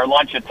between our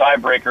lunch at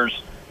Tiebreakers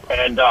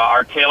and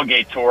our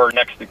tailgate tour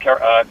next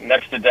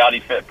to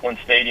Dowdy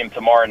Fitlin Stadium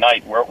tomorrow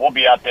night. We'll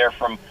be out there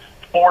from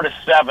 4 to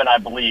 7, I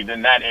believe,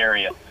 in that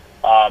area,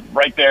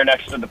 right there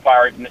next to the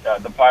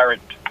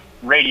Pirate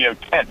Radio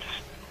tents.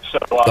 So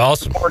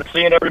awesome. Look forward to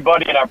seeing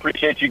everybody, and I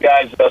appreciate you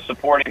guys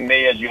supporting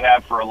me as you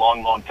have for a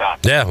long, long time.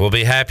 Yeah, we'll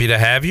be happy to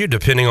have you.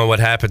 Depending on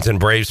what happens in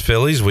Braves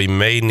Phillies, we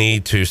may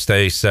need to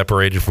stay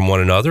separated from one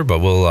another, but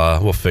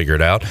we'll figure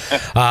it out.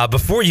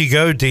 Before you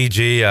go,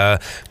 DG, a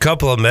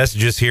couple of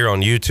messages here on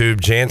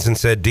YouTube. Jansen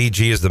said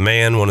DG is the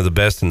man, one of the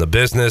best in the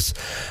business.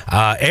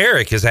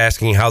 Eric is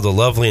asking how the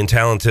lovely and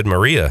talented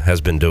Maria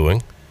has been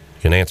doing.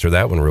 You can answer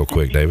that one real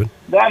quick, David.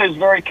 That is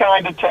very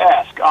kind to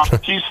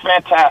ask. She's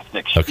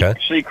fantastic. Okay.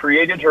 She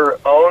created her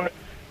own,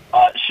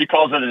 she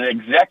calls it an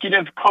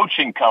executive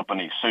coaching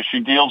company. So she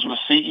deals with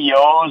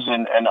CEOs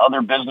and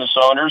other business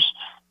owners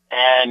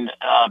and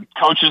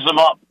coaches them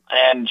up.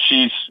 And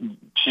she's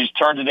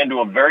turned it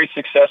into a very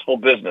successful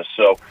business.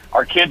 So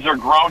our kids are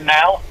grown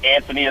now.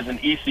 Anthony is an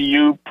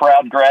ECU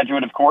proud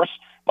graduate, of course.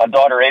 My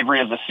daughter Avery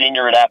is a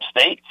senior at App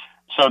State.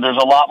 So there's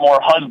a lot more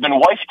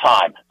husband-wife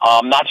time.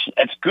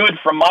 It's good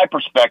from my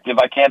perspective.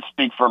 I can't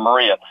speak for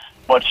Maria,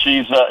 but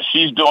she's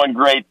doing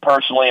great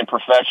personally and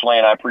professionally,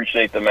 and I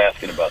appreciate them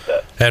asking about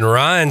that. And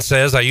Ryan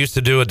says, I used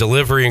to do a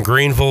delivery in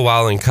Greenville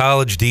while in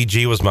college.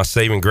 DG was my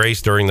saving grace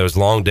during those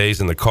long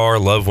days in the car.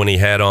 Love when he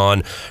had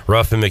on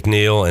Ruffin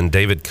McNeil and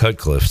David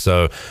Cutcliffe.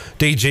 So,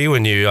 DG,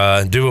 when you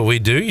do what we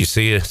do, you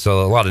see a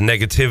lot of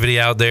negativity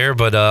out there,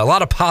 but a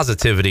lot of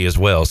positivity as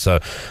well. So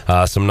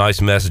some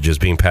nice messages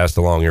being passed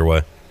along your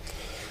way.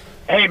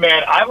 Hey,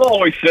 man, I've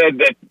always said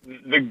that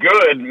the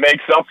good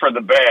makes up for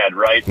the bad,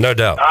 right? No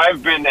doubt.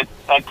 I've been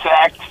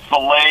attacked,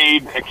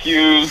 filleted,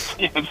 accused,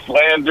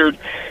 slandered,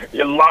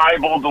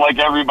 libeled like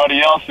everybody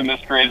else in this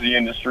crazy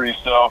industry.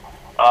 So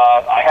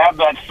I have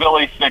that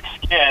Philly thick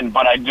skin,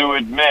 but I do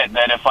admit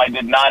that if I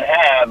did not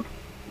have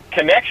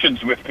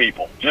connections with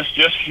people, just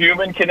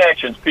human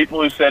connections,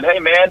 people who said, hey,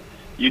 man,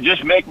 you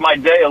just make my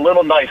day a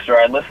little nicer.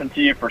 I listen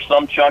to you for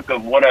some chunk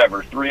of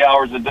whatever, 3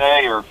 hours a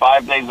day or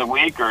 5 days a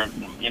week or,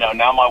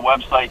 now my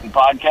website and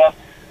podcast.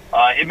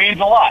 It means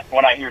a lot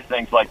when I hear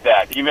things like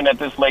that, even at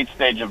this late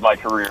stage of my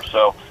career.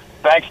 So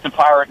thanks to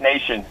Pirate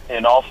Nation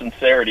in all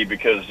sincerity,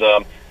 because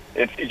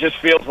it just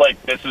feels like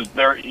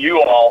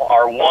you all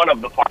are one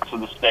of the parts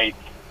of the state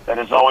that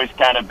has always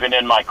kind of been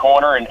in my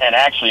corner. And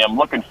actually, I'm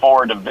looking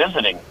forward to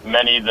visiting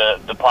many of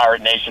the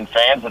Pirate Nation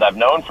fans that I've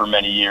known for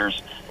many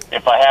years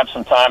if I have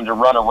some time to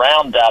run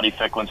around Dowdy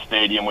Fitlin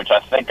Stadium, which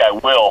I think I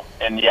will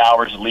in the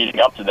hours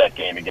leading up to that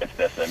game against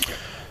SMU.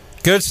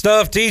 Good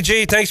stuff,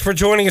 DG. Thanks for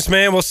joining us,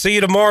 man. We'll see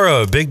you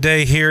tomorrow. Big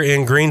day here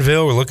in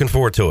Greenville. We're looking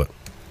forward to it.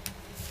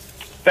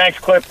 Thanks,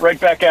 Cliff. Right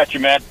back at you,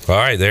 man. All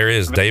right, there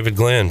is David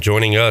Glenn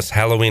joining us.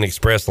 Halloween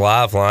Express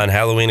Live Line.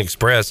 Halloween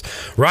Express.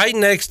 Right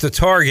next to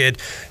Target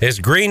is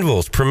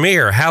Greenville's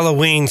premier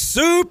Halloween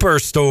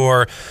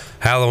superstore.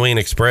 Halloween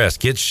Express.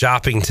 Get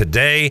shopping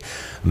today.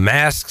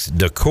 Masks,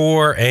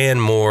 decor,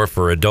 and more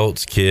for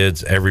adults,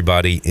 kids,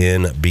 everybody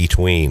in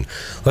between.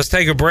 Let's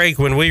take a break.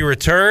 When we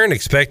return,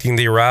 expecting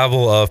the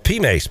arrival of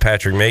P-Mace,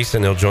 Patrick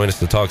Mason. He'll join us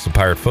to talk some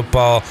Pirate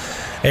football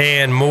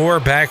and more.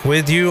 Back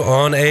with you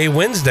on a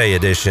Wednesday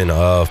edition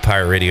of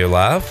Pirate Radio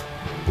Live.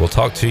 We'll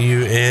talk to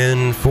you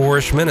in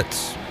 4-ish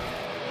minutes.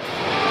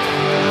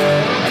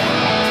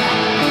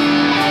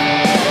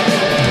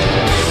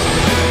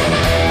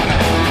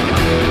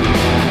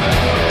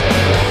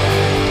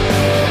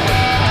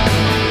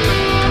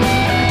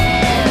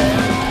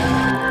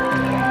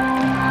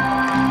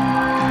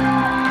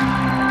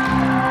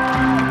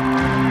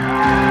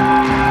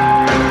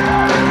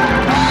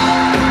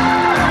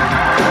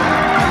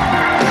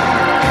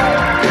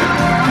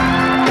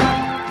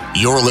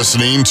 You're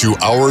listening to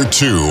Hour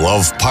 2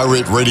 of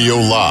Pirate Radio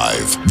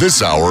Live.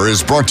 This hour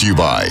is brought to you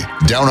by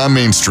Down on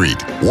Main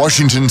Street,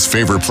 Washington's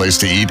favorite place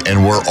to eat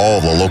and where all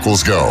the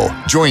locals go.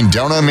 Join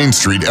Down on Main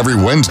Street every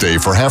Wednesday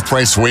for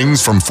half-price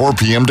wings from 4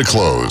 p.m. to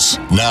close.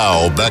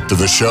 Now, back to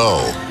the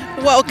show.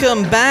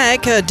 Welcome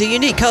back. Do you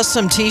need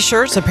custom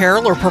T-shirts,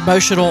 apparel, or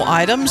promotional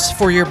items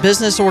for your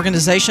business,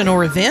 organization,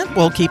 or event?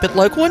 Well, keep it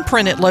local and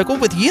print it local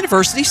with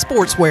University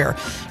Sportswear.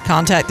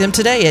 Contact them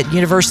today at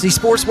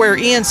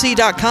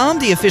universitysportswearenc.com,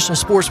 the official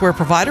sportswear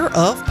provider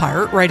of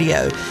Pirate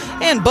Radio.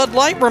 And Bud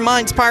Light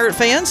reminds Pirate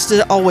fans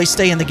to always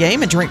stay in the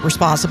game and drink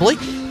responsibly.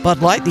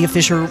 Bud Light, the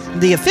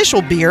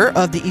official beer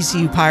of the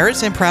ECU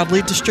Pirates, and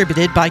proudly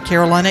distributed by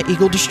Carolina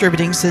Eagle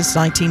Distributing since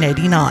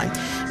 1989.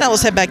 Now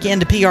let's head back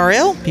into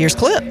PRL. Here's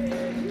Clip.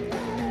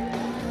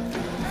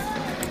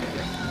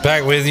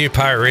 Back with you,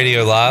 Pirate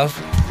Radio Live.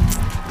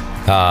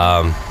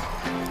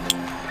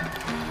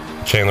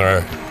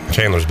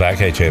 Chandler's back.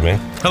 Hey, man.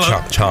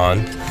 Hello.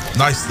 Chan.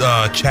 Nice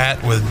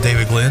chat with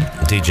David Glenn.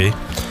 DG.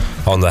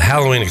 On the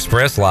Halloween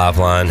Express live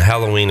line,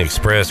 Halloween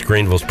Express,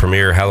 Greenville's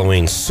premier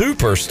Halloween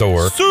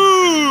superstore.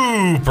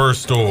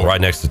 Superstore.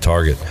 Right next to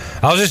Target.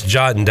 I was just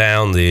jotting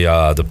down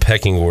the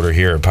pecking order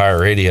here at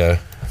Pirate Radio.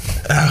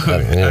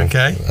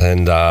 Okay.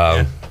 And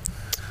all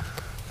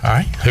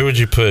right. Who would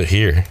you put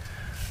here?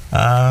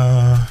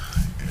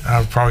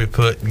 I'd probably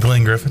put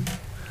Glenn Griffin.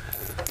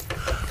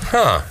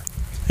 Huh.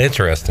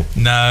 Interesting.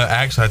 No,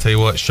 actually, I tell you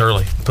what,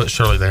 Shirley. Put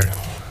Shirley there.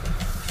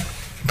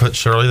 Put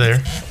Shirley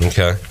there.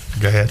 Okay.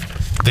 Go ahead.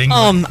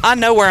 I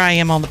know where I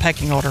am on the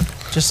pecking order,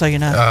 just so you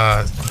know.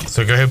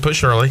 So go ahead and put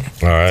Shirley.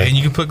 All right. And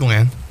you can put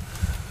Glenn.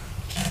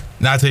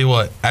 Now, I tell you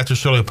what, after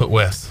Shirley, put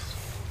West.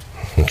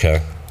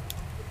 Okay.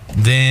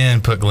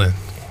 Then put Glenn.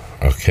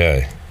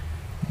 Okay.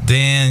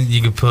 Then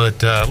you can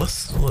put,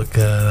 let's look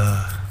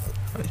at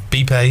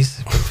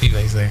B-Pace. Put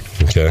B-Pace there.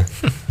 Okay.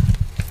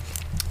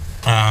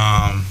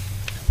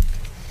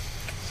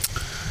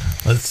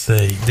 Let's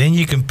see. Then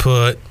you can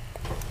put,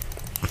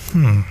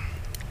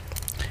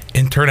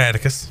 Intern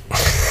Atticus.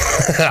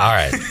 All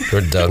right.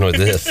 We're done with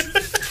this.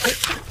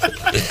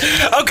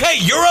 Okay,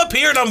 you're up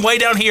here and I'm way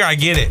down here. I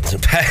get it.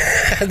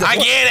 I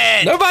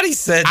get it. Nobody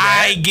said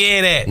that. I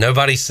get it.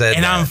 Nobody said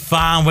and that. I'm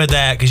fine with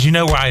that because you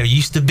know where I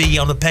used to be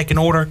on the pecking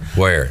order?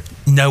 Where?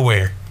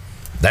 Nowhere.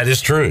 That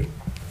is true.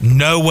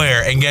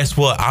 Nowhere. And guess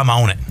what? I'm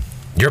on it.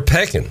 You're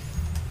pecking.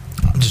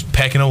 I'm just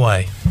pecking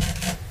away.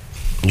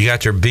 You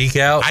got your beak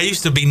out? I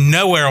used to be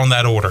nowhere on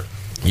that order.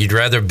 You'd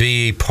rather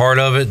be part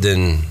of it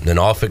than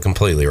off it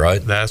completely,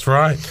 right? That's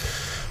right.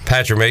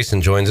 Patrick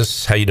Mason joins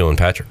us. How you doing,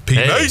 Patrick?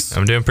 Hey,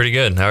 I'm doing pretty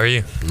good. How are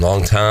you?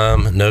 Long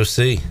time no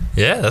see.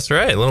 Yeah, that's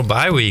right. A little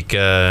bye week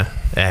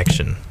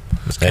action.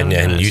 And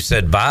nice. You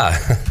said bye.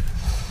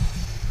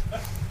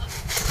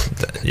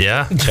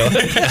 Yeah.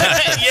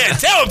 Yeah,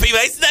 tell him,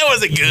 P-Mason. That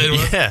wasn't good.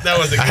 Yeah. That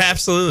wasn't good. I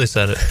absolutely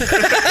said it.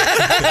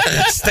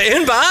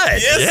 Stand by.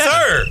 Yes,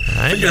 sir.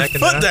 Put your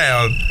foot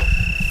down.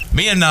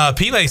 Me and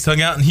P-Mason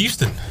hung out in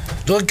Houston.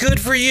 Well, good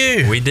for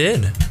you. We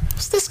did.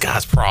 What's this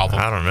guy's problem?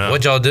 I don't know.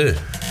 What'd y'all do?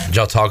 Did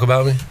y'all talk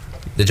about me?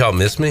 Did y'all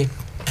miss me?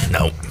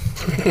 Nope.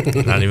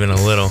 Not even a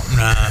little.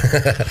 Nah.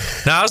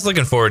 No, I was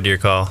looking forward to your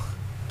call.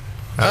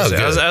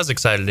 I was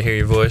excited to hear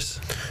your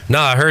voice. No,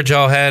 I heard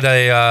y'all had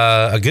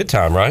a good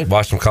time, right?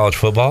 Watched some college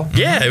football.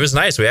 Yeah, it was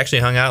nice. We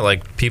actually hung out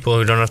like people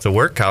who don't have to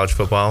work college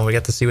football, and we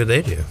got to see what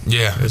they do.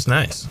 Yeah. It was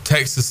nice.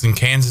 Texas and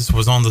Kansas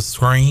was on the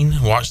screen.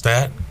 Watched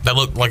that. That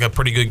looked like a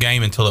pretty good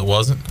game until it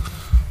wasn't.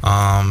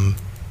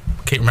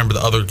 Can't remember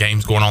the other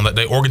games going on that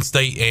day. Oregon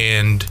State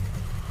and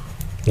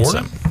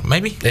Oregon,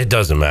 maybe? It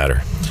doesn't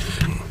matter.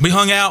 We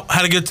hung out,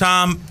 had a good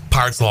time.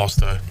 Pirates lost,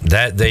 though.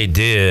 That they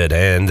did,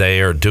 and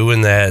they are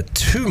doing that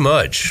too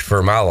much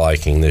for my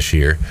liking this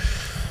year.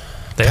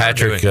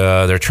 Patrick,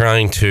 they're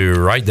trying to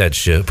right that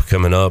ship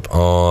coming up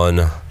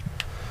on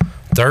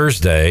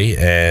Thursday,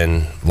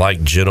 and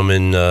like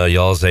gentlemen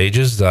y'all's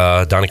ages,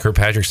 Donnie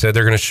Kirkpatrick said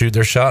they're going to shoot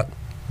their shot.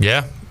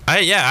 Yeah.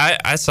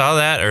 I saw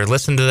that or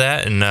listened to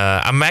that, and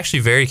I'm actually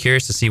very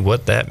curious to see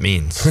what that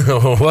means.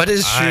 What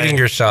is shooting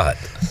your shot?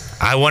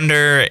 I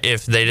wonder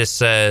if they just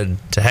said,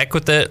 to heck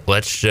with it,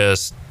 let's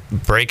just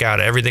break out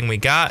everything we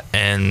got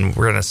and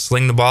we're going to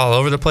sling the ball all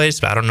over the place.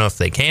 But I don't know if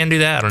they can do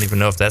that. I don't even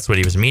know if that's what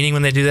he was meaning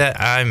when they do that.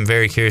 I'm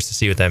very curious to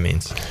see what that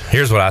means.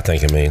 Here's what I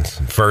think it means.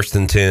 1st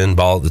and 10,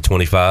 ball at the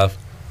 25.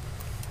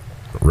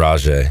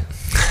 Rajay,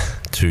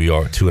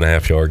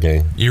 2.5 yard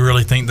gain. You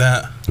really think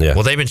that? Yeah.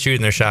 Well, they've been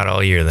shooting their shot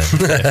all year then,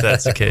 if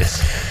that's the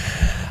case.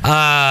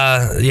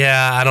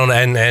 Yeah, I don't know.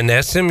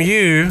 And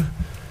SMU,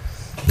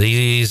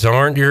 these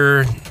aren't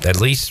your, at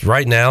least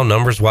right now,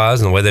 numbers-wise,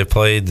 and the way they've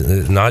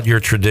played, not your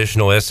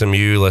traditional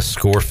SMU, let's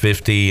score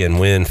 50 and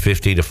win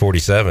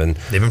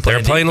 50-47.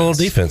 They're playing a little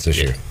defense this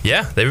year.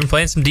 Yeah, they've been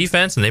playing some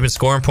defense, and they've been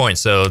scoring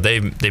points. So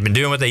they've been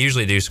doing what they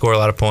usually do, score a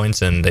lot of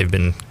points, and they've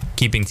been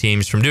keeping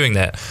teams from doing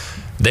that.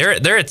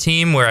 They're a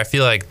team where I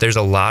feel like there's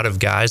a lot of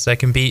guys that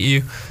can beat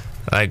you,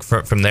 like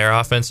from their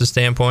offensive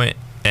standpoint.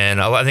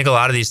 And I think a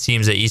lot of these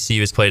teams that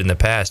ECU has played in the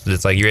past,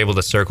 it's like you're able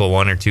to circle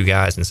one or two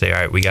guys and say, all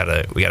right, we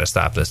gotta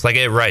stop this. Like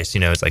at Rice,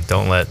 it's like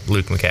don't let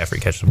Luke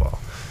McCaffrey catch the ball,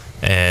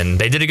 and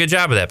they did a good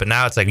job of that. But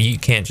now it's like you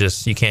can't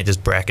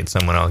just bracket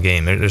someone all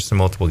game. There's some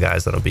multiple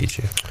guys that'll beat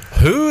you.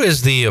 Who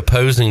is the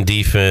opposing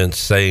defense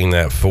saying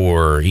that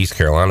for East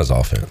Carolina's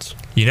offense?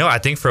 I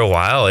think for a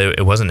while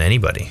it wasn't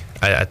anybody.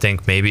 I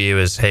think maybe it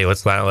was, hey,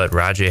 let's not let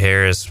Rajay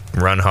Harris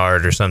run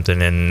hard or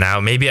something. And now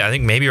maybe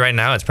right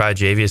now it's probably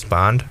Javius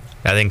Bond.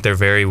 I think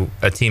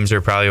teams are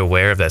probably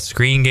aware of that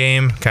screen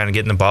game, kind of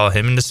getting the ball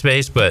him into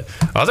space. But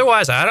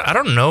otherwise, I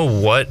don't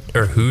know what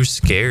or who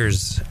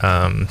scares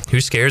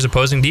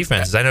opposing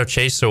defenses. I know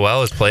Chase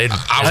Sowell has played.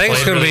 I think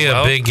it's going to be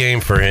a big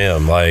game for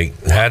him. Like,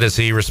 how does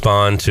he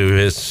respond to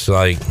his,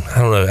 like,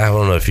 I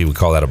don't know if you would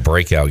call that a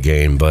breakout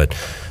game, but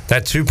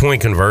that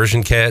 2-point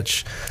conversion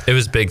catch, it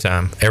was big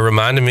time. It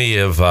reminded me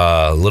of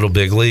Little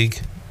Big League.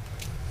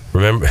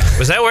 Remember?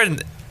 Was that where?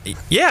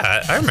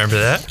 Yeah, I remember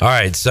that. All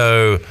right,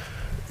 so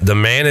the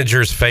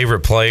manager's favorite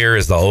player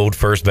is the old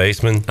first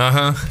baseman.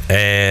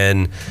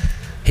 And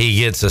he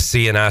gets a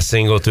CNI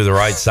single through the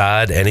right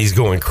side, and he's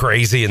going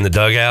crazy in the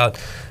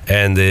dugout.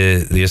 And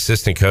the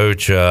assistant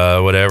coach,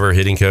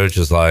 hitting coach,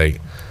 is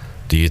like,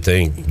 do you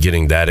think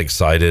getting that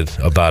excited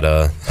about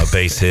a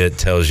base hit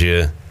tells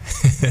you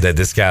that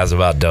this guy's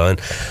about done?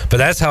 But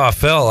that's how I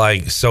felt.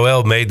 Like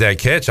Soel made that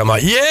catch. I'm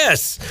like,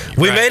 yes,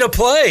 we made a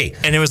play,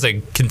 and it was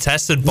a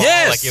contested ball.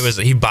 Yes. Like it was.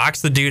 He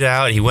boxed the dude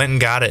out. He went and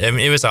got it. I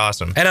mean, it was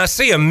awesome. And I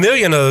see a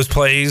million of those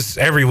plays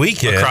every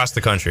weekend across the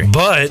country.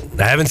 But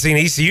I haven't seen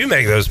ECU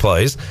make those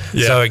plays,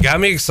 so it got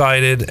me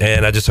excited.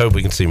 And I just hope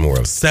we can see more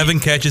of it. 7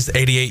 catches,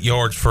 88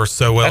 yards for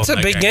Soel. That's a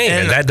big game,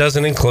 and that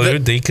doesn't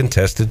include the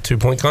contested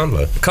 2-point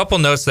convo. A couple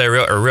notes there,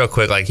 real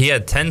quick. Like he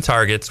had 10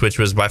 targets, which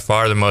was by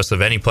far the most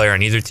of any player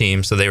on either team.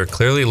 So they were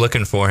clearly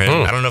looking for him.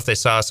 I don't know if they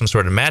saw some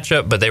sort of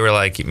matchup, but they were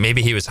like,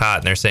 maybe he was hot,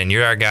 and they're saying,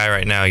 you're our guy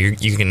right now.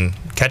 You can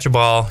catch a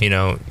ball, you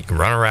can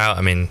run a route.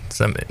 I mean,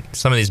 some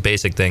of these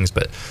basic things,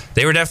 but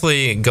they were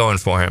definitely going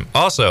for him.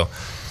 Also,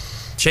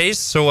 Chase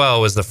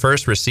Sowell was the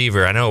first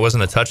receiver, I know it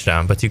wasn't a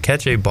touchdown, but to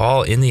catch a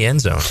ball in the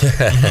end zone.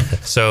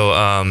 So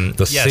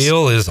the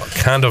seal is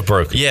kind of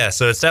broken. Yeah,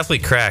 so it's definitely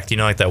cracked.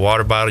 Like that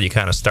water bottle, you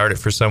kind of start it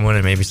for someone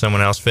and maybe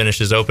someone else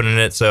finishes opening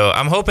it. So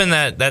I'm hoping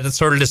that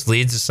sort of just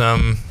leads to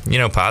some,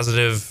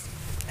 positive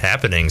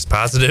happenings,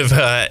 positive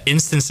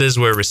instances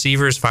where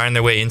receivers find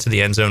their way into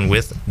the end zone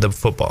with the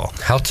football.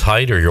 How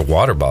tight are your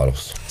water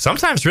bottles?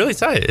 Sometimes really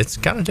tight. It's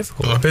kind of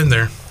difficult. I've been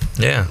there.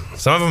 Yeah,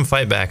 some of them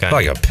fight back on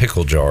like a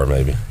pickle jar,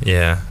 maybe.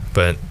 Yeah,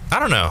 but I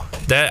don't know.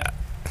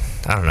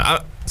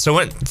 So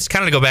it's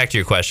kind of to go back to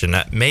your question.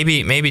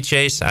 Maybe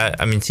Chase.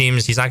 I mean,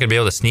 teams. He's not going to be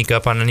able to sneak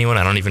up on anyone.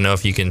 I don't even know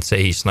if you can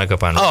say he snuck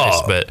up on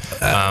Rice,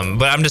 but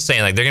I'm just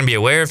saying, like, they're going to be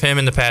aware of him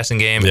in the passing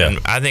game. Yeah. And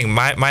I think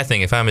my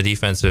thing, if I'm a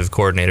defensive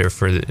coordinator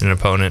for an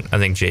opponent, I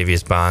think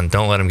Javius Bond.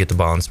 Don't let him get the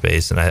ball in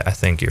space, and I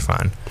think you're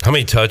fine. How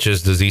many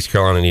touches does East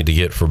Carolina need to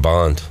get for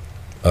Bond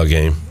a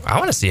game? I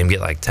want to see him get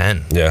like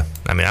 10. Yeah.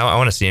 I mean, I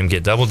want to see him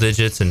get double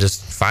digits and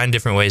just find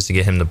different ways to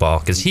get him the ball,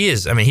 because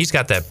he's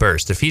got that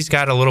burst. If he's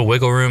got a little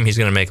wiggle room, he's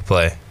going to make a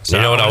play. So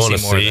you know what I want to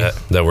see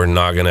that we're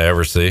not going to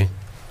ever see?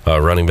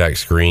 Running back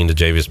screen to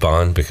Javius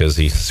Bond, because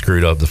he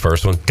screwed up the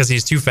first one. Because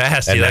he's too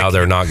fast. And now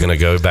they're not going to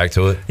go back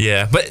to it.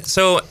 Yeah. But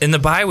so in the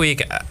bye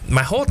week,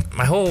 my whole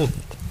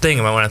thing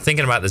when I'm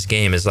thinking about this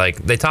game is, like,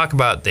 they talk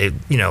about they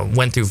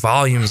went through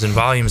volumes and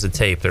volumes of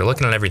tape. They're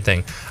looking at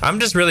everything. I'm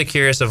just really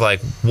curious of,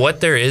 like, what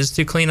there is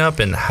to clean up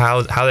and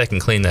how they can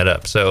clean that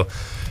up. So,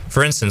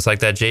 for instance, like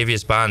that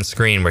Javius Bond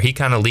screen where he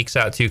kind of leaks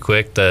out too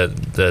quick,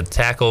 the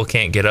tackle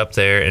can't get up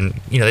there, and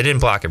they didn't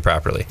block it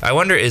properly. I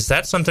wonder, is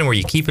that something where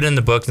you keep it in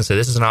the book and say,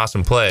 this is an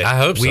awesome play? I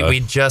hope so. We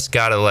just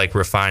got to, like,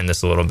 refine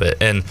this a little bit.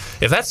 And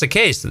if that's the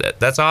case,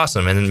 that's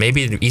awesome. And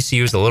maybe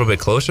ECU is a little bit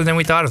closer than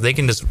we thought if they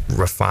can just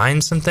refine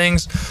some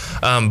things.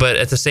 But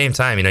at the same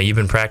time, you've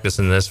been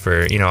practicing this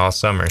for all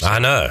summer. So. I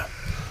know.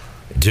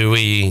 Do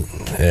we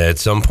at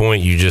some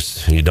point you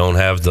don't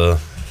have the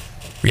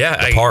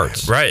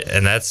parts, right?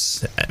 And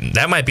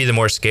that might be the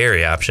more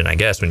scary option, I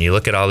guess, when you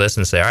look at all this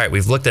and say, all right,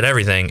 we've looked at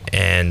everything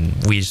and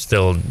we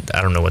still,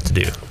 I don't know what to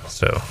do.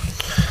 So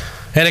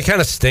And it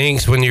kind of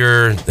stinks when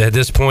you're at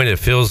this point. It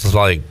feels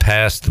like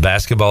past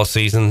basketball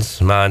seasons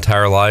my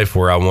entire life,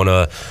 where I want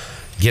to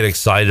get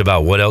excited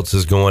about what else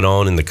is going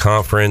on in the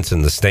conference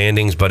and the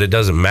standings, but it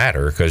doesn't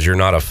matter because you're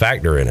not a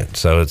factor in it.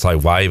 So it's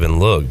like, why even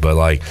look? But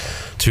like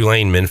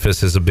Tulane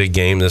Memphis is a big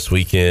game this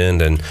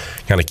weekend, and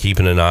kind of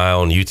keeping an eye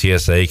on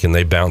UTSA. Can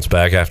they bounce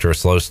back after a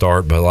slow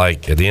start? But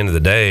like at the end of the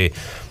day,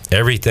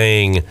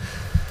 everything.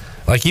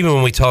 Like even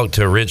when we talked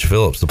to Rich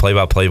Phillips, the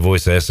play-by-play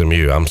voice of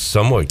SMU, I'm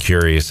somewhat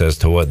curious as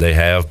to what they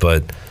have,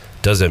 but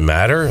does it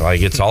matter?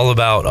 Like it's all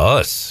about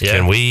us. Yeah.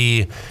 Can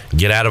we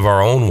get out of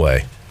our own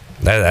way?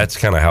 That's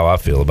kind of how I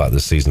feel about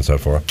this season so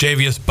far.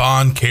 Javius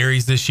Bond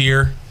carries this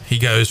year. He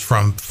goes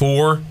from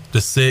 4 to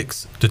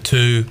 6 to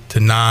 2 to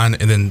 9,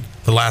 and then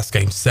the last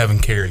game, 7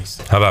 carries.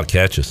 How about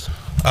catches? Do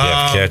you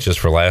have catches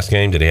for last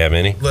game? Did he have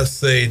any? Let's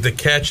see. The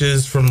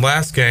catches from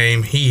last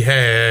game, he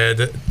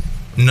had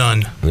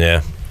none.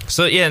 Yeah.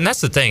 So, yeah, and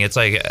that's the thing. It's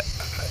like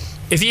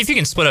if you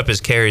can split up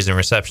his carries and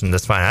reception,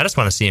 that's fine. I just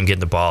want to see him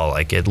get the ball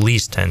like at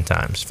least 10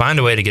 times. Find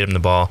a way to get him the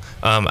ball.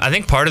 I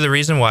think part of the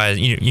reason why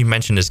you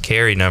mentioned his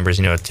carry numbers,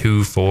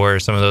 2, 4,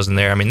 some of those in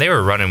there. I mean, they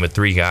were running with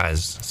 3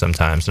 guys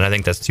sometimes, and I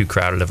think that's too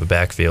crowded of a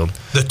backfield.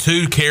 The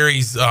 2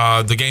 carries,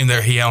 the game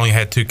there he only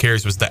had 2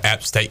 carries was the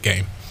App State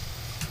game.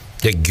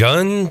 Did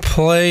Gunn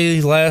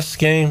play last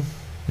game?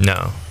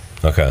 No.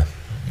 Okay.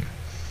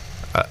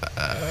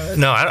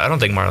 No, I don't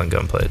think Marlon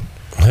Gunn played.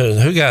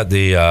 Who got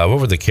the what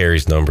were the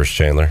carries numbers,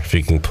 Chandler? If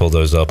you can pull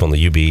those up on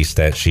the UBE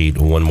stat sheet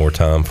one more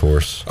time for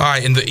us. All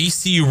right, in the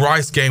ECU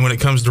Rice game, when it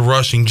comes to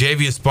rushing,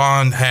 Javius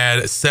Bond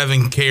had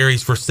 7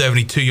 carries for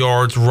 72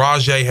 yards.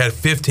 Rajay had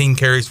 15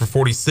 carries for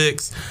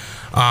 46.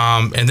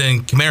 And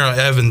then Camaro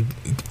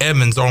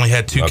Edmonds only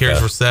had 2 carries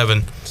for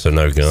 7. So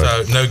no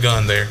Gun. So no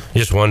Gun there.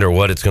 You just wonder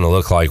what it's going to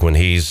look like when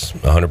he's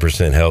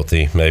 100%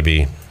 healthy.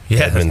 Maybe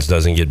Edmonds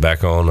doesn't get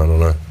back on. I don't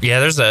know. Yeah,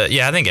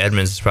 I think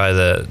Edmonds is probably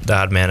the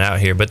odd man out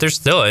here. But there's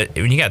still,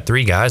 when you got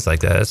 3 guys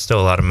like that, it's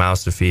still a lot of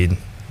mouths to feed.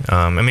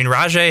 I mean,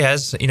 Rajay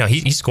has,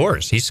 he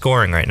scores. He's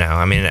scoring right now.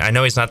 I mean, I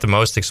know he's not the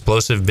most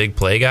explosive big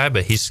play guy,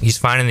 but he's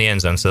fine in the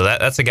end zone. So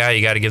that's a guy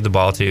you got to give the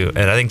ball to.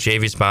 And I think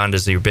Javius Bond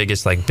is your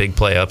biggest big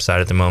play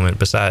upside at the moment.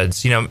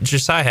 Besides,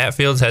 Josiah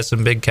Hatfields has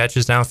some big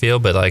catches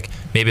downfield, but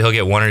maybe he'll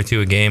get 1 or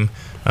 2 a game.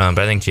 But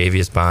I think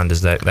Javius Bond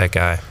is that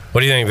guy. What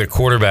do you think the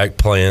quarterback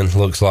plan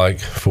looks like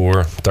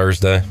for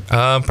Thursday?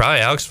 Probably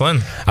Alex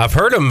Flynn. I've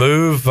heard a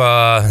move,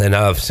 and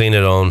I've seen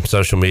it on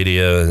social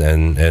media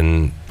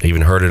and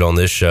even heard it on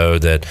this show,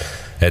 that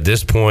at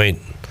this point,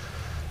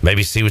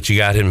 maybe see what you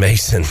got in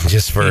Mason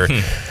just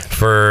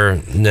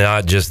for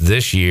not just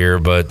this year,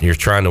 but you're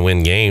trying to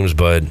win games.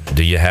 But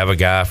do you have a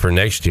guy for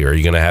next year? Are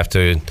you going to have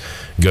to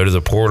go to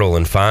the portal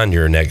and find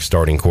your next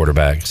starting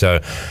quarterback?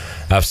 So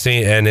I've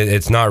seen, and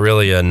it's not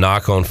really a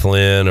knock on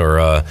Flynn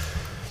or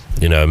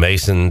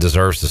Mason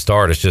deserves to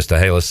start. It's just a,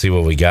 hey, let's see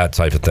what we got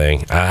type of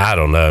thing. I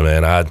don't know,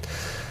 man.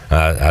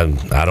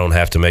 I don't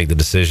have to make the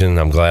decision.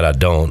 I'm glad I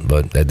don't.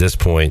 But at this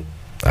point,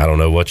 I don't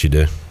know what you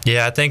do.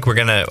 Yeah, I think we're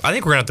gonna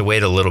have to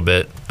wait a little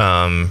bit,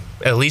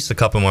 at least a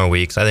couple more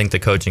weeks. I think the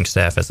coaching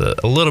staff has a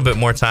little bit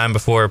more time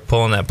before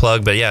pulling that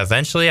plug. But yeah,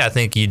 eventually, I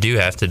think you do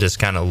have to just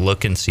kind of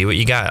look and see what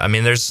you got. I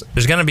mean, there's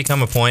gonna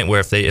become a point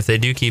where if they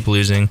do keep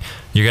losing,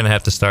 you're gonna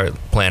have to start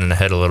planning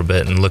ahead a little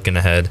bit and looking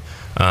ahead.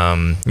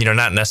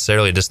 Not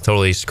necessarily just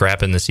totally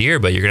scrapping this year,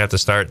 but you're gonna have to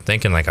start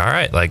thinking all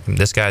right,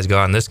 this guy's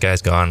gone,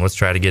 let's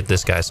try to get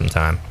this guy some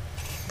time.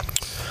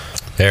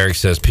 Eric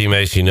says,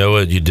 P-Mace, you know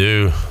what you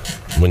do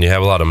when you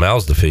have a lot of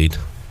mouths to feed?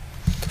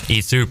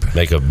 Eat soup.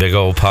 Make a big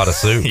old pot of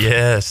soup.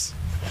 Yes,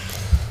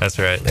 that's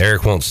right.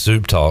 Eric wants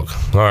soup talk.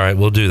 All right,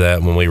 we'll do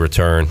that when we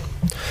return.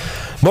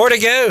 More to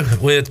go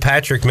with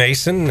Patrick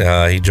Mason.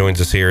 He joins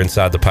us here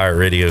inside the Pirate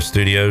Radio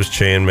studios.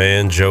 Chan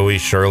Man, Joey,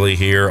 Shirley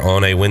here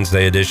on a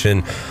Wednesday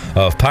edition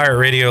of Pirate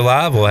Radio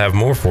Live. We'll have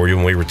more for you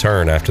when we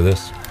return after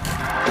this.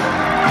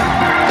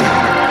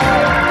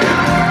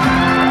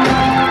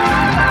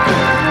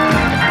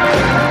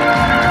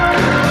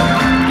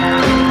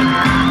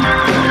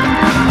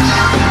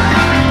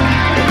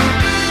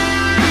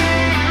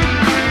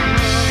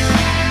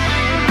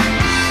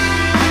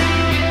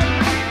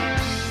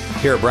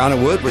 Here at Brown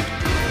and Wood with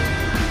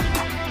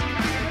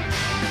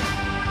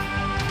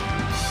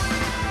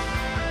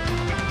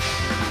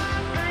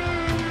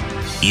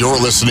You're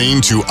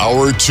listening to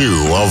Hour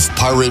 2 of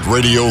Pirate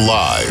Radio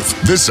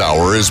Live. This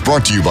hour is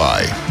brought to you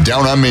by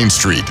Down on Main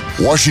Street,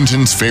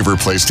 Washington's favorite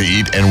place to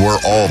eat and where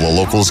all the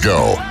locals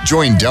go.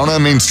 Join Down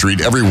on Main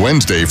Street every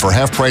Wednesday for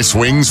half-price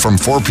wings from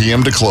 4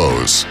 p.m. to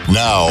close.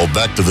 Now,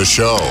 back to the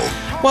show.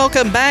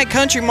 Welcome back.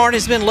 Country Mart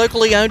has been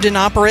locally owned and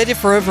operated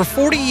for over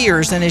 40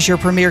 years and is your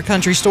premier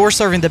country store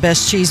serving the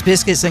best cheese,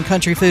 biscuits, and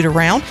country food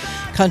around.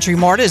 Country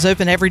Mart is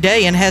open every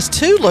day and has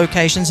 2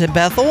 locations in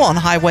Bethel on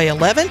Highway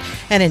 11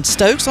 and in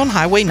Stokes on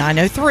Highway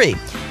 903.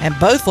 And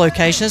both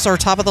locations are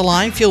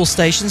top-of-the-line fuel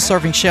stations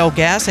serving Shell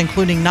gas,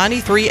 including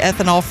 93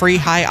 ethanol-free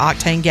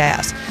high-octane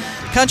gas.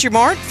 Country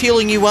Mart,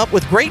 fueling you up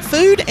with great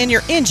food and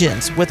your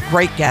engines with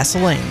great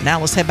gasoline. Now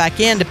let's head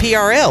back in to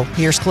PRL.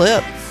 Here's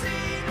Clip.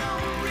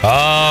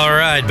 All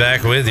right. right,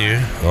 back with you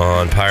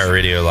on Pirate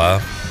Radio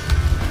Live.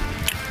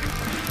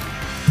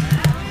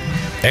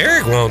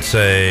 Eric won't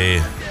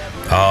say,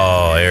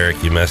 "Oh,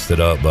 Eric, you messed it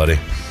up, buddy."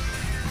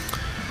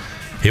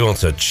 He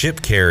wants a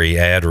Chip Carey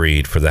ad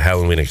read for the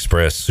Halloween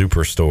Express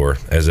Superstore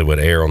as it would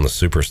air on the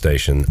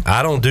Superstation.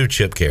 I don't do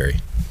Chip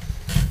Carey.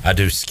 I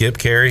do Skip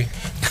Carey,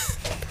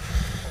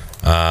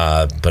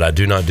 but I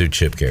do not do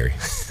Chip Carey.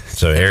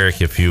 So,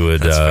 Eric, if you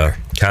would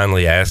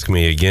kindly ask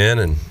me again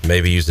and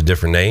maybe use a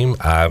different name,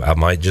 I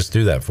might just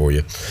do that for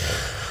you.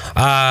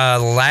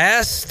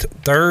 Last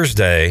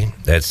Thursday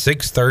at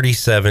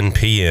 6:37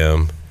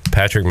 p.m.,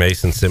 Patrick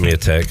Mason sent me a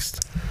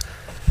text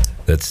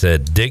that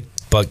said, "Dick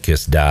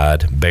Butkus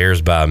died,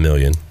 Bears by 1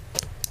 million."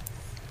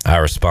 I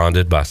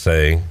responded by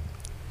saying,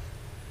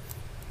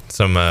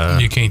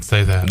 you can't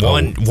say that.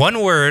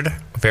 One word,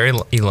 very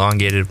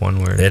elongated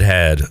one word. It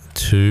had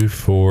 2,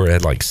 4, it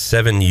had like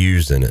 7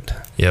 U's in it.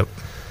 Yep.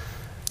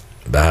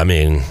 I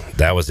mean,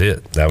 that was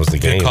it. That was the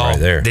game right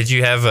there. Did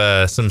you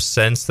have some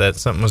sense that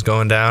something was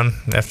going down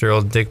after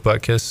old Dick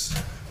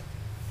Butkus?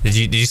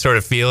 Did you sort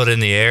of feel it in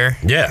the air?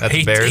 Yeah, that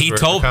the Bears were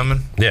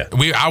coming. Yeah,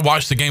 I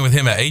watched the game with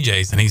him at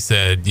AJ's, and he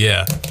said,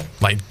 "Yeah,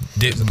 like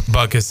Dick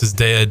Butkus is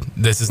dead.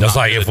 This is not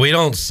like good." If we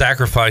don't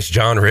sacrifice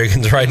John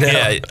Riggins right now,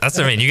 yeah, that's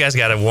what I mean. You guys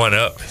got to one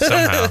up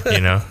somehow,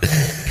 you know.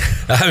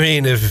 I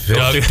mean, if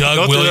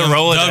Doug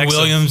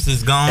Williams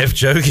is gone, if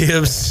Joe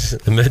Gibbs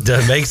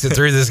makes it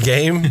through this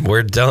game,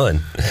 we're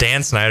done.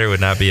 Dan Snyder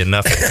would not be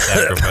enough of a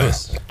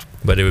sacrifice,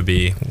 but it would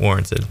be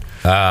warranted.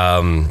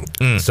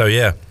 So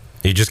yeah.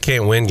 You just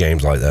can't win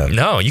games like that.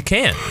 No, you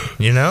can't.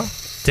 You know,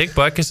 Dick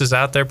Butkus is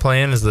out there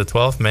playing as the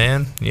 12th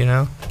man. You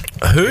know,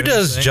 who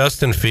does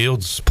Justin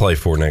Fields play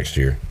for next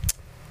year?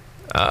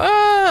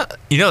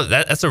 You know,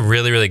 that's a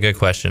really, really good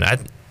question. I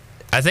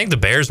think the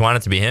Bears want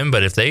it to be him,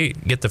 but if they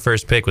get the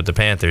first pick with the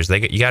Panthers,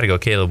 you got to go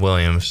Caleb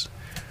Williams.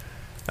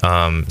 So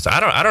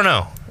I don't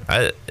know.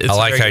 I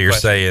like how you're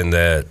saying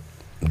that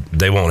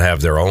they won't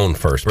have their own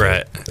first pick.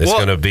 Right. It's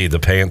going to be the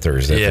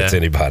Panthers if it's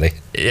anybody.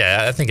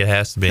 Yeah, I think it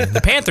has to be. The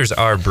Panthers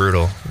are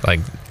brutal, like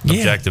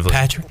objectively.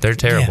 Patrick. They're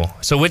terrible. Yeah.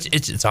 So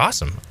it's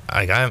awesome.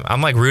 Like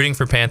I'm like rooting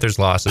for Panthers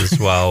losses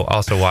while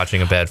also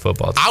watching a bad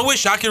football team. I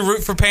wish I could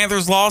root for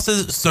Panthers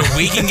losses so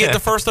we can get the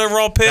first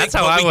overall pick. That's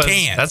how I was.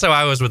 That's how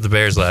I was with the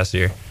Bears last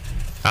year.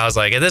 I was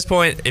like, at this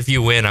point, if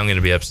you win, I'm going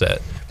to be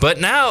upset. But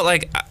now,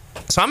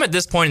 so I'm at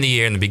this point in the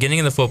year, in the beginning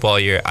of the football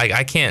year,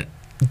 I can't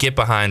get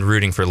behind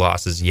rooting for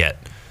losses yet.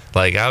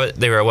 Like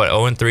they were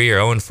 0-3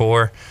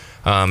 or 0-4,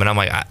 and I'm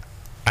like,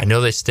 I know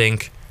they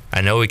stink.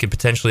 I know we could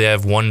potentially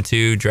have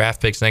 1-2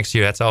 draft picks next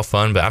year. That's all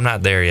fun, but I'm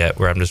not there yet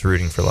where I'm just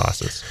rooting for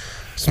losses.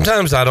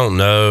 Sometimes I don't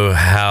know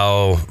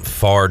how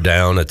far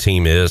down a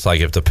team is.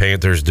 Like if the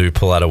Panthers do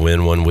pull out a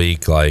win one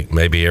week, like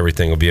maybe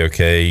everything will be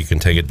okay. You can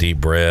take a deep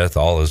breath,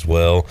 all is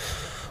well.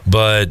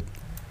 But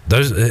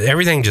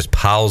everything just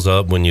piles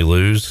up when you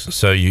lose.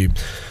 So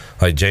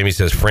like Jamie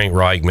says, Frank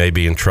Reich may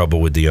be in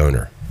trouble with the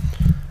owner.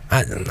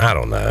 I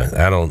don't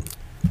know.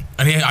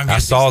 I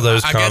saw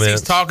those comments. I guess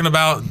he's talking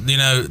about,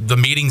 the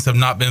meetings have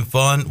not been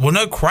fun. Well,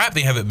 no crap,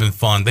 they haven't been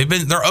fun. They're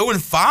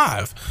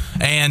 0-5,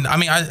 and I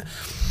mean,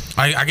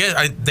 I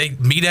guess they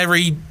meet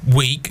every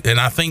week, and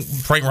I think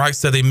Frank Reich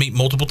said they meet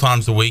multiple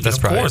times a week. That's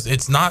and of course,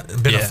 it's not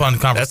been a fun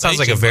conversation. That sounds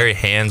like a very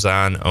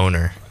hands-on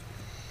owner,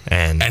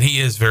 and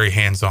he is very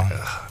hands-on.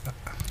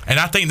 And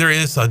I think there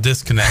is a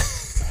disconnect.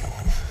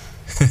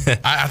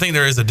 I think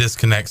there is a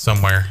disconnect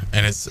somewhere,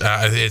 and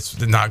it's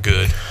not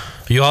good.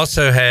 You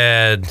also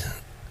had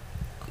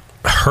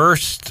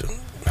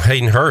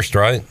Hayden Hurst,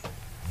 right?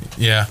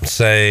 Yeah.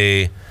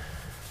 Say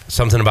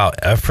something about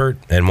effort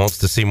and wants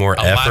to see more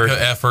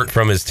effort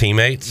from his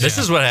teammates. This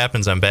is what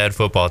happens on bad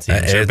football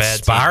teams. It's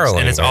bad spiraling, teams,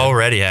 and it's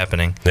already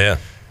happening. Yeah.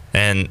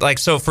 And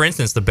so for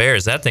instance, the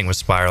Bears, that thing was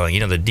spiraling.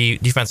 The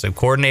defensive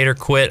coordinator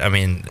quit. I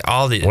mean,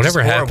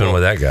 whatever happened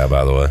with that guy,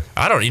 by the way?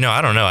 I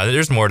don't know.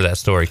 There's more to that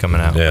story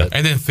coming out. Yeah.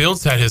 And then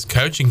Fields had his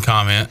coaching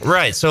comment.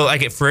 Right. So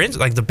for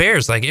instance, the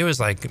Bears, it was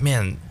like,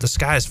 man, the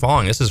sky is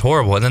falling. This is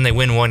horrible. And then they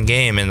win one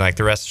game, and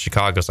the rest of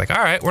Chicago's like,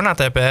 all right, we're not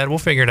that bad. We'll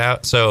figure it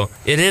out. So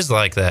it is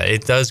like that.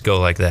 It does go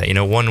like that.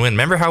 One win.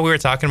 Remember how we were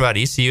talking about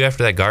ECU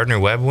after that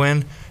Gardner-Webb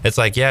win? It's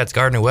like, yeah, it's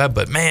Gardner-Webb,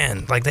 but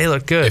man, they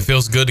look good. It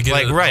feels good to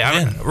get a right.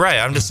 win.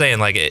 I'm just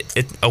saying,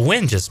 a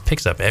win just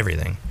picks up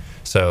everything.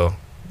 So,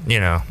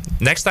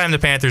 next time the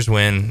Panthers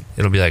win,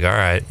 it'll be like, all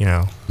right,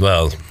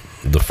 Well,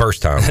 the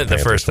first time. The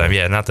first time,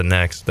 yeah, not the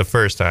next. The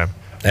first time.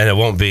 And it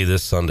won't be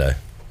this Sunday.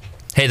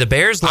 Hey, the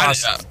Bears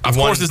lost. Of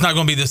course, it's not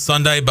going to be this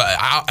Sunday, but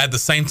at the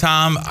same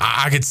time,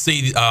 I could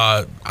see,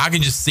 I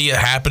can just see it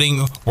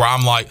happening where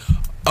I'm like,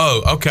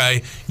 oh,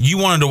 okay, you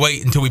wanted to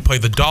wait until we play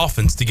the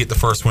Dolphins to get the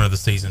first win of the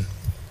season.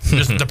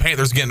 Just the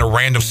Panthers getting a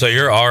random. So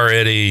you're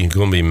already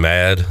going to be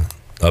mad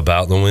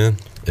about the win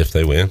if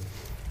they win?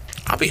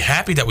 I'll be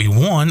happy that we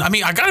won. I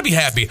mean, I got to be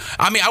happy.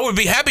 I mean, I would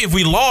be happy if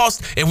we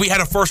lost, if we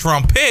had a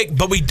first-round pick,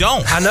 but we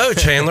don't. I know,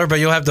 Chandler, but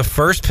you'll have the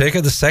first pick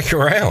of the second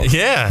round.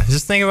 Yeah,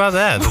 just think about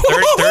that.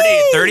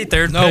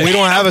 33rd No, pick. we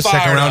don't have a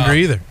second rounder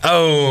either.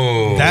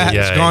 Oh.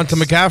 That's gone to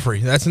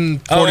McCaffrey. That's in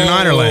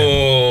 49er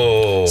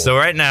land. Oh. So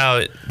right now,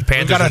 the Panthers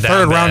We've got a are down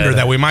third rounder bad.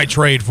 that we might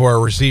trade for a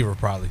receiver,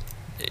 probably.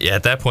 Yeah,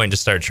 at that point,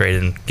 just start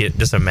trading.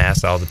 Just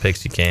amass all the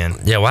picks you can.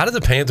 Yeah, why do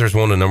the Panthers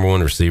want a number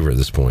one receiver at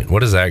this point?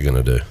 What is that going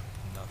to do?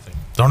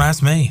 Don't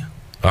ask me.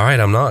 All right,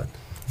 I'm not.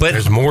 But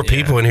there's more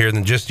people in here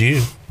than just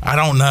you. I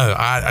don't know.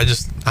 I'm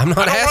not I don't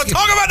want to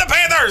talk about the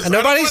Panthers.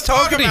 Nobody's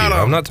talking to you.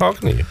 I'm not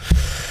talking to you.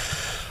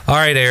 All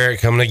right,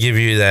 Eric, I'm going to give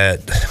you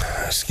that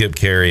Skip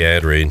Carey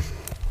ad read.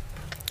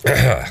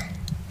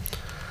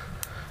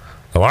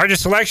 The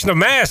largest selection of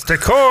masks,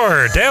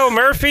 decor, Dale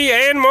Murphy,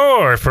 and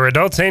more for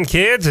adults and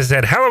kids is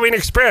at Halloween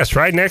Express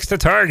right next to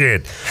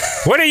Target.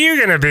 What are you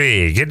going to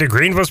be? Get to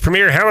Greenville's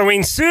premier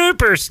Halloween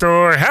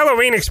superstore,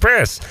 Halloween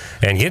Express,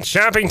 and get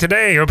shopping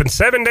today. Open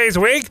 7 days a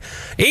week.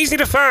 Easy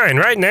to find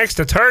right next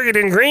to Target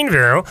in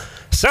Greenville.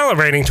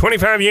 Celebrating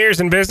 25 years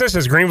in business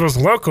as Greenville's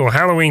local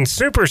Halloween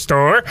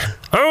superstore,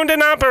 owned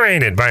and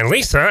operated by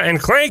Lisa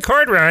and Clay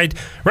Cartwright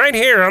right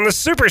here on the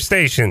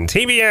Superstation,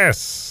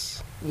 TBS.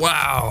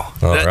 Wow.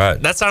 All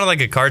right. That sounded like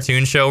a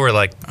cartoon show where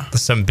like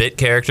some bit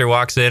character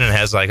walks in and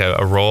has like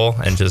a role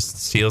and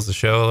just steals the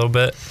show a little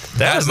bit.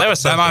 That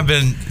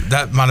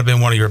might have been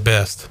one of your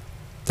best.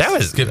 That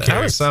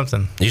was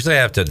something. Usually I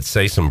have to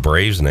say some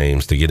Braves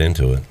names to get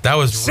into it. That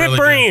was Sid really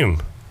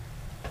Bream.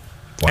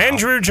 Wow.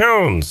 Andrew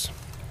Jones.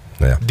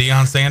 Yeah.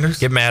 Deion Sanders.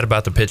 Get mad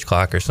about the pitch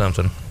clock or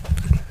something.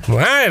 Well,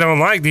 I don't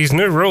like these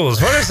new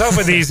rules. What is up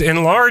with these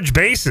enlarged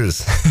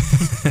bases?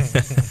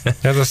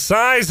 They're the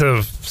size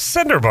of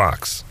cinder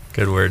blocks.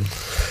 Good word.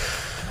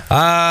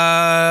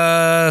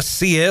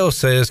 CL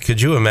says,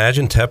 could you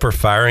imagine Tepper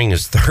firing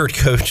his third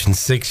coach in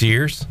 6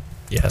 years?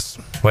 Yes.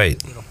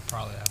 Wait. It'll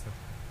probably happen.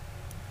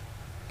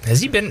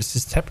 Has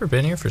Tepper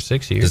been here for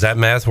 6 years? Does that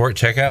math work?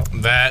 Check out.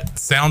 That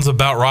sounds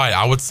about right.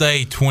 I would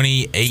say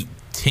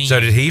 2018. So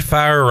did he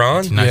fire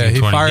Ron? Yeah,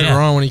 he fired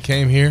Ron when he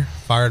came here.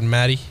 Fired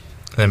Matty.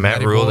 And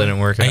Matt Rule didn't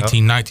work out.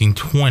 18, 19,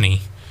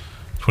 20,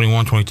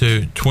 21,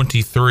 22,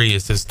 23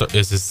 is his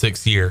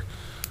 6th year.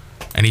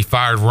 And he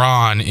fired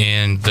Ron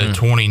in the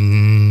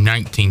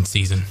 2019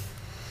 season.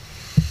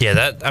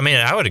 Yeah,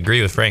 I would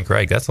agree with Frank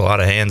Reich. That's a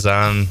lot of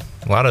hands-on,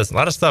 a lot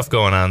of stuff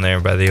going on there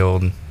by the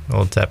old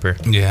Tepper.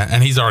 Yeah,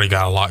 and he's already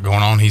got a lot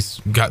going on. He's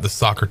got the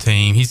soccer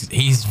team.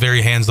 He's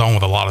very hands-on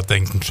with a lot of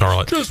things in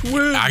Charlotte. Just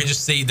win. I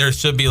just see there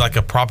should be like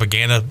a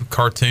propaganda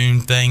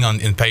cartoon thing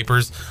in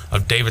papers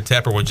of David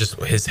Tepper with just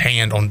his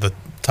hand on the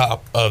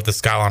top of the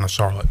skyline of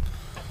Charlotte,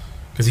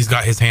 because he's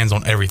got his hands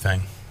on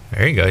everything.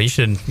 There you go. You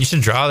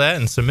should draw that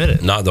and submit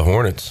it. Not the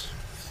Hornets.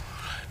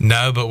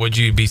 No, but would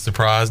you be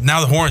surprised?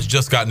 Now the Hornets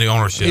just got new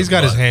ownership. He's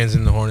got his hands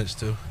in the Hornets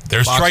too.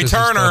 There's Trey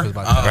Turner.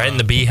 Right in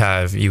the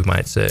beehive, you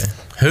might say.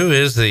 Who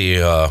is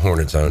the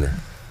Hornets owner?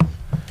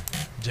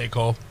 J.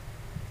 Cole.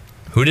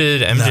 Who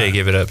did MJ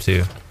give it up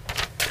to?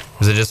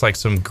 Was it just like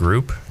some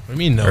group? What do you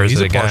mean no? Or is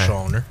He's it a a partial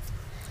guy? owner.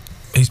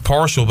 He's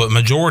partial, but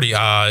majority.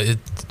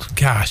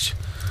 Gosh.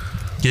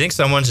 Do you think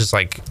someone's just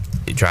like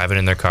driving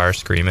in their car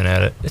screaming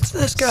at it? It's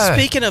this guy.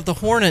 Speaking of the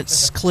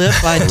Hornets, Clip,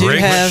 I do Rick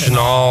have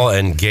Schnall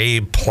and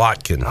Gabe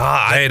Plotkin.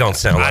 They don't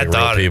sound like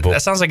real people.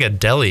 That sounds like a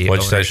deli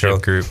What'd you say, ownership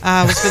Cheryl? group.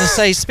 I was going to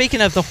say,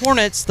 speaking of the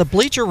Hornets, the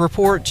Bleacher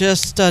Report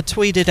just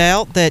tweeted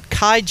out that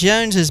Kai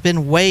Jones has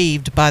been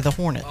waived by the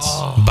Hornets.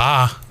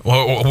 Bye.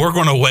 Well, we're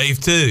going to wave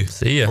too.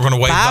 See ya. We're going to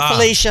wave Bye,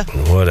 Felicia.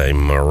 What a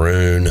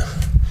maroon.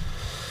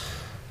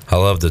 I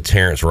love the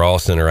Terrence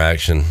Ross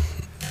interaction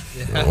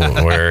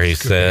where he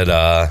said,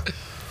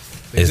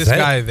 Is this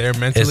guy there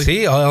mentally? Is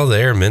he all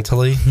there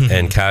mentally?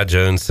 And Kai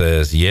Jones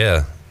says,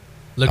 yeah.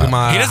 Look at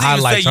my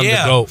highlights. I'm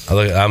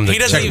the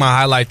GOAT. Check my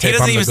highlight tape. He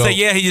doesn't even say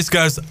yeah. He just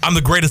goes, I'm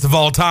the greatest of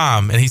all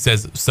time. And he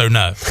says, so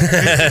no.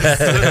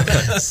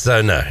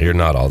 So no, you're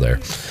not all there.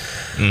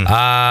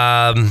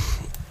 The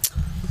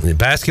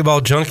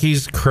basketball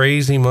junkies,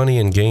 crazy money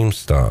in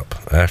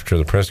GameStop after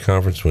the press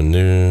conference when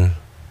new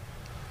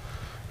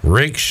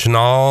Rick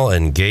Schnall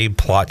and Gabe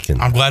Plotkin.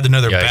 I'm glad to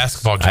know they're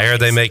basketball junkies. I heard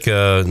they make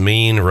a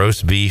mean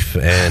roast beef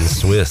and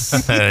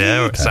Swiss.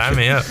 Yeah, sign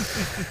me up.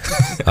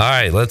 All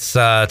right, let's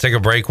take a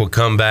break. We'll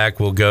come back.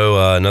 We'll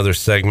go another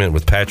segment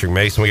with Patrick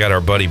Mason. We got our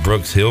buddy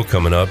Brooks Hill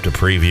coming up to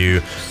preview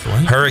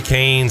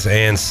Hurricanes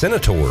and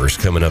Senators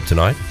coming up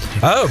tonight.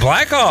 Oh,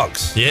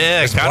 Blackhawks.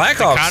 Yeah, it's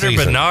Blackhawks Connor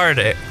season.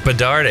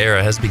 Bedard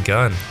era has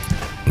begun.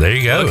 There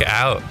you go. Look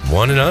out.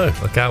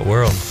 1-0. Look out,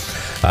 world.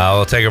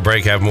 We'll take a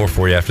break. Have more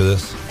for you after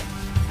this.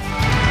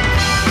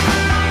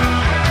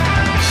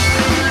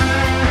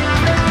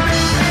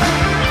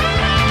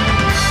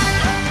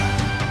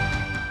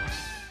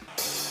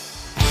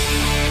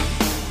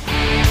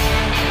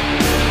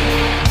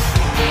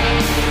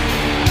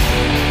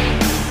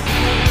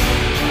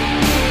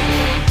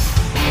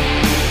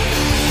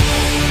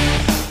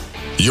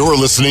 You're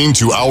listening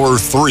to Hour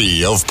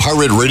 3 of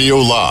Pirate Radio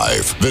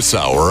Live. This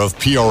hour of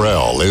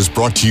PRL is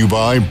brought to you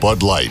by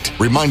Bud Light,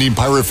 reminding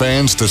Pirate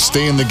fans to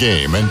stay in the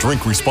game and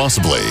drink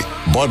responsibly.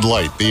 Bud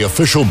Light, the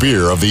official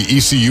beer of the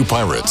ECU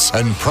Pirates,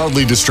 and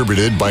proudly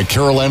distributed by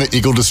Carolina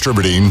Eagle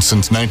Distributing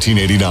since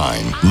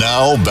 1989.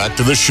 Now, back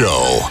to the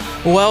show.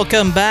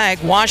 Welcome back.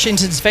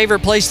 Washington's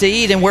favorite place to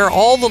eat and where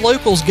all the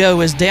locals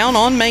go is down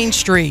on Main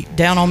Street.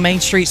 Down on Main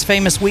Street's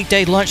famous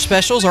weekday lunch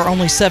specials are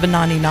only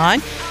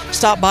 $7.99.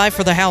 Stop by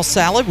for the house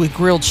salad with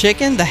grilled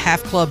chicken, the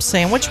half club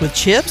sandwich with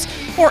chips,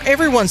 or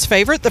everyone's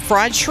favorite, the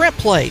fried shrimp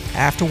plate.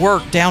 After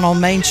work, down on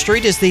Main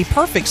Street is the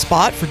perfect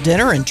spot for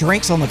dinner and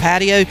drinks on the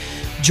patio.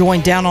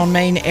 Join Down on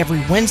Main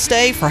every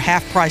Wednesday for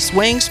half-price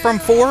wings from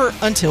 4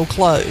 until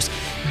close.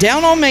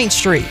 Down on Main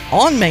Street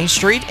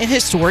in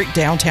historic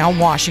downtown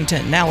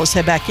Washington. Now let's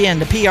head back in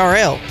to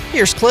PRL.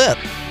 Here's Clip.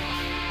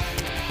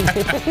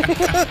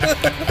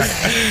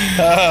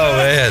 Oh,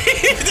 man.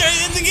 There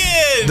it is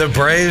again. The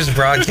Braves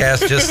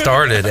broadcast just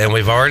started, and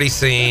we've already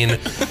seen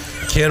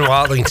Ken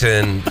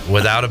Watlington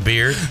without a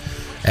beard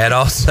and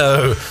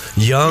also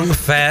young,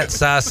 fat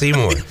Cy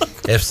Seymour.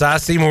 If Cy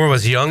Seymour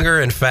was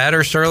younger and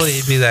fatter, surely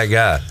he'd be that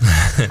guy.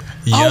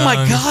 Oh, my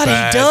God,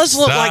 he does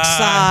look like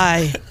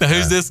Cy.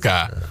 Who's this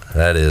guy?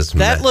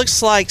 That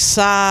looks like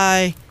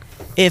Cy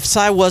if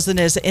Cy wasn't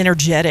as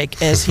energetic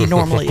as he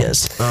normally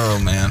is. Oh,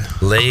 man.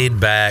 Laid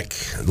back,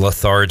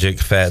 lethargic,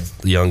 fat,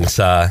 young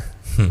Cy.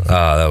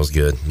 That was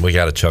good. We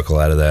got a chuckle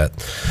out of that.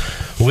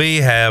 We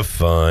have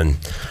fun.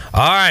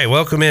 All right,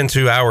 welcome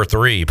into Hour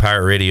 3,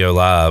 Pirate Radio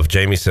Live.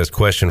 Jamie says,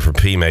 question for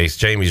P-Mace.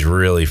 Jamie's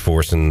really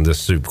forcing this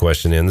soup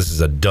question in. This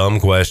is a dumb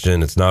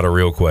question. It's not a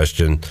real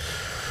question,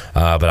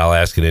 but I'll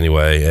ask it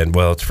anyway. And,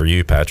 well, it's for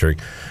you, Patrick.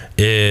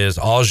 Is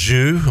au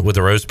jus with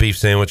a roast beef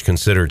sandwich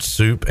considered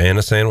soup and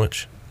a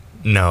sandwich?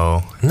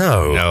 No.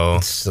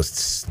 It's a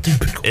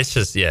stupid question. It's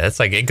just, it's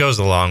like it goes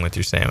along with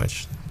your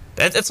sandwich.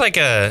 It's like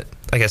a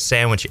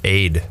sandwich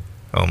aid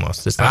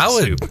almost. It's not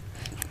soup.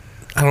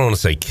 I don't want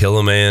to say kill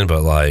a man,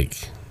 but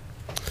like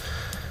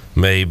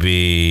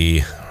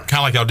maybe kind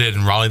of like y'all did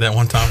in Raleigh that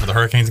one time for the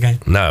Hurricanes game.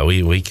 No,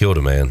 we killed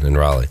a man in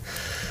Raleigh.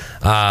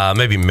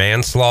 Maybe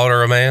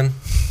manslaughter a man.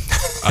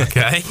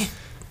 Okay.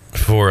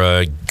 For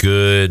a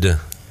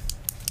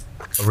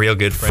real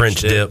good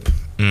French dip.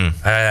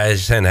 I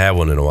just hadn't had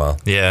one in a while.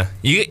 Yeah,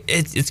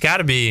 it's got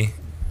to be.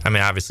 I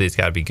mean, obviously it's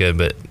got to be good,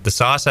 but the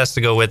sauce has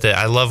to go with it.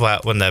 I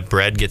love when that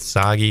bread gets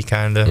soggy,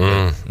 kind of.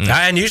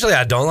 And usually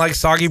I don't like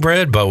soggy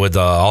bread, but with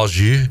au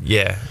jus,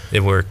 yeah, it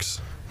works.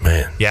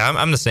 Man, yeah,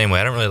 I'm the same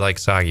way. I don't really like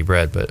soggy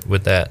bread, but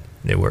with that,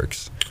 it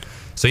works.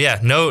 So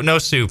yeah, no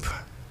soup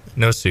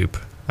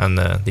on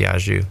the au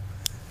jus.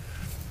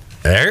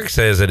 Eric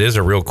says it is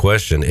a real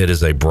question. It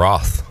is a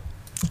broth.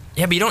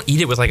 Yeah, but you don't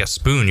eat it with like a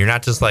spoon. You're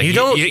not just like you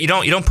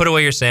don't put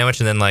away your sandwich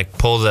and then like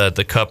pull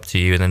the cup to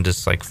you and then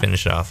just like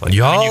finish it off. Like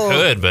you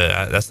could,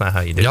 but that's not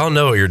how you do it. Y'all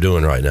know what you're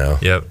doing right now.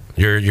 Yep,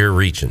 you're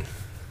reaching.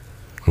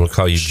 I'm gonna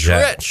call you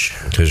Stretch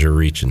because you're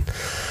reaching.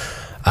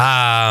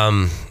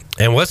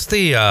 And what's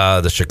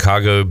the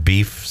Chicago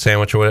beef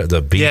sandwich or whatever?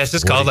 The beef. Yeah, it's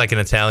just called like an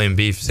Italian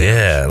beef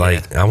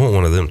sandwich. Yeah, I want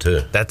one of them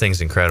too. That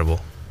thing's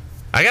incredible.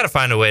 I got to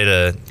find a way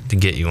to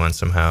get you one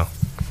somehow.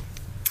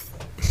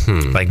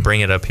 Like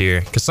bring it up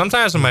here, because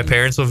sometimes when my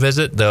parents will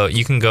visit, though,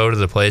 you can go to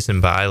the place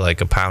and buy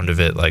like a pound of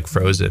it like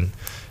frozen,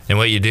 and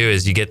what you do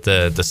is you get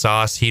the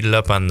sauce heated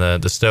up on the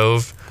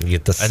stove. You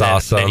get the sauce on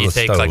the stove. Then you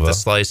take like the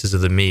slices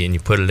of the meat and you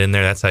put it in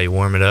there. That's how you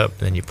warm it up.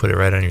 Then you put it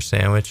right on your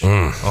sandwich.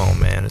 Oh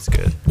man, it's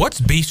good.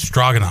 What's beef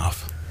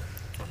stroganoff?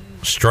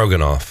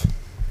 Stroganoff.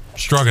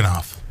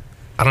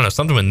 I don't know,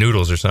 something with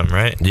noodles or something,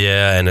 right?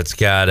 Yeah, and it's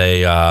got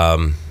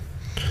an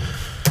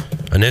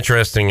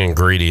interesting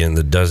ingredient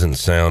that doesn't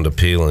sound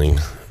appealing.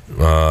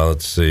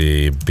 Let's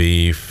see,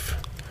 beef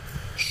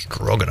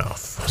stroganoff.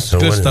 So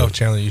good stuff,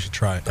 Chandler. You should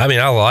try it. I mean,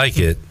 I like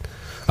it.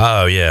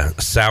 Oh yeah,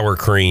 sour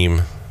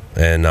cream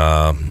and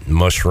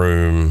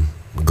mushroom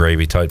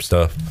gravy type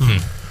stuff.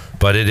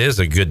 But it is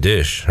a good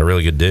dish, a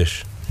really good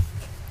dish.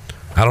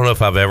 I don't know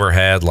if I've ever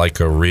had like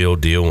a real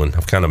deal one.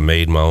 I've kind of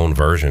made my own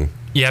version.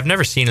 Yeah, I've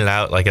never seen it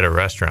out like at a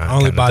restaurant. I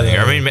only buy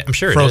I'm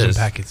sure frozen it is.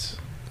 packets.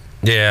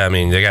 Yeah, I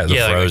mean they got the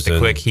frozen, like the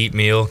quick heat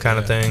meal kind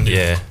of thing.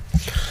 Yeah.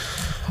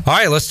 All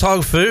right, let's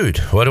talk food.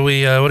 What are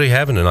we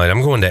having tonight?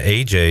 I'm going to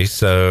AJ's.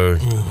 So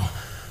I'll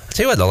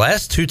tell you what, the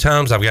last 2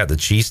 times I've got the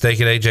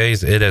cheesesteak at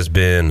AJ's, it has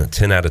been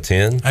 10 out of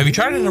 10. Have you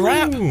tried it in a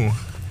wrap?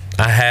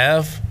 I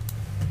have.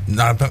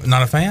 Not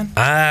a fan?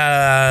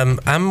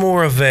 I'm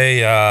more of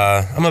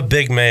I'm a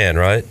big man,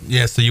 right?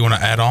 Yeah, so you want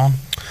to add on?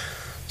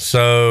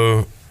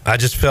 So I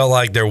just felt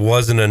like there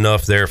wasn't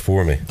enough there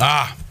for me.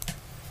 I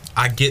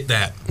get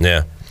that.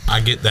 Yeah. I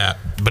get that.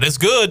 But it's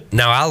good.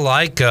 Now, I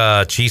like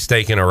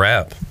cheesesteak in a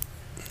wrap.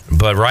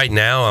 But right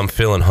now, I'm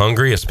feeling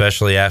hungry,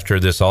 especially after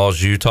this all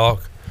jus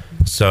talk.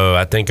 So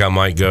I think I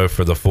might go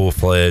for the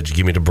full-fledged,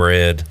 give me the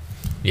bread.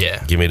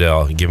 Yeah. Give me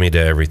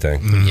the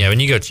everything. Yeah, when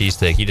you go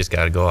cheesesteak, you just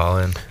got to go all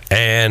in.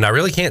 And I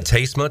really can't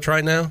taste much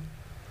right now.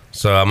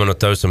 So I'm going to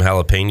throw some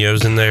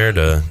jalapenos in there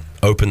to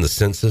open the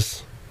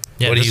senses.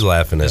 Yeah, what are you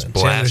laughing at?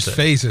 Chandler's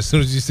face as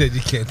soon as you said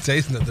you can't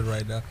taste nothing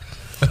right now.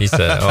 He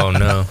said, oh,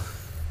 no.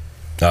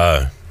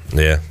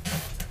 Yeah.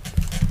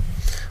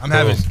 I'm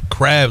having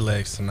crab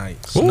legs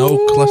tonight. Snow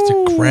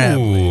cluster crab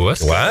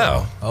legs.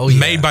 Wow. Oh, yeah.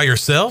 Made by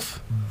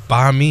yourself?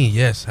 By me,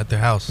 yes, at the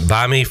house.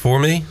 By me, for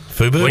me?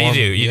 FUBU? What do you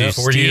do? You do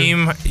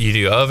steam? You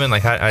do oven?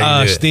 Like how do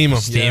you do it? Steam them.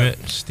 Steam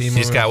it? Steam you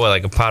just got what,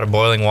 like a pot of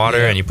boiling water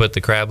and you put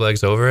the crab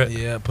legs over it?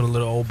 Yeah, put a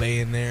little Old Bay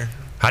in there.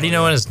 How do you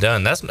know when it's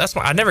done? That's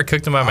why I never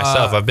cooked them by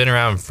myself. I've been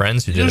around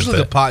friends who did it. Usually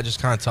the pot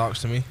just kind of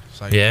talks to me.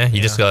 Like, you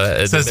just go.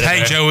 It says,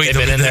 "Hey Joey,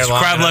 the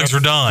crab legs are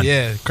done."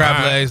 Yeah,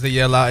 crab legs. They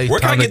yell out. Where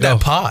can I get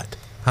that pot?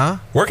 Huh?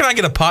 Where can I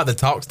get a pot that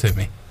talks to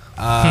me?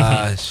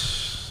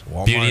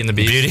 Beauty and the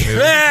Beast.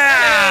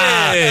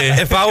 Hey!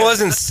 If I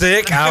wasn't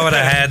sick, I would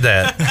have had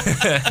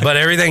that. But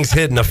everything's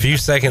hitting a few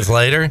seconds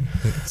later.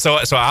 So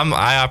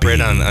I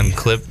operate on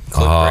clip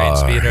brain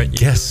speed. Right?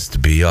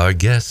 Guest, be our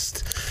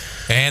guest.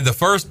 And the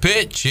first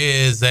pitch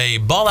is a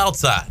ball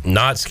outside.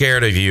 Not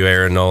scared of you,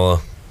 Aaron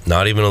Nola.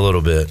 Not even a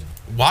little bit.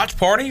 Watch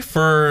party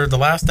for the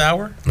last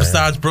hour,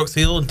 besides Brooks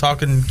Hill and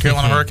talking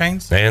Carolina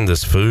Hurricanes. And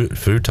this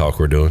food talk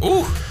we're doing.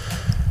 Ooh.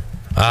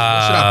 What should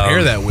I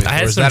pair that with? I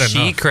had some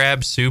she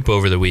crab soup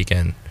over the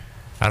weekend.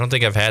 I don't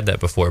think I've had that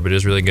before, but it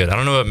was really good. I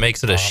don't know what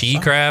makes it a she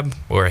crab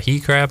or a he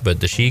crab,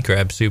 but the she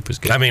crab soup was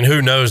good. I mean,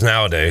 who knows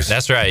nowadays?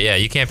 That's right. Yeah,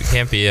 you can't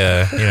be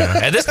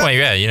at this point,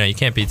 you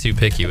can't be too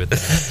picky with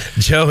the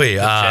Joey,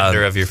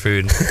 gender of your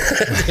food.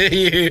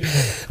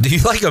 do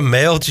you like a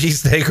male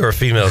cheesesteak or a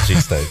female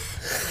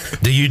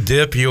cheesesteak? Do you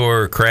dip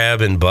your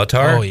crab in butter?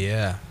 Oh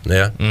yeah.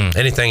 Yeah.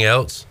 Anything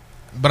else?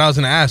 But I was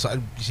gonna ask.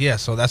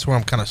 So that's where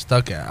I'm kind of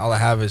stuck at. All I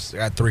have is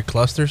at 3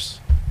 clusters.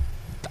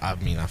 I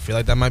mean, I feel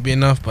like that might be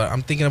enough, but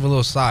I'm thinking of a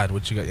little side.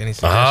 What you got? Any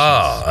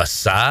suggestions? A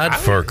side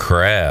for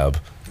crab.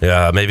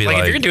 Yeah, maybe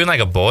like if you're doing like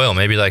a boil,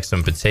 maybe like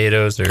some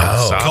potatoes or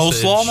sausage.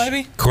 Coleslaw,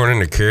 maybe corn on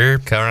the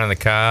cob. Corn on the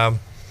cob.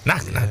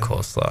 Not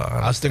coleslaw.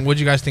 I was thinking, what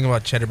do you guys think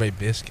about cheddar bay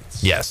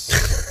biscuits? Yes.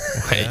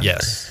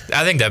 Yes.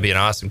 I think that'd be an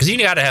awesome, because you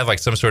got to have like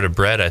some sort of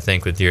bread, I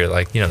think, with your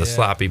the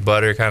sloppy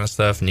butter kind of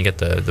stuff, and you get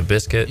the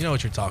biscuit. You know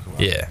what you're talking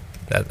about. Yeah.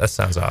 That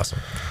sounds awesome.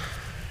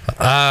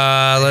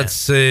 Let's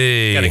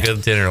see. Got a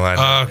good dinner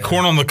lineup.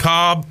 Corn on the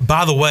cob.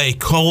 By the way,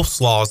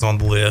 coleslaw is on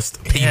the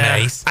list.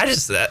 P-Mace. I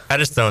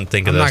just don't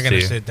think of I'm those not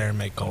gonna two. sit there and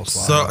make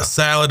coleslaw.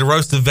 Salad,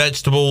 roasted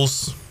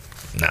vegetables.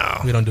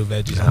 No, we don't do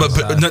veggies.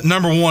 But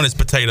number one is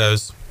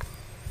potatoes.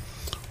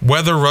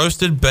 Whether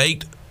roasted,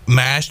 baked,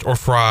 mashed, or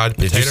fried,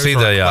 Did potatoes you see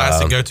are the a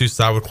classic go-to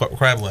side with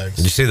crab legs.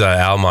 Did you see the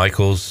Al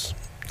Michaels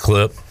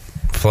clip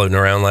floating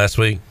around last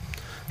week?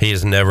 He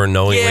has never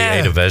knowingly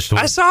ate a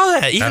vegetable. I saw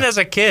that even as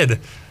a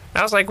kid.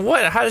 I was like,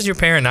 "What? How does your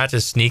parent not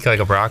just sneak like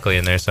a broccoli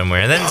in there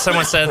somewhere?" And then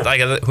someone said, like,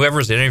 whoever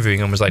was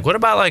interviewing him was like, "What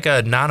about like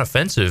a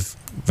non-offensive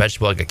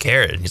vegetable like a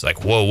carrot?" And he's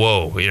like,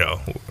 "Whoa,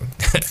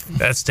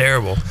 that's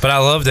terrible." But I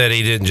love that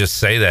he didn't just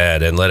say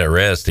that and let it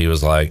rest. He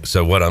was like,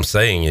 "So what I'm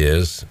saying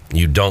is,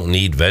 you don't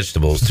need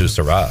vegetables to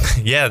survive."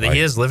 Yeah, he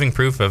is living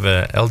proof of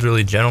an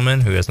elderly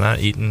gentleman who has not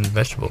eaten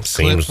vegetables.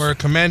 For a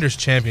Commander's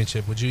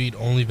Championship, would you eat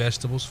only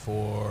vegetables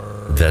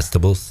for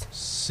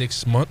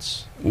 6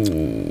 months?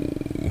 Ooh.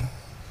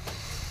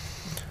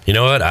 You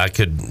know what?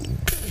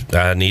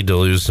 I need to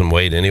lose some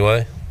weight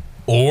anyway.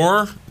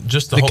 Or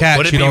just the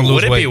catch,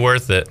 would it be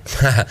worth it?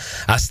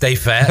 I stay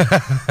fat.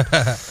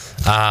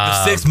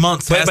 6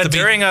 months. But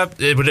during up,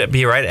 would it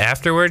be right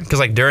afterward? Because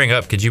like during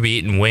up, could you be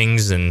eating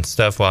wings and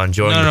stuff while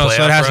enjoying the playoff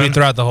so it has to be run?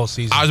 throughout the whole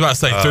season. I was about to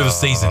say through the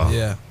season.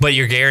 Yeah. But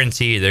you're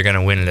guaranteed they're going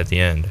to win it at the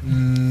end.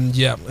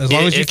 Yeah, as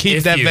long as you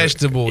keep that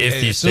vegetable.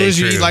 As soon as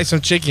you eat like some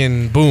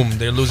chicken, boom,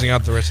 they're losing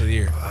out the rest of the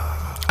year.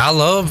 I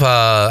love.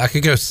 I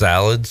could go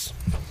salads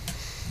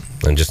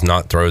and just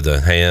not throw the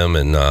ham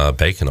and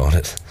bacon on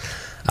it.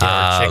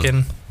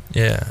 Chicken.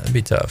 Yeah, that'd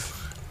be tough.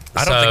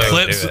 I don't think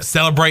Clip's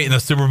celebrating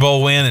a Super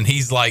Bowl win, and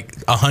he's like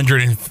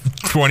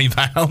 120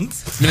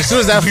 pounds. I mean, as soon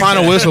as that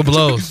final whistle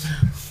blows,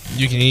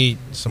 you can eat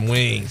some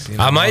wings.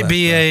 I might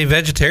be a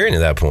vegetarian at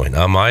that point.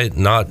 I might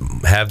not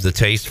have the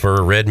taste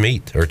for red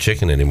meat or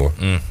chicken anymore.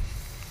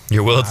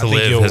 Your will to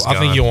live has I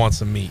think gone. you'll want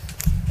some meat.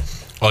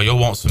 Oh, you'll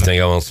want some.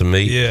 Think I want some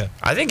meat? Yeah.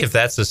 I think if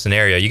that's the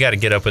scenario, you got to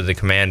get up with the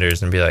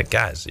Commanders and be like,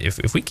 guys,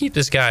 if we keep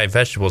this guy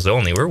vegetables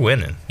only, we're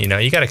winning. You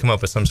got to come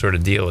up with some sort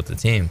of deal with the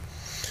team.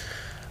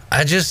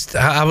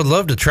 I would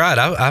love to try it.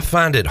 I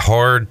find it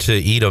hard to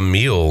eat a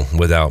meal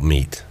without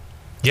meat.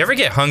 You ever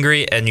get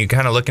hungry and you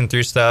kind of looking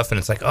through stuff and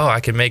it's like, oh, I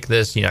can make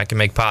this, I can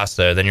make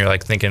pasta. Then you're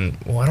like thinking,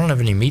 well, I don't have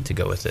any meat to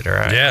go with it. Or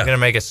I'm going to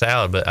make a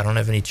salad, but I don't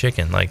have any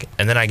chicken.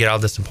 And then I get all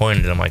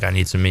disappointed. I'm like, I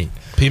need some meat.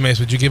 P-Mace,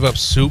 would you give up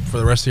soup for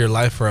the rest of your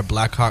life for a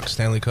Blackhawk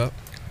Stanley Cup?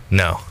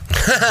 No.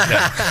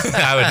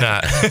 I would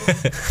not.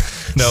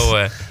 No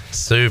way.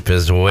 Soup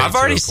is way I've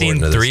already seen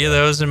 3 of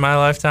those in my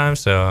lifetime,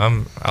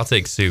 so I'll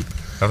take soup.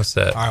 I'm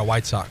set. All right,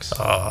 White Sox.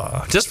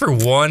 Just for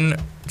one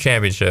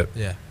championship.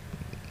 Yeah.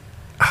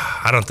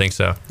 I don't think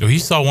so. Oh, you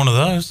saw one of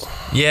those.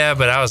 Yeah,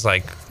 but I was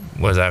like,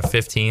 was that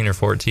 15 or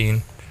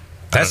 14?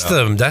 That's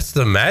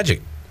the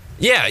magic.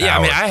 Yeah. Hour.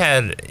 I mean, I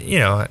had,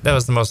 that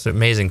was the most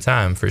amazing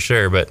time for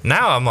sure. But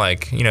now I'm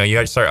like,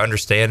 you start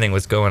understanding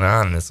what's going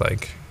on, and it's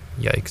like,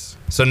 yikes.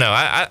 So no,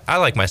 I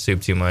like my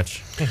soup too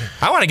much.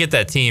 I want to get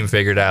that team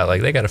figured out.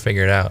 Like they got to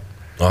figure it out.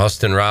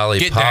 Austin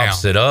Riley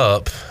pops it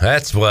up.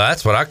 That's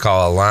what I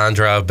call a line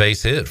drive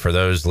base hit for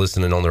those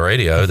listening on the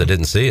radio that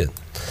didn't see it.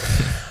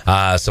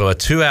 So a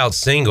 2-out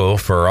single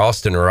for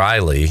Austin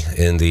Riley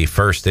in the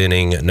first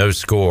inning, no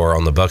score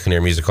on the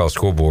Buccaneer Music Hall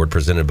scoreboard,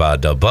 presented by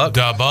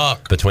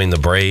Buck between the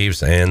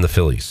Braves and the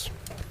Phillies.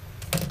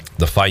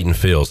 The Fighting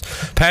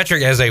Phils.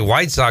 Patrick, as a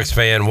White Sox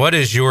fan, what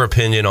is your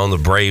opinion on the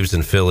Braves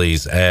and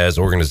Phillies as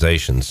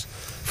organizations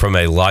from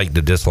a like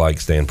to dislike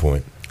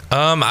standpoint?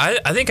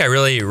 I think I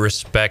really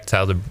respect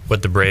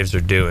what the Braves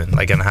are doing,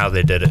 like, and how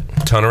they did it.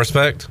 Ton of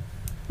respect?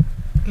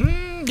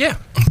 Yeah.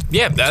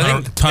 I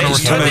think ton of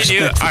respect. They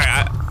do. All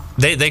right,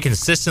 they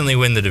consistently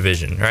win the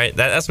division, right?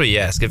 That's what you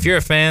ask. If you're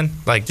a fan,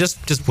 like,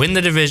 just win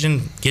the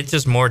division, get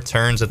just more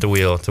turns at the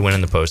wheel to win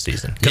in the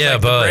postseason. Yeah,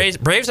 like, but the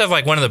Braves have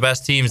like one of the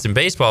best teams in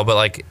baseball, but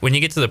like when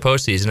you get to the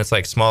postseason, it's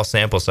like small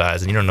sample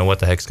size, and you don't know what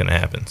the heck's going to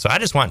happen. So I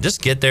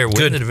just get there,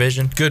 win the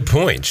division. Good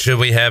point. Should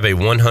we have a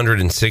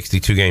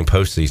 162 game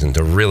postseason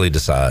to really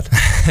decide?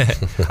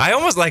 I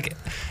almost like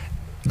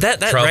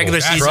that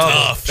regular season.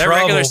 That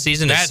regular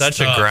season is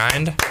such a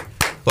grind.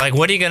 Like,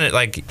 what are you gonna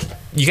like?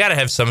 You got to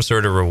have some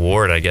sort of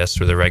reward, I guess,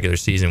 for the regular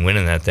season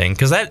winning that thing,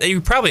 because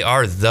you probably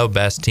are the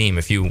best team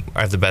if you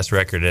have the best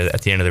record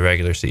at the end of the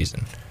regular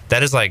season.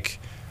 That is like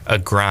a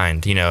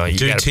grind, you know.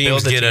 Do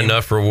teams get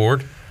enough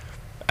reward?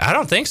 I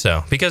don't think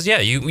so, because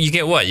you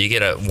get what? You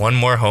get one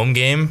more home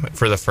game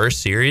for the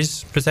first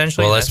series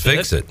potentially. Well, let's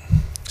fix it.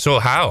 So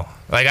how?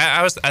 Like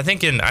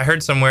I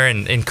heard somewhere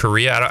in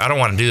Korea. I don't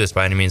want to do this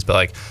by any means, but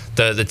like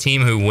the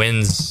team who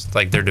wins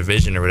like their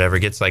division or whatever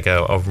gets like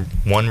a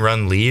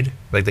 1-run lead.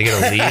 Like they get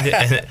a lead,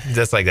 and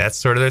that's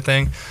sort of their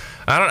thing.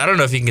 I don't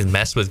know if you can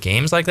mess with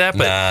games like that,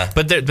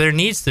 but there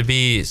needs to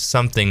be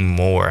something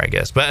more, I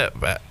guess. But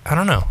I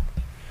don't know.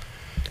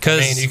 I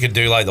mean, you could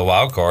do like the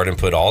wild card and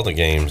put all the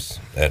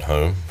games at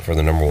home for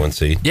the number 1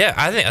 seed. Yeah,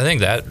 I think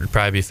that would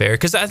probably be fair,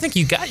 because I think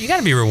you got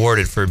to be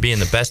rewarded for being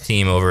the best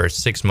team over a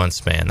 6-month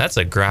span. That's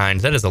a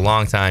grind. That is a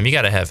long time. You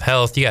got to have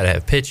health. You got to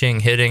have pitching,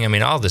 hitting. I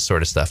mean, all this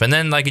sort of stuff. And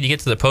then like when you get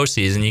to the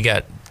postseason, you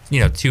got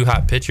 2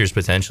 hot pitchers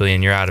potentially,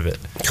 and you're out of it.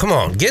 Come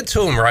on, get to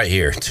them right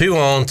here. 2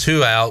 on,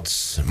 2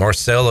 outs.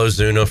 Marcell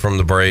Ozuna from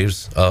the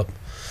Braves up.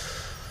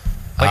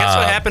 Like that's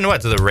what happened.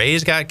 To the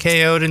Rays got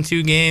KO'd in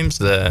 2 games.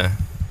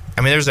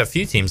 I mean, there's a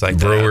few teams like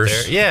Brewers. that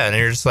out there. Yeah, and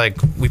you're just like,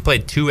 we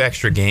played 2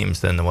 extra games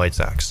than the White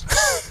Sox.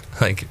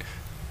 Like,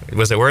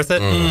 was it worth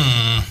it?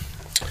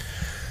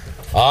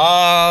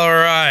 All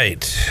right.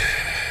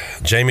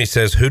 Jamie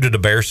says, who did the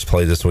Bears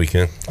play this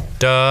weekend?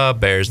 The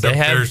Bears. They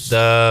have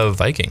the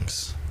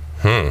Vikings.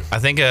 I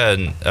think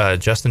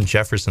Justin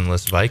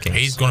Jefferson-less Vikings.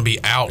 He's going to be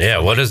out. Yeah,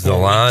 what is the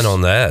line on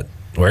that?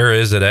 Where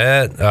is it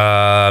at?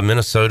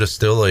 Minnesota's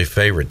still a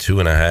favorite,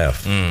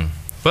 2.5.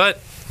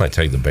 But might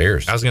take the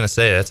Bears. I was going to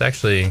say, that's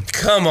actually...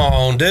 Come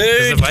on,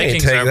 dude. The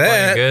Vikings can't take are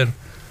that. playing good.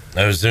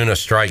 Ozuna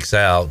strikes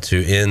out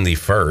to end the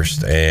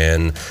first,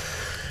 and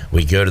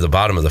we go to the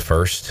bottom of the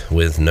first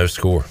with no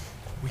score.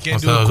 We can't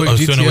do a quick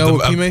GTL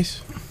with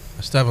P-Mace?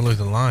 I still haven't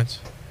looked at the lines.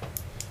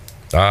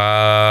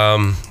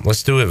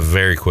 Let's do it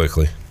very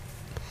quickly.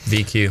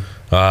 VQ.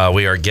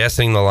 We are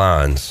guessing the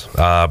lines.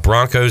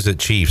 Broncos at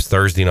Chiefs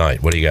Thursday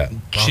night. What do you got?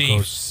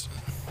 Chiefs.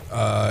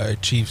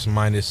 Chiefs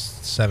minus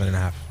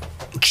 7.5.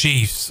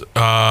 Chiefs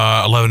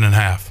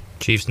 11.5.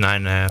 Chiefs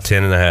 9.5.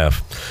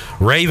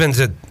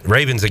 10.5.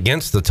 Ravens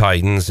against the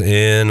Titans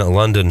in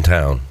London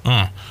town.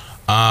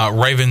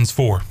 Ravens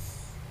 4.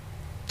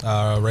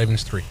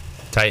 Ravens 3.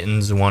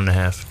 Titans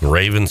 1.5.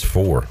 Ravens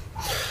 4.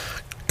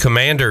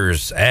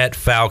 Commanders at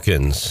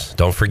Falcons.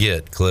 Don't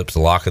forget, Clips,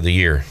 lock of the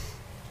year.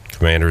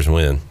 Commanders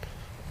win.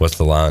 What's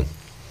the line?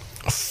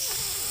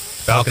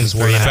 Falcons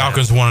 3.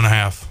 Falcons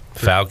 1.5.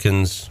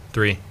 Falcons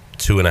 3.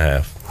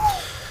 2.5.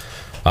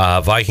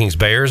 Vikings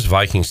Bears.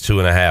 Vikings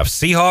 2.5.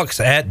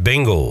 Seahawks at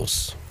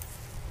Bengals.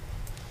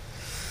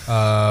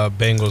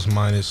 Bengals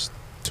minus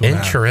 2.5.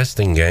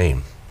 Interesting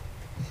game.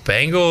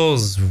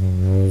 Bengals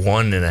 1.5.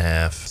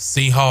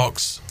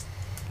 Seahawks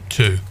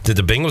 2. Did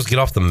the Bengals get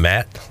off the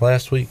mat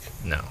last week?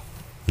 No.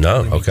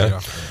 Okay.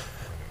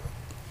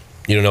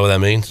 You don't know what that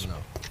means? No.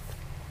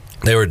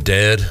 They were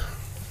dead.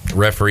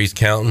 Referees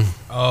counting.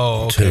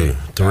 Oh, okay. 2,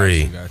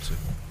 3. Gotcha.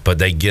 But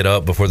they get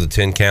up before the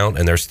 10 count,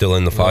 and they're still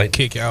in the fight.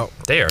 Kick out.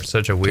 They are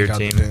such a weird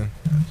team.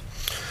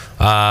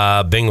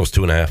 Bengals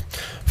 2.5.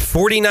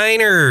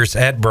 49ers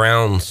at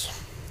Browns.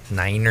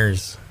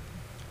 Niners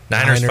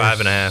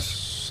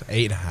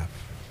 5.5.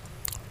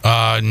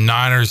 8.5.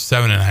 Niners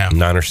 7.5.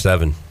 Niners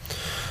 7.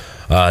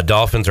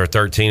 Dolphins are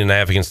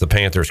 13.5 against the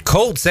Panthers.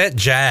 Colts at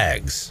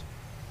Jags.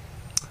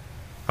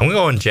 I'm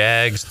going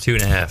Jags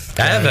 2.5.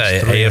 I have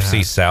a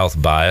AFC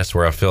South bias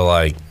where I feel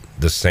like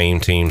the same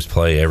teams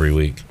play every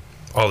week.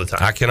 All the time.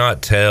 I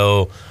cannot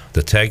tell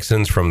the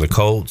Texans from the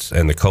Colts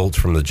and the Colts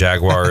from the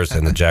Jaguars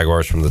and the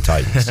Jaguars from the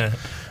Titans.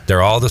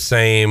 They're all the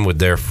same with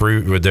their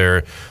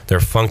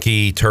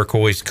funky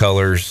turquoise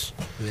colors.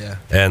 Yeah.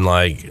 And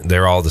like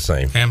they're all the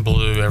same. And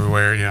blue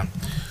everywhere, yeah.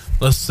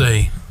 Let's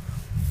see.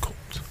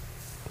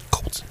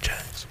 Colts and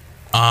Jags.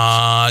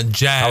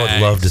 Jags. I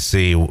would love to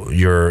see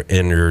your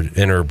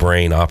inner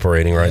brain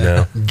operating right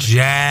now.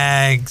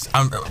 Jags.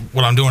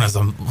 What I'm doing is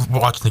I'm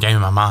watching the game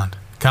in my mind.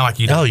 Kind of like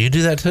you do. Oh, you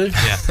do that too?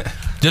 Yeah.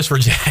 Just for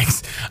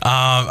Jags.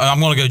 I'm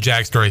going to go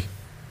Jags 3.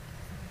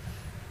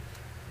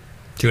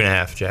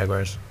 2.5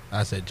 Jaguars.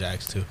 I said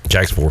Jags 2.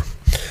 Jags 4.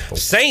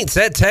 Saints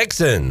at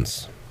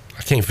Texans.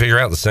 I can't figure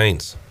out the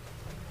Saints.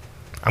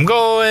 I'm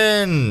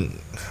going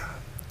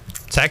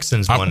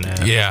Texans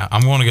 1.5. Yeah,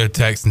 I'm going to go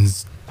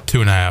Texans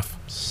 2.5.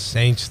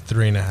 Saints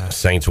 3.5.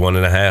 Saints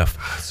 1.5.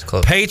 That's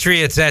close.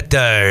 Patriots at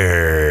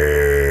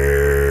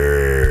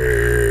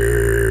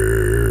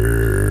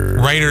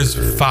Raiders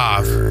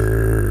 5.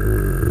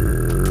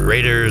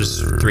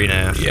 Raiders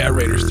 3.5. Yeah,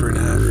 Raiders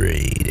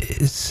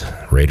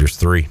 3.5. Raiders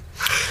 3.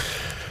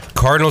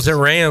 Cardinals at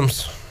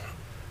Rams.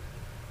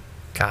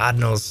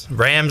 Cardinals.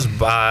 Rams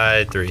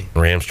by 3.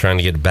 Rams trying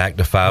to get back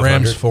to 500.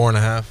 Rams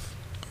 4.5.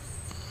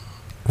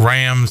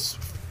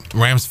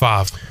 Rams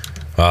 5.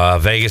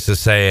 Vegas is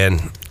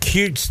saying,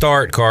 cute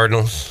start,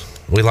 Cardinals.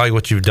 We like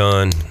what you've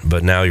done,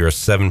 but now you're a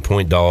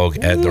 7-point dog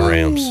at the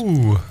Rams.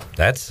 Ooh.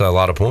 That's a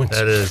lot of points.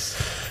 That is.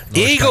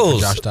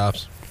 Eagles. Josh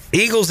Dobbs.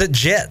 Eagles at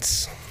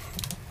Jets.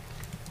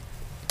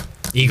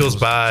 Eagles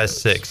by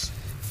 6.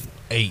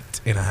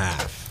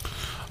 8.5.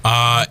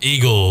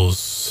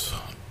 Eagles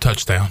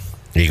touchdown.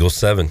 Eagles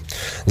 7.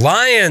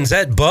 Lions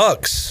at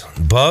Bucks.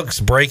 Bucks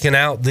breaking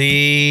out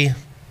the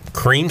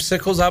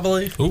creamsicles, I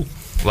believe. Ooh.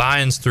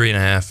 Lions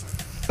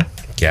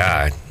 3.5.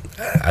 God,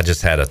 I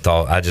just had a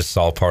thought. I just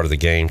saw part of the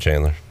game,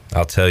 Chandler.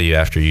 I'll tell you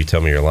after you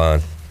tell me your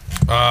line.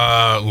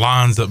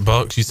 Lions at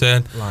Bucks, you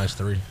said? Lions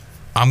 3.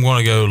 I'm going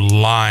to go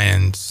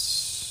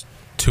Lions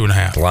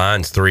 2.5.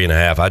 Lions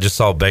 3.5. I just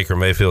saw Baker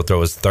Mayfield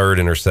throw his 3rd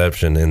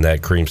interception in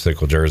that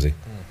creamsicle jersey.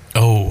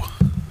 Oh,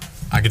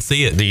 I can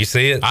see it. Do you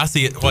see it? I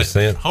see it. Wait, you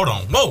see it? Hold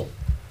on. Whoa.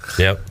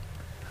 Yep.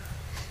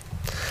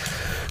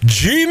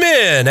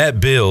 G-Men at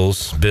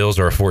Bills. Bills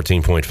are a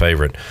 14-point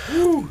favorite.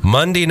 Woo.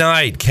 Monday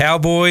night,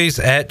 Cowboys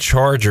at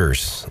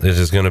Chargers. This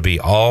is going to be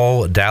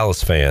all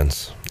Dallas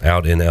fans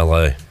out in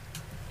L.A.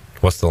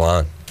 What's the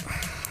line?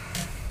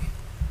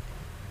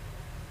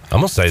 I'm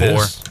going to say 4.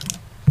 this.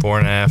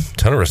 4.5.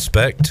 Ton of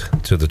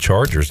respect to the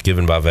Chargers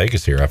given by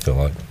Vegas here, I feel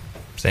like.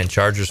 Saying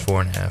Chargers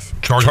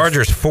 4.5.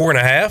 Chargers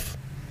 4.5?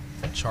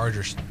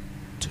 Chargers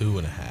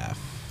 2.5.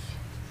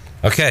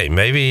 Okay,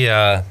 maybe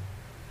I'm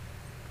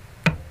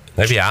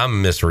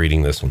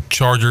misreading this one.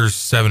 Chargers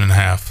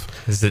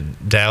 7.5. Is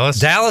it Dallas?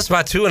 Dallas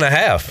by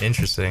 2.5.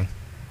 Interesting.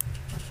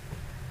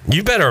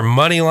 You better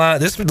money line.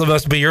 This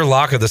must be your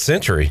lock of the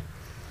century.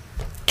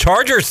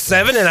 Chargers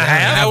 7.5. You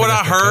know what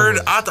I heard?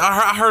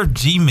 I heard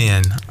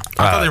G-Men.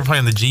 I thought they were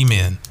playing the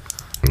G-Men.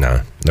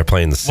 No, they're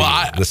playing the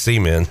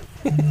C-Men.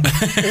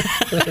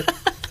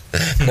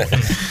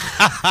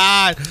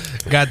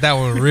 Got that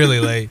one really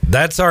late.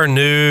 That's our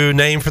new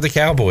name for the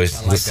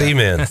Cowboys. Like the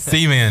C-Men.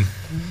 C-Men.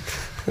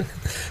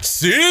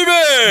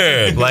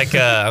 C-Men! Like,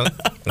 I'm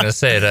going to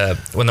say it,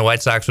 when the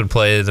White Sox would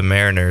play the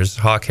Mariners,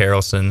 Hawk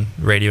Harrelson,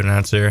 radio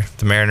announcer, if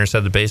the Mariners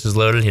had the bases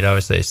loaded, he'd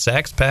always say,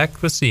 sacks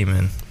packed with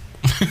seamen.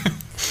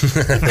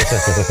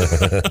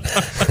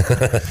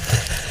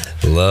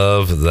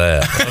 Love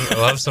that.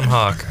 Love some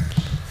Hawk.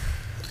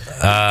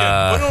 Put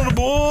on the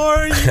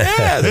board.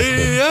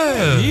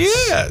 Yes.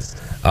 Yes.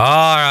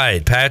 All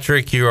right,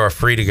 Patrick, you are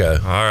free to go. All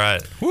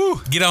right.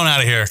 Woo. Get on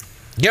out of here.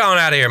 Get on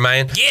out of here,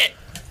 man.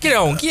 Get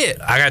on.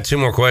 I got 2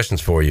 more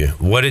questions for you.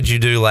 What did you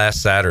do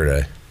last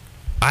Saturday?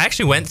 I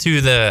actually went to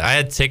I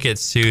had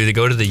tickets to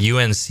go to the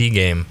UNC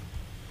game.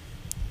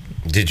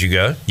 Did you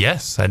go?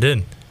 Yes, I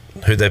did.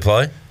 Who'd they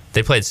play?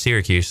 They played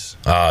Syracuse.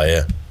 Oh,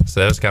 yeah.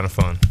 So that was kind of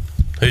fun.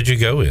 Who'd you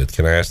go with?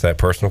 Can I ask that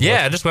personal question?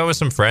 Yeah, I just went with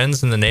some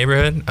friends in the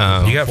neighborhood. You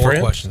got 4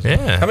 friends? questions.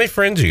 Yeah. How many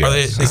friends you got?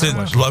 Is it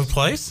Love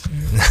Place?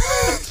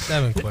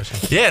 7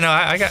 questions. Yeah, no,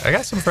 I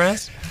got some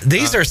friends.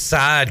 These are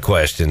side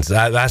questions.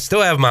 I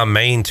still have my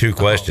main 2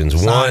 questions.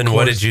 One,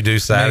 what did you do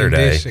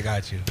Saturday? I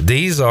got you.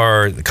 These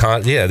are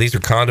these are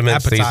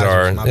condiments. Appetizers. These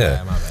are My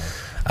bad.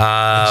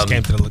 I just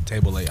came to the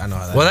table late. I know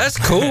how that well, is.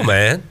 that's cool,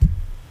 man.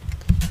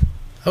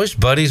 I wish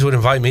buddies would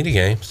invite me to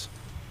games.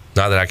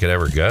 Not that I could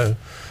ever go.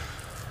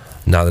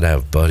 Not that I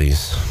have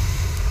buddies.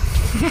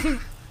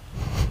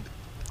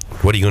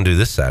 What are you going to do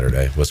this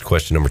Saturday? What's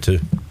question number 2?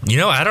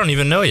 I don't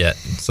even know yet.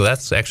 So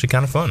that's actually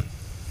kind of fun.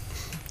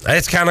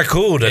 It's kind of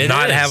cool to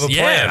not have a plan.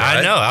 Yeah, right?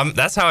 I know.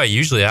 That's how I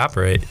usually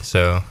operate.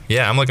 So,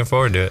 yeah, I'm looking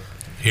forward to it.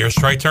 Here's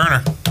Trey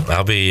Turner.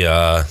 I'll be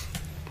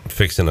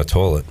fixing a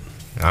toilet.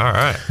 All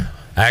right.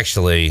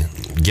 Actually,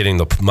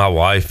 my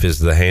wife is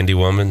the handy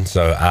woman,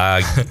 so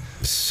I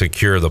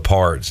secure the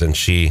parts and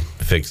she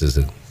fixes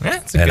it. Yeah,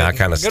 and I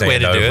kind of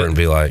stand over and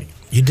be like,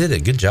 "You did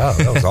it. Good job.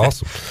 That was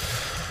awesome."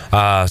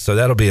 So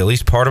that'll be at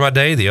least part of my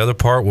day. The other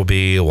part will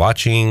be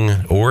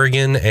watching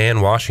Oregon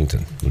and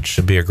Washington, which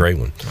should be a great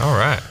one. All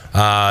right.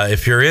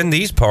 If you're in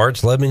these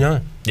parts, let me know.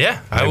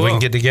 Yeah, I Maybe will. we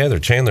can get together.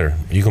 Chandler,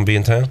 you gonna be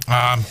in town?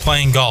 I'm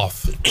playing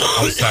golf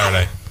on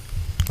Saturday.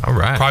 All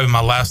right. Probably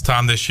my last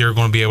time this year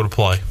going to be able to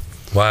play.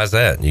 Why is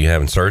that? You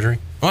having surgery?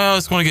 Well,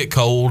 it's going to get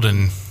cold,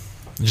 and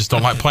I just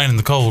don't like playing in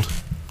the cold.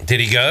 Did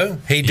he go?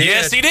 He did.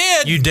 Yes, he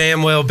did. You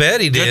damn well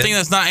bet he did. Good thing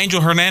that's not Angel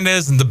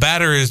Hernandez, and the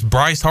batter is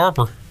Bryce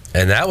Harper.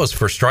 And that was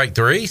for strike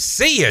 3.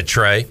 See ya,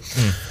 Trey.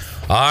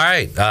 All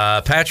right,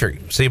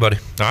 Patrick, see you, buddy.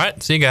 All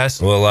right, see you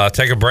guys. We'll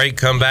take a break,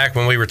 come back.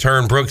 When we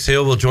return, Brooks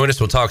Hill will join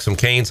us. We'll talk some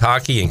Canes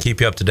hockey and keep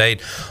you up to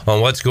date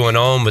on what's going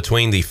on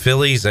between the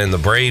Phillies and the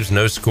Braves.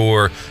 No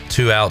score,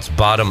 2 outs,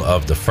 bottom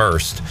of the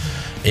first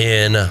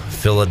in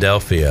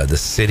Philadelphia, the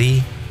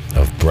city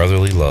of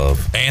brotherly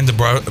love. And the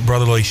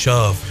brotherly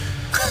shove.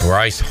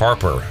 Bryce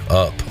Harper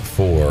up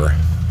for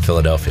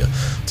Philadelphia.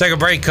 Take a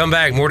break, come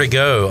back. More to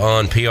go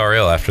on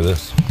PRL after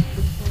this.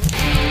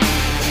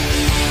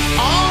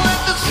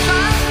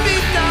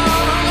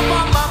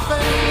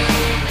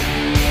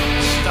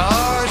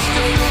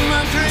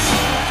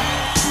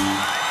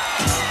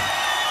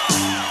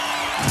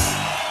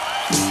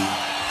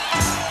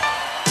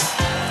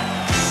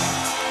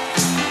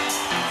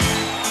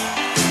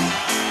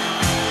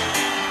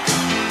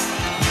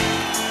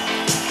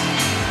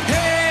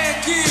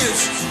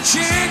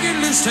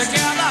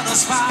 Together, the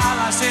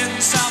spotlight's in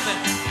something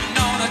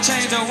known to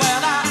change the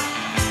weather.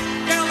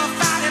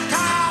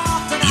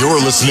 You're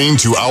listening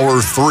to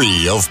Hour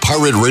 3 of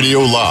Pirate Radio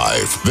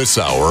Live. This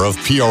hour of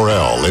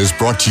PRL is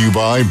brought to you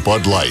by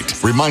Bud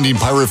Light, reminding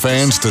Pirate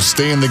fans to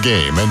stay in the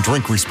game and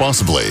drink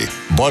responsibly.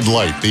 Bud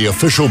Light, the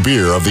official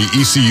beer of the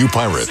ECU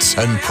Pirates,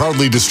 and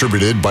proudly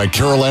distributed by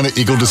Carolina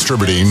Eagle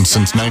Distributing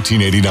since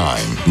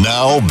 1989.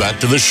 Now, back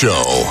to the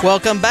show.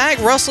 Welcome back.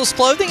 Russell's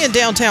Clothing in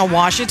downtown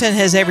Washington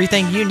has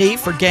everything you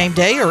need for game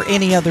day or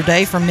any other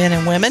day for men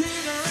and women.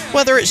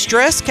 Whether it's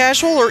dress,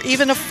 casual, or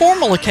even a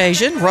formal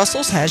occasion,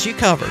 Russell's has you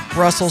covered.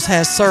 Russell's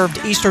has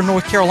served Eastern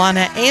North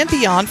Carolina and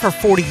beyond for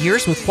 40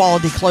 years with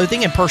quality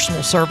clothing and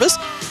personal service.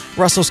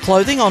 Russell's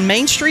Clothing on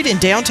Main Street in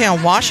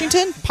downtown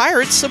Washington,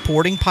 Pirates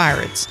supporting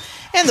Pirates.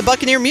 And the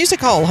Buccaneer Music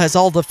Hall has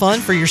all the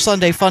fun for your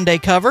Sunday Fun Day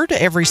covered.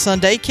 Every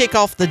Sunday, kick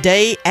off the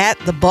day at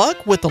the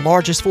Buck with the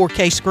largest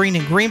 4K screen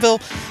in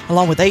Greenville,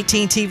 along with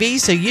 18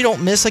 TVs, so you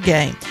don't miss a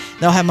game.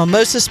 They'll have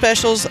mimosa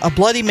specials, a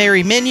Bloody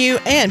Mary menu,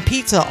 and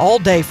pizza all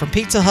day from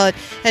Pizza Hut.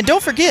 And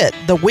don't forget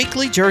the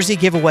weekly jersey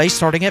giveaway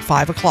starting at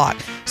 5 o'clock.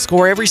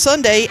 Score every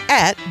Sunday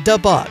at the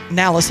Buck.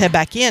 Now let's head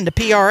back in to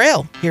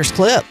PRL. Here's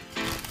Clip.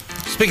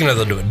 Speaking of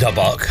the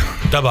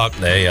Dubuck,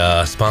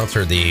 they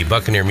sponsor the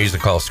Buccaneer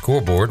Music Hall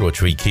scoreboard,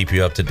 which we keep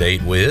you up to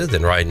date with.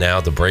 And right now,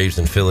 the Braves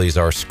and Phillies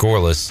are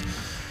scoreless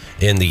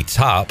in the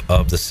top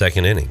of the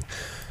second inning.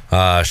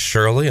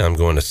 Shirley, I'm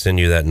going to send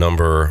you that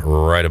number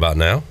right about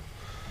now.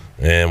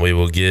 And we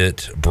will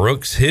get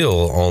Brooks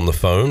Hill on the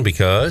phone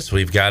because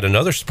we've got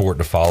another sport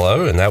to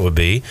follow, and that would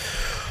be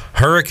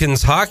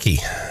Hurricanes hockey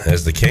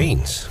as the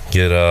Canes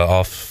get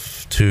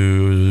off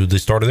to the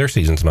start of their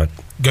season tonight.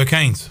 Go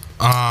Canes.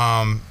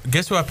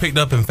 Guess who I picked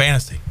up in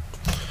fantasy?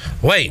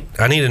 Wait,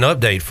 I need an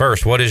update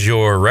first. What is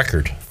your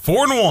record?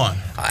 4-1.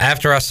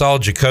 After I saw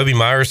Jacoby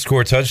Myers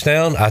score a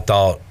touchdown, I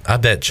thought, I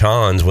bet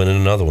Chon's winning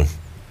another one.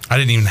 I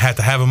didn't even have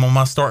to have him on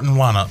my starting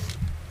lineup.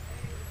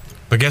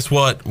 But guess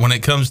what? When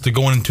it comes to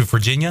going into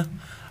Virginia,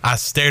 I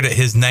stared at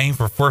his name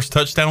for first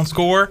touchdown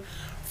scorer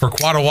for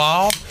quite a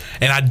while,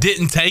 and I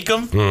didn't take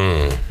him.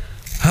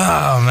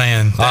 Oh,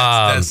 man.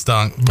 That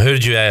stunk. Who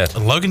did you add?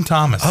 Logan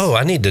Thomas. Oh,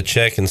 I need to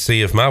check and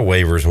see if my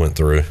waivers went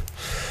through.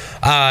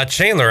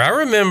 Chandler, I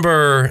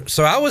remember,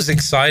 so I was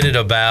excited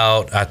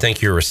about, I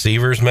think, your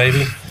receivers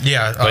maybe.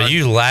 Yeah. But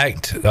you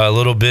lacked a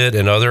little bit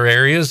in other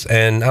areas,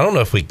 and I don't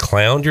know if we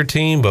clowned your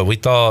team, but we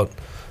thought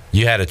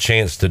you had a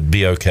chance to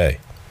be okay.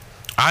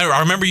 I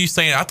remember you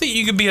saying, I think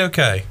you could be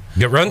okay.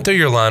 Run through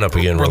your lineup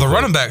again. Well, the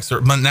running backs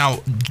are, but now.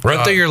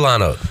 Run through your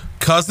lineup.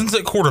 Cousins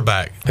at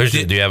quarterback. Do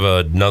you have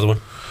another one?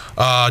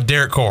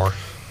 Derek Carr.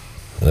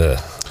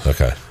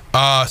 Okay.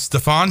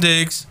 Stephon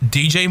Diggs,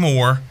 DJ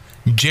Moore,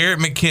 Jarrett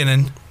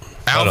McKinnon,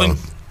 Alvin.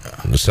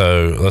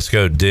 So let's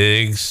go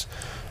Diggs,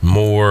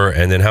 Moore,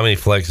 and then how many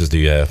flexes do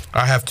you have?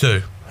 I have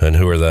 2. And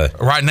who are they?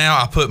 Right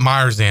now, I put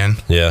Myers in.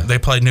 Yeah. They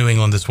played New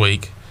England this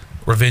week.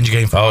 Revenge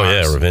game for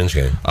Myers. Yeah, revenge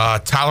game.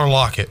 Tyler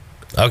Lockett.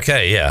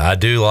 Okay, yeah, I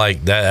do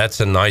like that.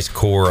 That's a nice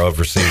core of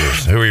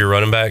receivers. Who are your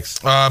running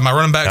backs? My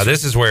running backs. Now,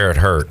 this is where it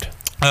hurt.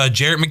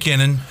 Jarrett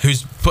McKinnon,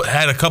 who's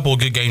had a couple of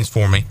good games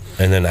for me.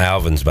 And then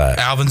Alvin's back.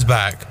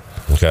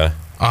 Okay.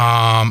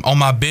 On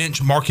my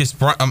bench,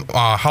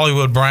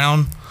 Hollywood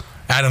Brown,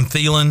 Adam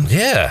Thielen.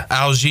 Yeah.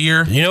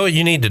 Algier. You know what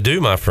you need to do,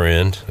 my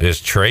friend,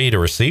 is trade a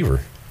receiver.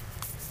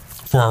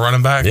 For a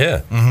running back?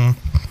 Yeah.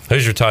 Mm-hmm.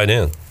 Who's your tight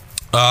end?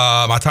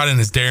 My tight end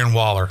is Darren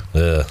Waller,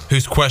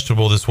 who's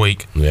questionable this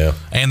week. Yeah.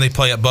 And they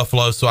play at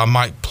Buffalo, so I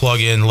might plug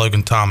in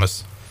Logan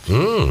Thomas.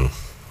 In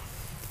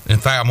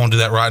fact, I'm going to do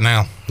that right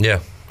now. Yeah.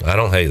 I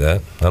don't hate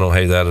that. I don't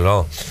hate that at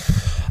all.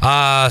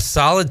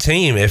 Solid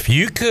team. If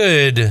you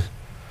could,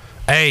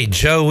 hey,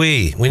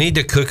 Joey, we need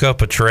to cook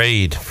up a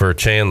trade for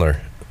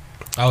Chandler.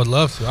 I would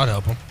love to. I'd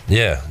help him.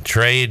 Yeah,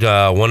 trade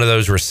one of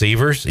those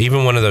receivers,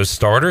 even one of those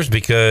starters,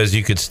 because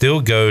you could still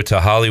go to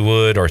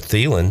Hollywood or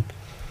Thielen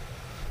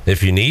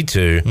if you need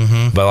to.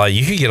 Mm-hmm. But like,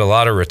 you could get a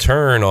lot of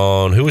return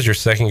on, who was your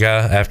second guy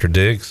after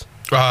Diggs?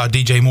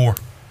 DJ Moore.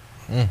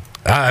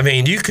 I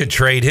mean, you could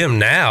trade him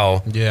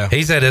now. Yeah.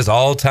 He's at his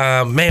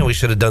all-time. Man, we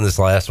should have done this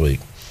last week.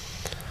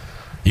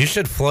 You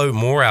should float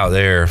more out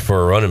there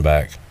for a running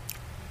back.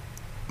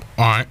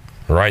 All right.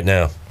 Right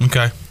now.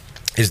 Okay.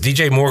 Is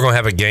DJ Moore going to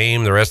have a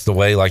game the rest of the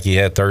way like he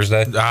had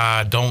Thursday?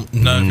 I don't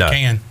know if he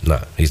can.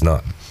 No, he's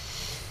not.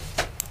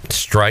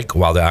 Strike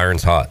while the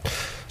iron's hot.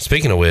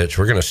 Speaking of which,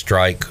 we're going to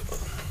strike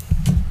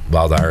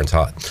while the iron's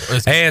hot.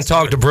 And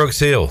talk to Brooks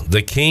Hill,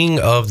 the king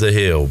of the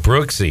hill.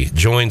 Brooksy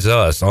joins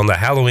us on the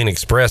Halloween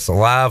Express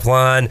live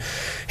line.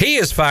 He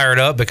is fired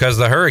up because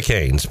the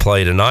Hurricanes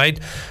play tonight.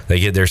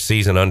 They get their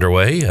season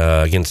underway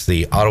against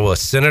the Ottawa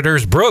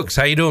Senators. Brooks,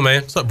 how you doing,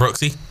 man? What's up,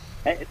 Brooksy?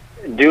 Hey,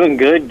 doing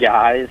good,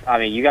 guys. I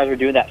mean, you guys were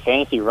doing that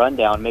fantasy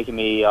rundown, making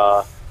me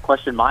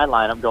question my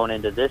lineup going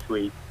into this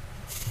week.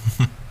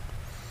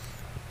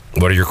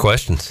 What are your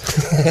questions?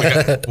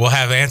 We'll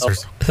have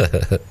answers.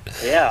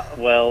 Yeah,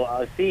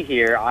 well, see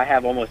here, I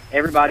have almost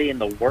everybody in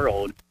the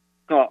world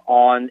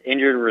on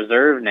injured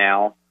reserve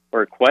now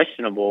or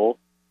questionable.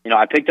 You know,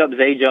 I picked up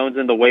Zay Jones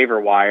in the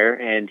waiver wire,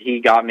 and he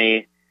got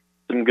me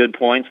some good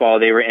points while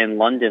they were in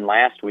London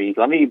last week.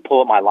 Let me pull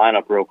up my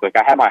lineup real quick.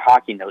 I have my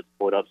hockey notes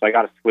pulled up, so I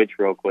got to switch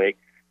real quick.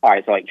 All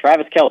right, so like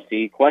Travis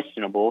Kelce,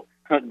 questionable.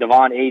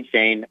 Devon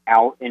A-Chain,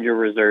 out, injured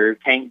reserve.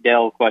 Tank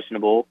Dell,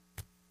 questionable.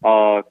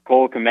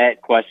 Cole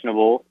Kmet,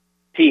 questionable.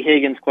 T.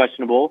 Higgins,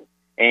 questionable.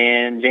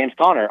 And James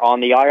Conner on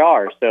the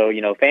IR. So,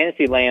 you know,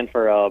 fantasy land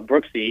for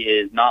Brooksy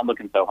is not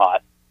looking so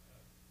hot.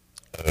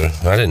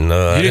 I didn't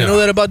know. You didn't know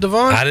that about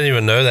Devon? I didn't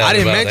even know that. I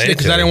didn't mention it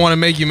because I didn't want to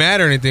make you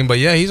mad or anything. But,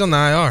 yeah, he's on the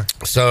IR.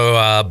 So,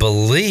 I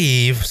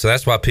believe, so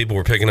that's why people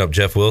were picking up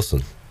Jeff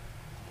Wilson.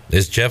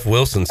 Is Jeff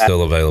Wilson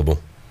still available?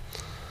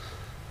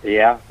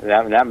 Yeah,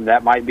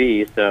 that might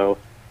be. So,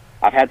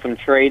 I've had some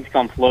trades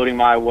come floating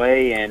my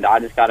way, and I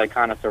just got to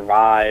kind of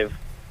survive,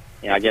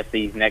 you know, I guess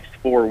these next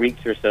 4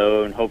 weeks or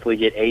so, and hopefully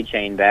get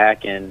A-Chain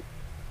back. And,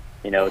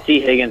 you know,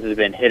 T. Higgins has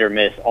been hit or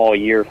miss all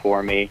year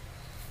for me.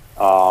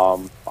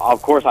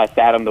 Of course, I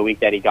sat him the week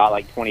that he got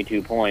like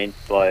 22 points,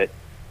 but,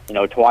 you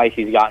know, twice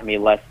he's gotten me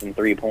less than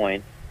 3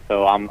 points.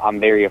 So I'm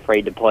very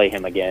afraid to play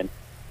him again.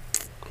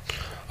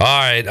 All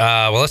right,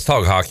 well, let's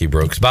talk hockey,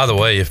 Brooks. By the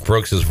way, if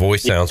Brooks'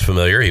 voice sounds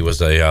familiar, he was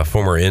a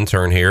former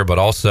intern here, but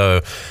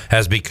also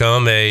has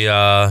become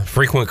a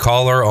frequent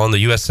caller on the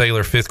U.S.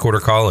 Sailor Fifth Quarter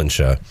Call-In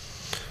Show.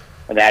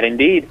 That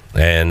indeed.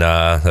 And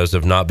those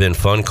have not been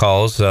fun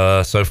calls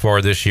so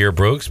far this year,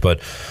 Brooks,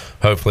 but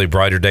hopefully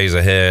brighter days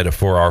ahead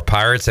for our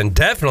Pirates, and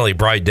definitely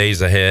bright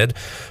days ahead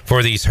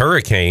for these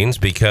Hurricanes,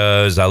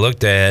 because I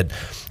looked at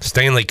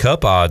Stanley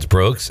Cup odds,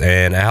 Brooks,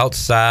 and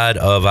outside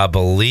of, I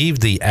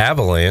believe, the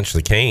Avalanche,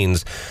 the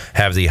Canes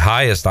have the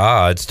highest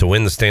odds to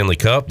win the Stanley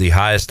Cup, the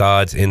highest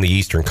odds in the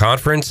Eastern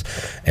Conference,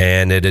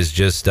 and it is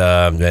just,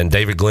 and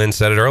David Glenn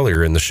said it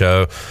earlier in the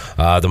show,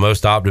 the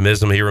most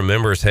optimism he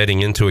remembers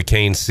heading into a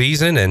Canes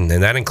season, and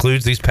that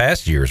includes these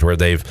past years where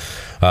they've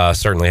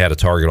certainly had a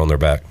target on their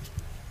back.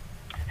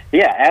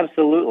 Yeah,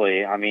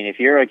 absolutely. I mean, if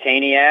you're a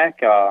Caniac,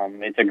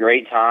 it's a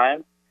great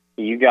time.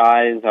 You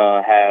guys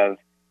have,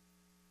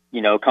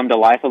 you know, come to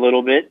life a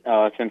little bit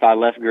since I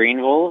left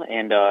Greenville,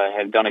 and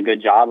have done a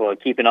good job of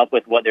keeping up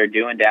with what they're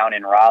doing down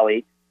in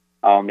Raleigh.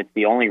 It's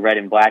the only red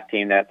and black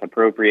team that's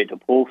appropriate to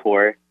pull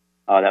for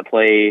that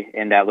play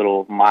in that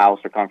little mile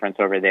circumference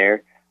over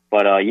there.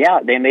 But, yeah,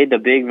 they made the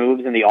big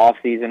moves in the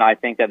offseason, I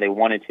think, that they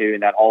wanted to,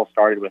 and that all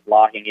started with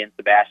locking in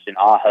Sebastian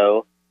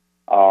Aho.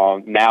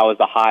 Now is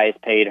the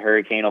highest paid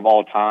Hurricane of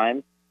all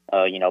time.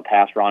 You know,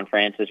 past Ron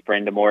Francis,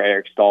 Brenda Moore,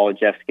 Eric Stahl,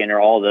 Jeff Skinner,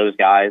 all those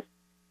guys.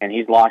 And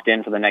he's locked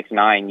in for the next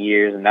 9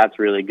 years, and that's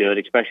really good,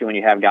 especially when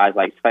you have guys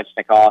like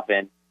Svechnikov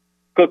and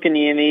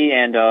Kotkaniemi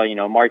and, you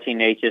know, Martin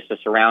Necas to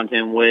surround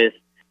him with.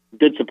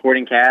 Good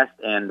supporting cast,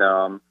 and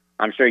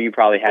I'm sure you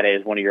probably had it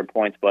as one of your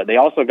points, but they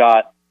also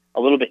got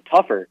a little bit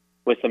tougher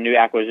with some new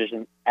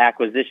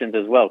acquisitions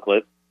as well,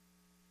 Clip.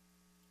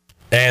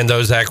 And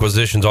those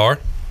acquisitions are?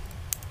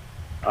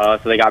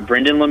 So they got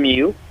Brendan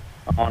Lemieux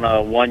on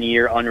a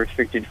 1-year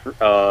unrestricted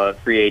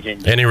free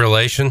agent. Any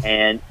relation?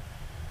 And,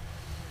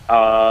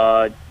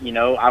 you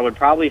know, I would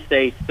probably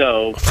say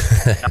so.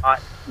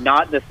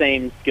 not the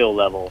same skill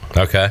level.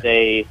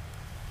 Okay.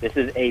 This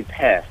is a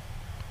pest.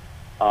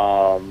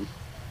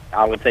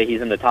 I would say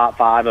he's in the top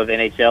 5 of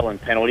NHL in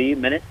penalty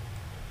minutes.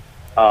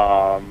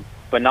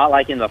 But not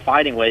like in the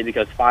fighting way,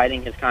 because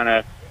fighting has kind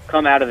of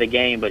come out of the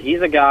game. But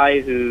he's a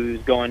guy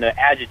who's going to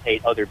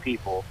agitate other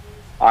people,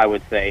 I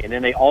would say. And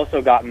then they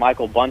also got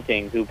Michael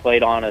Bunting, who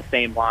played on the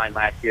same line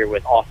last year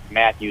with Austin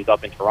Matthews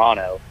up in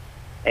Toronto.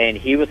 And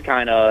he was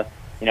kind of,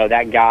 you know,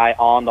 that guy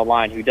on the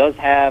line who does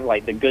have,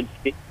 like, the good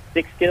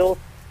stick skill,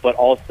 but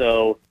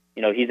also,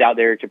 you know, he's out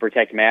there to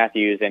protect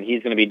Matthews, and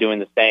he's going to be doing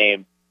the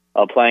same,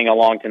 playing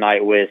along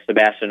tonight with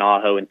Sebastian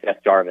Aho and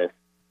Seth Jarvis.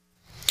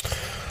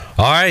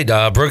 All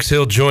right, Brooks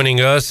Hill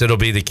joining us. It'll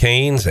be the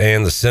Canes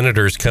and the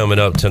Senators coming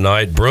up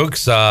tonight.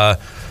 Brooks,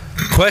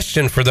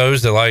 question for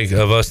those that like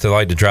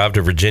to drive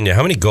to Virginia: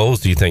 how many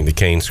goals do you think the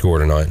Canes score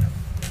tonight?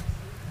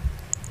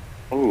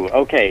 Ooh,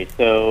 okay.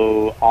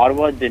 So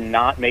Ottawa did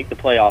not make the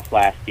playoffs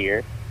last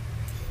year.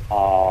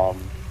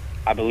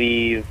 I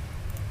believe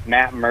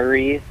Matt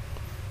Murray.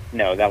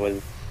 No,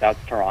 that's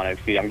Toronto.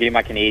 Excuse me. I'm getting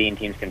my Canadian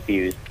teams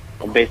confused.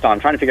 I'm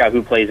trying to figure out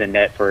who plays in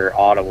net for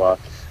Ottawa.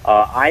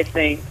 I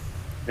think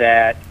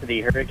that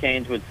the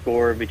Hurricanes would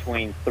score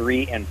between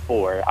 3 and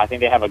 4. I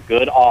think they have a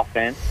good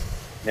offense.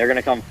 They're going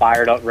to come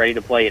fired up, ready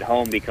to play at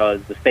home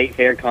because the State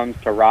Fair comes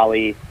to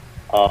Raleigh,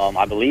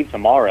 I believe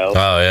tomorrow.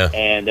 Oh yeah,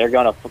 and they're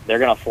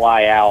gonna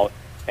fly out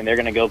and they're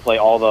gonna go play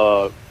all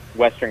the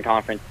Western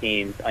Conference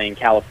teams in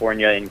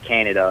California and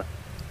Canada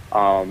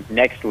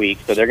next week.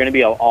 So they're going to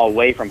be all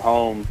away from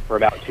home for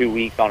about 2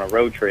 weeks on a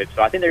road trip.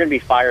 So I think they're going to be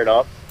fired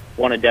up.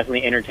 Want to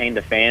definitely entertain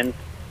the fans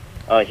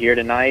here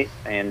tonight.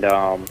 And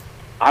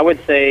I would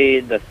say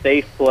the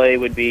safe play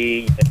would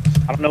be,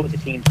 I don't know what the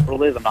team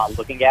total is. I'm not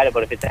looking at it,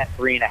 but if it's at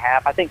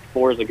 3.5, I think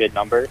 4 is a good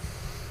number.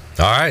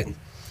 All right.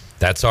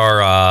 That's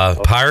our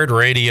Pirate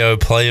Radio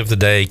play of the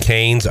day.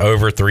 Canes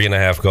over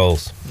 3.5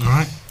 goals. All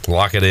right.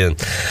 Lock it in.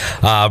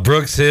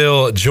 Brooks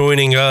Hill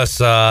joining us.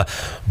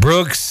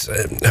 Brooks,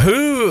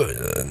 who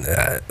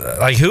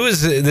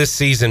is this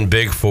season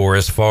big for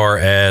as far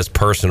as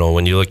personal?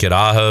 When you look at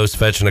Aho,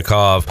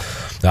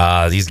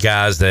 Svechnikov, these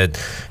guys that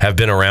have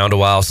been around a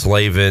while,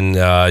 Slavin,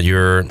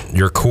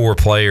 your core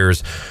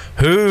players,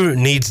 who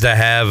needs to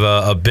have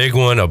a big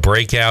one, a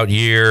breakout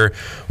year,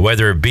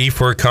 whether it be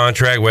for a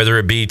contract, whether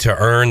it be to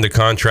earn the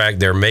contract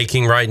they're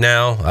making right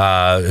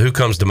now? Who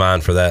comes to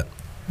mind for that?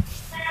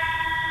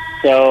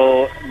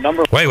 So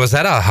Wait, was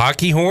that a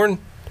hockey horn?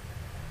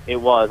 It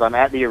was. I'm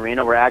at the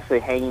arena. We're actually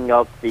hanging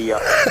up the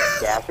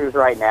gashers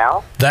right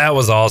now. That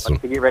was awesome.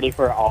 To get ready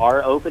for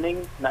our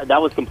opening.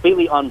 That was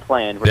completely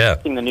unplanned. We're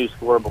testing the new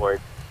scoreboard,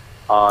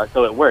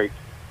 so it worked.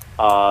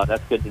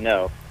 That's good to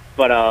know.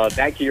 But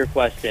back to your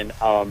question,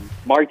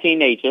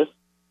 Martin Necas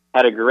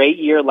had a great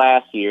year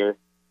last year.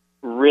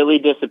 Really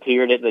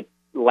disappeared at the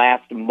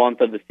last month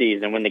of the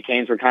season when the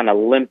Canes were kind of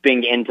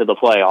limping into the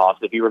playoffs.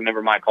 If you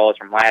remember my calls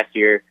from last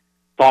year,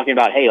 talking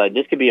about, hey, like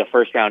this could be a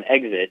first-round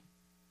exit,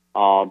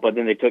 but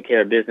then they took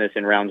care of business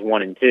in rounds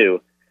 1 and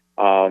 2.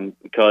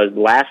 Because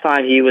last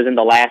time he was in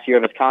the last year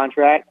of his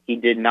contract, he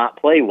did not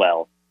play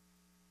well.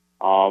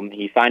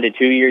 He signed a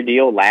 2-year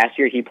deal. Last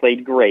year he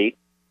played great,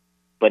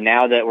 but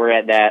now that we're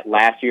at that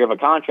last year of a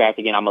contract,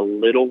 again, I'm a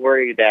little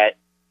worried that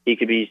he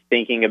could be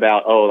thinking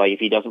about, if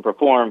he doesn't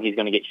perform, he's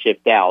going to get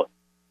shipped out.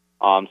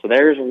 So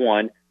there's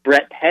one.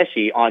 Brett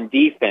Pesce on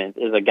defense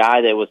is a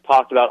guy that was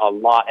talked about a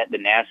lot at the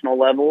national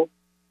level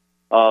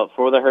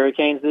for the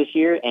Hurricanes this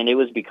year, and it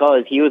was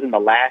because he was in the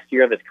last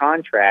year of his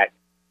contract.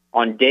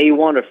 On day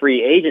 1 of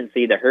free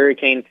agency, the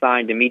Hurricanes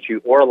signed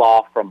Dmitry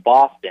Orlov from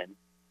Boston,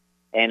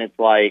 and it's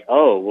like,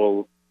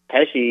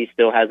 Pesce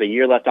still has a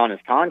year left on his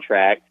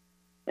contract,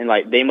 and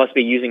they must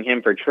be using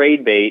him for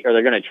trade bait, or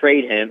they're going to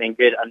trade him and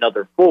get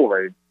another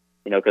forward,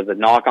 because the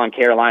knock on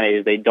Carolina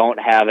is they don't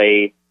have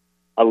a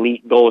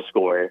elite goal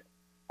scorer.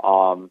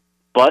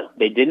 But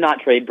they did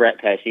not trade Brett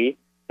Pesce.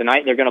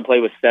 Tonight they're going to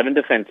play with 7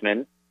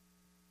 defensemen,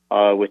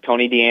 with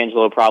Tony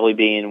DeAngelo probably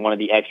being one of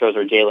the extras,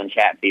 or Jalen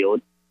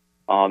Chatfield,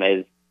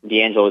 as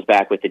DeAngelo is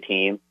back with the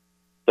team.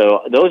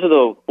 So those are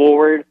the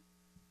forward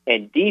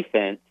and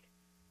defense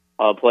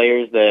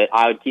players that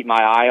I would keep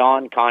my eye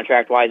on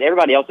contract-wise.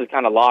 Everybody else is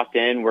kind of locked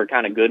in. We're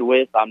kind of good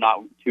with. I'm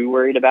not too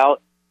worried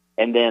about.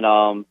 And then,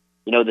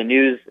 the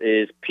news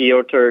is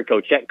Pyotr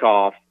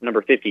Kochetkov,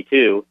 number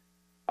 52.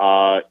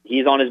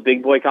 He's on his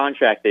big boy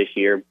contract this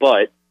year,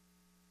 but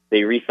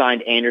they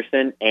re-signed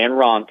Anderson and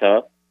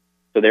Ronta.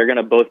 So they're going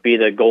to both be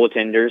the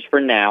goaltenders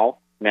for now.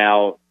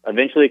 Now,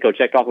 eventually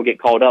Kochetkov will get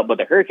called up, but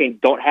the Hurricanes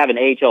don't have an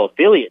AHL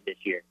affiliate this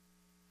year.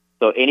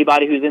 So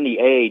anybody who's in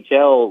the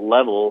AHL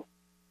level,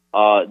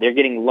 they're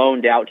getting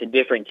loaned out to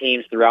different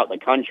teams throughout the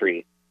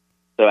country.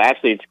 So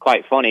actually, it's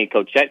quite funny.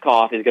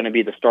 Kochetkov is going to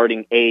be the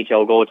starting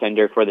AHL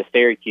goaltender for the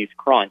Syracuse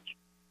Crunch,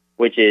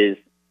 which is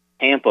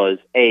Tampa's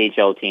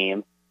AHL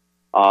team,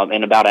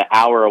 and about an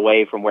hour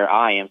away from where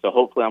I am. So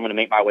hopefully I'm going to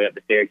make my way up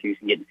to Syracuse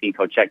and get to see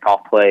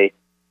Kochetkov play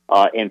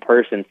in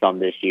person some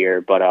this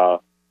year.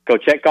 But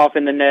Kochetkov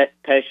in the net,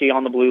 Pesce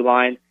on the blue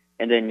line,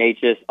 and then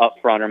Necas up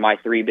front are my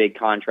 3 big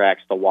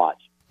contracts to watch.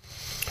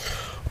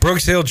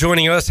 Brooks Hill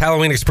joining us,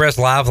 Halloween Express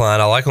Live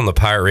Line. I like on the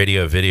Pirate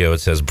Radio video, it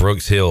says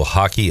Brooks Hill,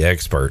 hockey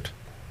expert.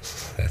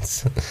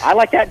 I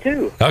like that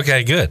too.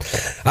 Okay, good.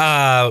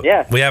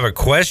 Yeah. We have a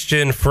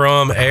question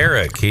from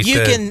Eric.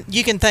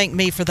 You can thank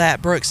me for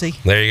that,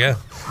 Brooksy. There you go.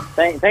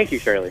 Thank you,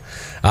 Shirley.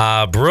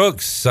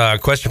 Brooks,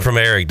 question from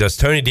Eric. Does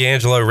Tony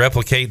DeAngelo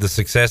replicate the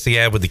success he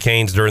had with the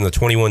Canes during the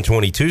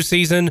 21-22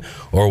 season,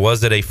 or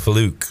was it a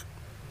fluke?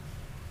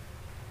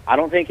 I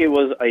don't think it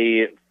was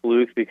a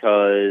fluke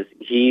because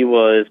he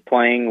was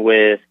playing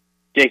with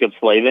Jacob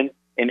Slavin,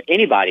 and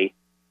anybody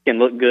can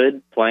look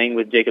good playing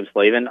with Jacob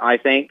Slavin, I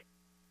think.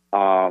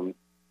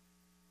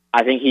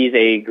 I think he's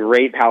a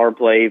great power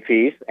play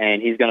piece,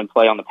 and he's going to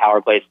play on the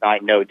power play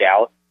tonight, no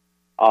doubt.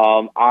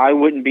 I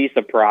wouldn't be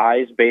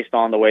surprised, based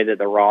on the way that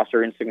the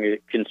roster is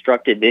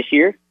constructed this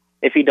year,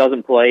 if he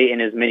doesn't play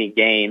in as many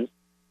games.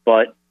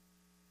 But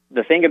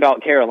the thing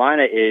about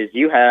Carolina is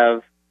you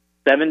have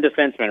 7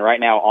 defensemen right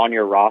now on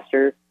your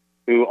roster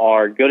who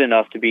are good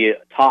enough to be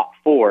top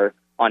 4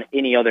 on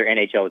any other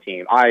NHL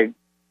team. I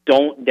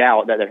don't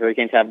doubt that the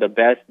Hurricanes have the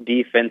best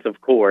defensive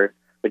core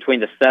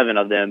between the 7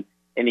 of them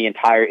in the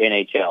entire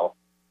NHL.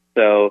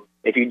 So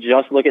if you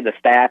just look at the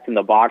stats and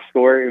the box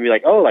score, you'd be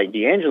like, oh, like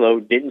D'Angelo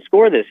didn't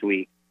score this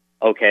week.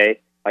 Okay,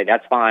 like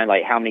that's fine.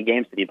 Like how many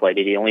games did he play?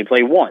 Did he only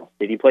play once?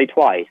 Did he play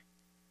twice?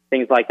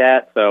 Things like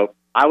that. So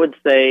I would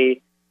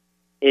say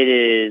it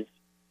is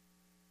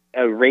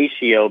a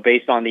ratio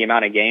based on the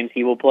amount of games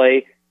he will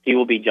play. He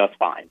will be just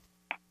fine.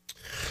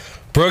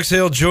 Brooks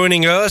Hill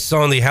joining us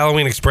on the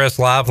Halloween Express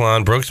live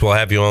line. Brooks, we'll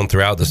have you on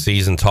throughout the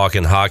season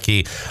talking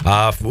hockey.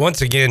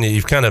 Once again,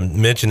 you've kind of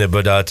mentioned it,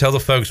 but tell the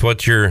folks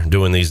what you're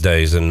doing these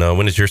days and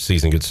when does your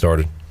season get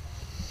started?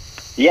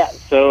 Yeah,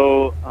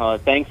 so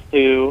thanks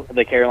to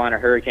the Carolina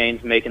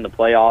Hurricanes making the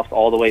playoffs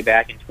all the way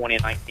back in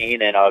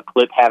 2019 and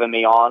Clip having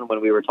me on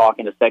when we were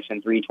talking to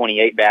Section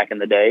 328 back in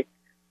the day,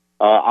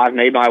 I've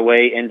made my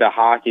way into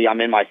hockey. I'm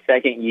in my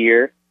second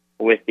year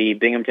with the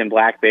Binghamton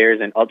Black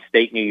Bears in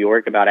upstate New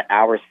York, about an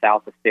hour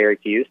south of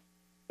Syracuse.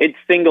 It's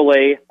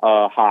single-A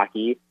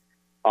hockey,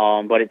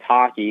 but it's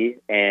hockey,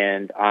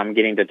 and I'm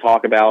getting to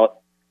talk about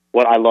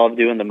what I love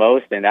doing the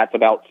most, and that's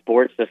about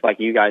sports, just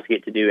like you guys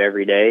get to do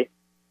every day.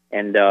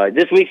 And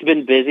this week's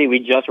been busy. We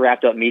just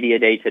wrapped up Media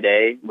Day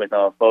today with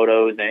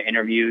photos and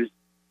interviews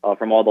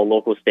from all the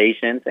local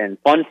stations. And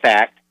fun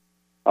fact,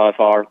 if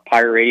our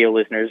Pirate Radio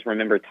listeners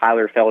remember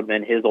Tyler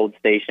Feldman, his old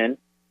station,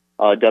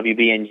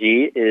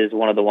 WBNG is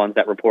one of the ones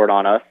that report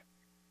on us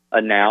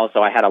now.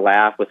 So I had a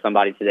laugh with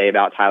somebody today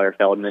about Tyler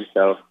Feldman.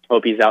 So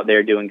hope he's out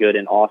there doing good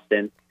in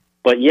Austin.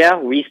 But yeah,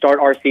 we start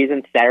our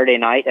season Saturday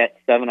night at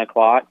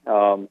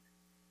 7:00.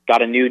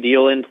 Got a new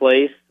deal in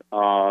place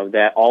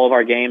that all of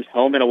our games,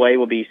 home and away,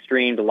 will be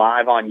streamed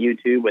live on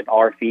YouTube with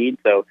our feed.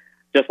 So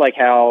just like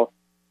how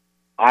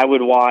I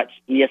would watch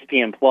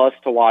ESPN Plus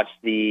to watch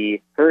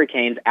the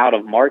Hurricanes out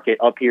of market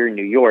up here in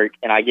New York,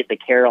 and I get the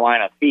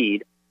Carolina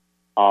feed,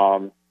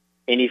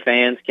 any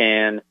fans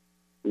can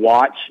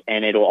watch,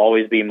 and it'll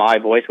always be my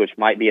voice, which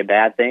might be a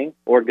bad thing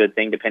or a good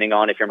thing, depending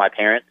on if you're my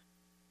parents,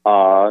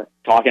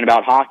 talking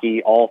about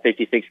hockey all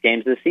 56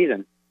 games this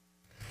season.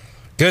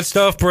 Good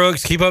stuff,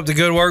 Brooks. Keep up the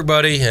good work,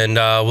 buddy, and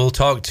we'll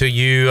talk to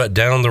you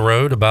down the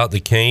road about the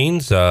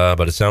Canes,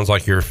 but it sounds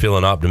like you're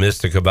feeling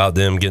optimistic about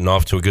them getting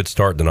off to a good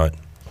start tonight.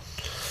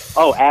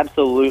 Oh,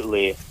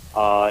 absolutely.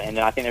 And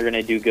I think they're going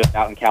to do good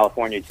out in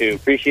California, too.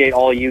 Appreciate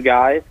all you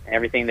guys and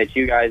everything that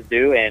you guys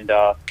do, and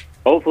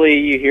hopefully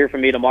you hear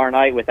from me tomorrow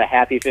night with a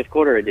happy fifth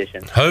quarter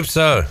edition. Hope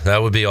so.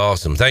 That would be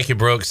awesome. Thank you,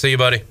 Brooks. See you,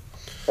 buddy.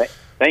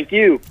 Thank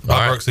you.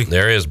 All right,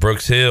 there is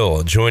Brooks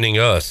Hill joining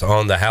us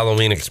on the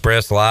Halloween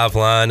Express live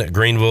line.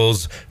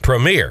 Greenville's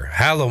premier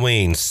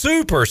Halloween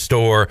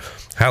superstore,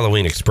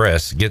 Halloween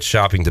Express, gets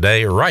shopping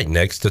today right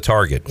next to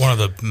Target. One of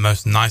the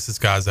most nicest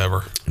guys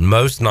ever.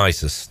 Most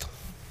nicest.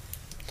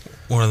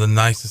 One of the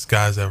nicest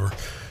guys ever.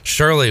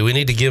 Shirley, we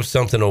need to give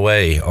something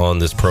away on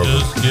this program.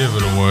 Just give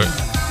it away.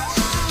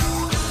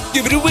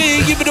 Give it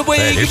away, give it away,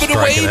 Man, give it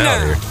away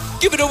now. here.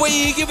 Give it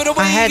away, give it away,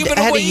 I had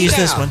to use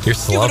this one. You're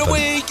slumping.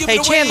 Hey,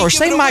 Chandler,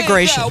 say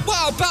migration.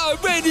 Wow, Power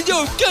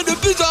Radio, gonna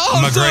be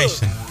awesome.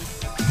 Migration.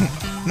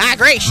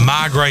 Migration.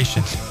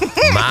 Migration.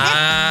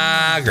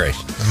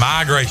 Migration.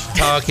 Migration.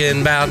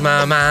 Talking about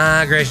my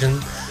migration.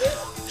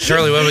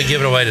 Shirley, what are we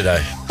giving away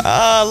today?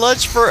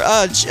 Lunch for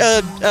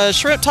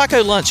shrimp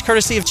taco lunch,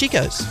 courtesy of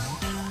Chico's.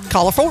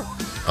 Caller 4.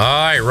 All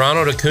right,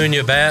 Ronald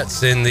Acuna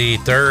bats in the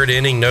third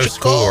inning, no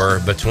score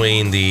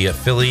between the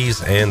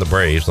Phillies and the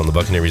Braves on the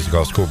Buccaneer Music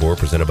Hall scoreboard,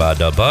 presented by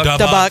Dub Buck. Dub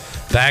Buck.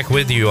 Back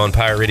with you on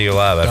Pirate Radio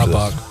Live after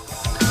Dub this. Buck.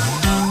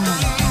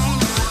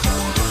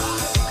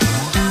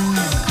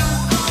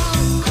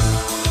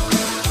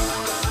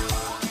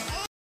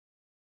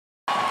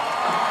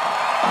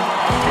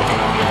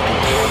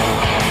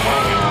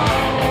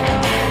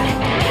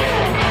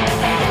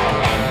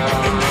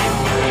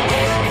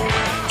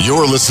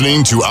 You're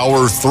listening to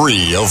Hour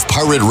 3 of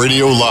Pirate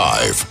Radio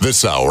Live.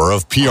 This hour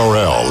of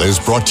PRL is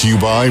brought to you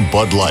by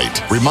Bud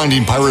Light,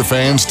 reminding Pirate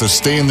fans to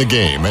stay in the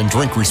game and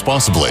drink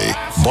responsibly.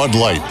 Bud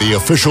Light, the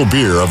official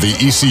beer of the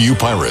ECU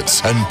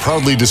Pirates, and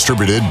proudly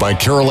distributed by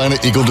Carolina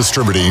Eagle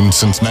Distributing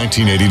since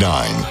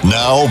 1989.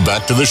 Now,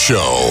 back to the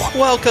show.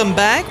 Welcome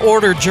back.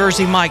 Order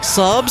Jersey Mike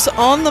subs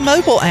on the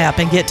mobile app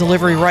and get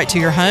delivery right to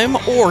your home,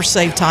 or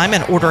save time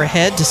and order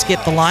ahead to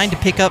skip the line to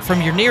pick up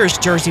from your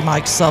nearest Jersey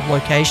Mike sub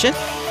location.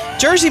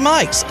 Jersey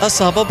Mike's, a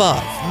sub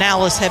above. Now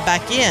let's head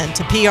back in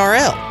to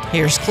PRL.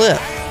 Here's Cliff.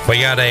 We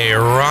got a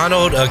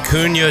Ronald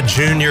Acuna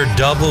Jr.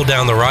 double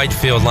down the right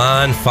field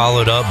line,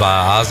 followed up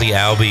by Ozzie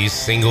Albies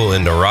single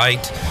into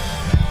right.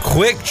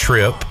 Quick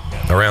trip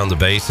around the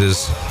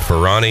bases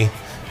for Ronnie,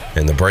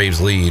 and the Braves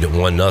lead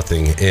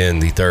 1-0 in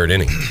the third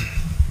inning.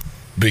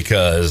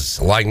 Because,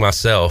 like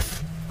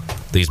myself,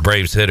 these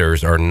Braves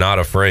hitters are not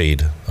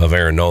afraid of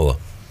Aaron Nola.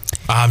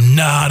 I'm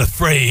not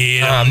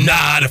afraid. I'm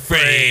not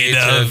afraid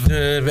of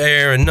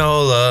Aaron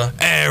Nola.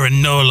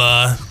 Aaron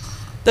Nola.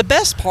 The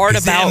best part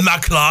about in my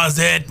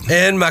closet.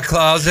 In my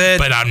closet.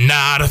 But I'm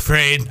not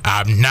afraid.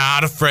 I'm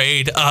not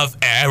afraid of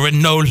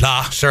Aaron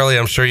Nola. Shirley,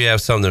 I'm sure you have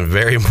something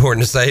very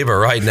important to say, but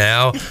right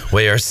now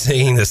we are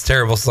singing this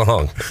terrible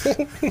song.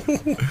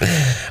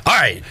 All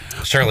right,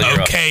 Shirley.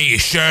 Okay,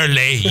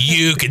 Shirley,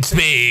 you can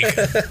speak.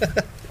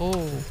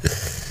 Oh.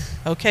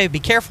 Okay, be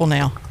careful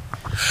now.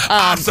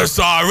 I'm so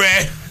sorry.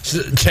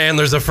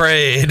 Chandler's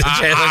afraid.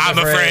 I'm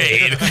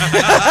afraid.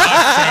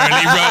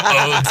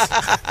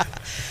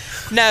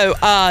 No,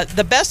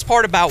 the best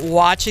part about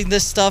watching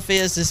this stuff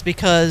is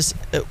because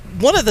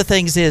one of the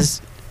things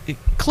is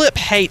Clip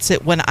hates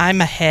it when I'm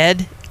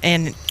ahead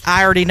and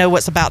I already know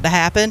what's about to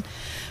happen.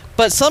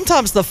 But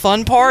sometimes the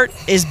fun part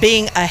is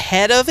being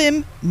ahead of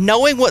him,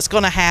 knowing what's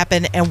going to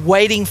happen, and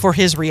waiting for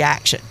his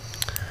reaction.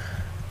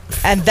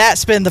 And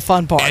that's been the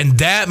fun part. And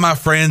that, my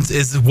friends,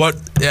 is what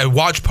a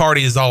watch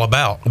party is all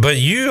about. But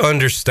you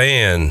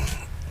understand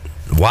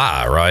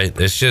why, right?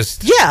 It's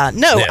just... Yeah,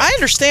 I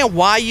understand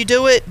why you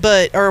do it,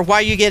 or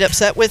why you get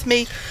upset with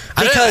me.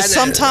 Because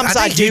sometimes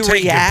I do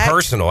react. It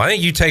personal. I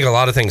think you take a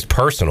lot of things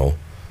personal.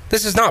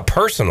 This is not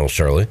personal,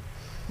 Shirley.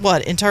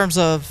 What, in terms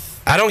of...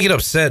 I don't get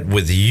upset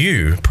with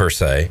you, per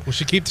se. Well,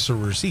 she keeps the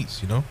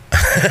receipts, you know?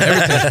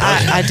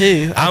 I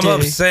do. I'm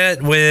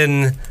upset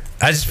when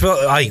I just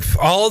feel like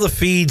all the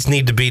feeds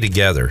need to be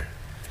together.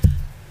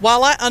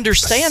 While I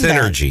understand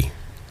synergy.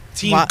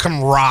 Team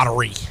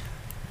camaraderie.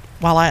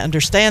 While I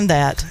understand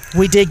that,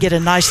 we did get a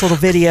nice little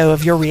video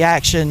of your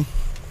reaction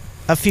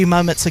a few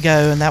moments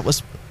ago, and that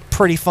was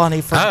pretty funny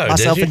for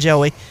myself and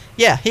Joey.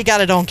 Yeah, he got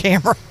it on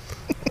camera.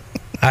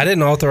 I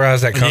didn't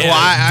authorize that comment. Well,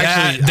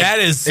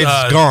 it's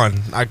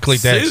gone. I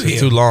clicked that.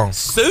 It's too long.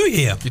 Sue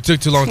him. You took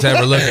too long to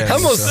ever look at it.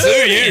 I'm going to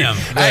sue him.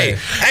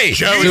 Hey,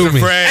 Joey's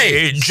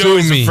afraid.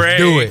 Joey's afraid.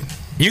 Do it.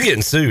 You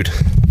getting sued.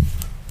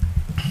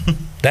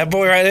 That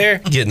boy right there,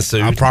 getting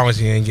sued. I promise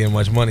you ain't getting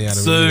much money out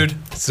of it.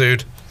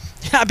 Sued.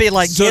 I'd be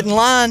like, get in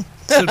line.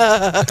 Hey,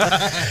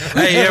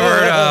 you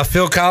ever heard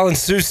Phil Collins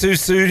sued?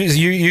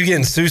 You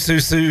getting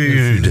sued.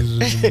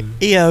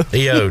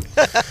 EO'd.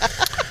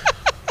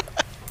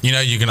 You know,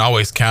 you can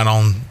always count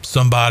on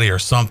somebody or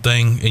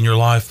something in your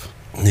life.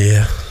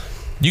 Yeah.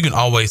 You can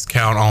always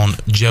count on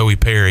Joey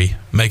Perry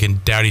making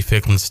Dowdy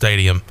Ficklin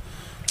Stadium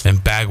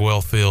and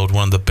Bagwell Field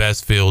one of the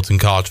best fields in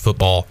college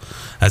football,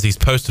 as he's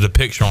posted a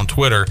picture on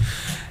Twitter.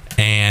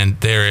 And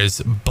there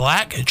is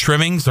black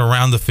trimmings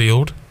around the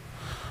field,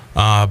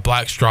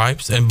 black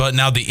stripes, but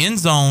now the end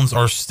zones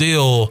are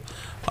still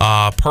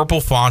purple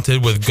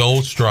fonted with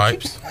gold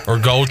stripes or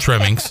gold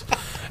trimmings.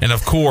 And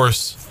of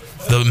course,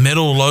 the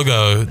middle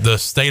logo, the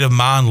State of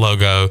Mind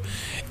logo,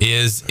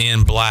 is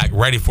in black,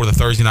 ready for the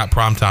Thursday night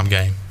primetime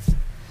game.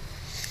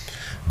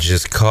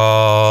 Just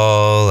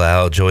call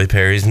out Joey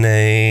Perry's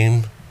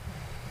name,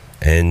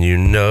 and you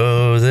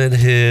know that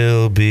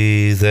he'll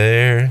be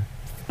there.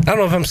 I don't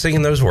know if I'm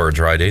singing those words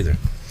right either.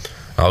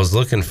 I was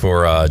looking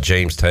for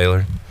James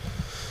Taylor.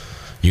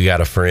 You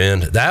got a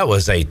friend. That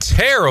was a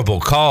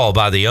terrible call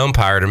by the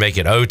umpire to make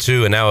it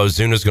 0-2, and now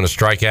Ozuna's going to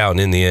strike out and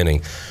end the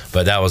inning.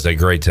 But that was a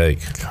great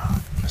take.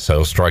 So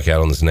he'll strike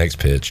out on this next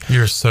pitch.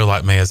 You're so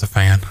like me as a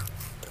fan.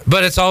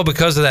 But it's all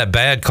because of that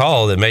bad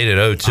call that made it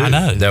 0-2. I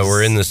know. That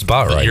we're in this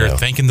spot right now. You're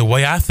thinking the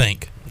way I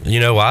think. You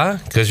know why?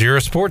 Because you're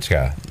a sports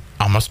guy.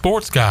 I'm a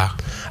sports guy.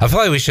 I feel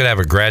like we should have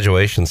a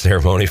graduation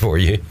ceremony for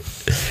you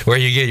where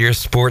you get your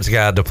sports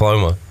guy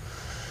diploma.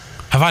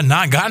 Have I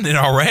not gotten it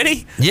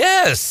already?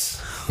 Yes.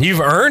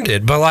 You've earned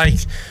it,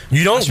 but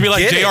you don't be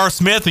like J.R.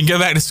 Smith and go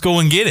back to school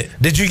and get it.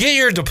 Did you get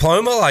your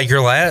diploma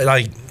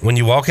when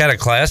you walk out of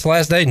class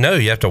last day? No,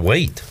 you have to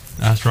wait.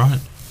 That's right.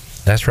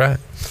 That's right.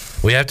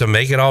 We have to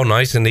make it all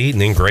nice and neat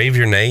and engrave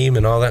your name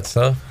and all that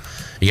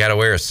stuff. You got to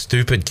wear a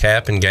stupid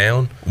cap and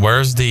gown.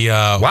 Where's the...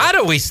 Why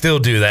do we still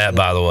do that,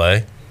 by the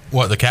way?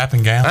 What, the cap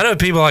and gown? I know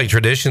people like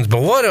traditions,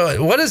 but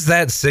what is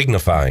that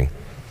signifying?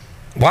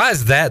 Why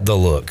is that the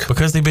look?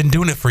 Because they've been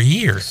doing it for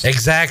years.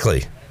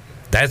 Exactly.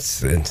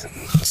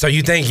 So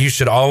you think you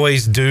should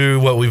always do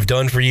what we've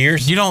done for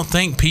years? You don't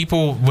think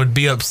people would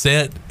be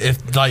upset if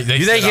they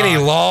you think any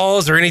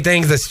laws or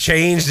anything that's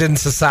changed in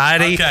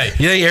society? Okay.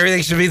 You think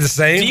everything should be the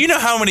same? Do you know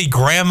how many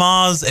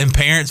grandmas and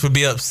parents would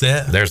be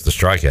upset? There's the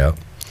strikeout.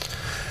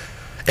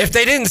 If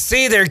they didn't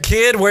see their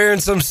kid wearing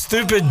some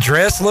stupid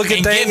dress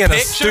looking thing and a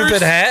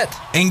stupid hat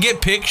and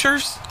get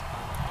pictures.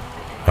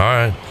 All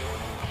right.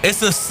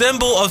 It's a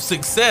symbol of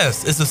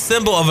success. It's a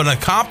symbol of an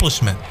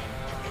accomplishment.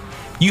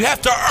 You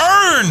have to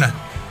earn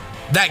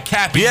that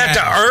cap. You have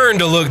to earn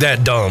to look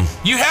that dumb.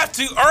 You have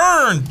to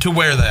earn to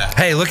wear that.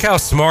 Hey, look how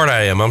smart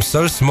I am. I'm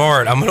so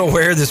smart. I'm going to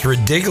wear this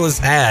ridiculous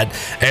hat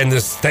and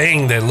this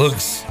thing that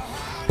looks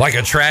like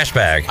a trash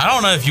bag. I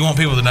don't know if you want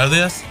people to know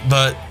this,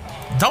 but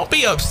don't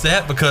be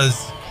upset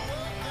because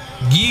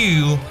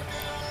you...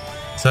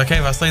 Is it okay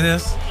if I say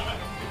this?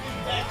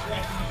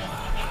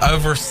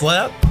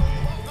 Overslept?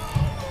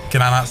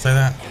 Can I not say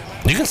that?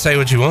 You can say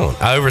what you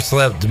want. I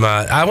overslept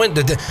I went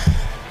to...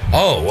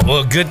 Oh,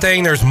 well, good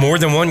thing there's more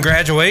than one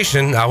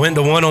graduation. I went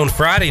to one on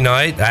Friday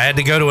night. I had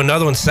to go to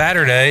another one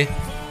Saturday.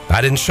 I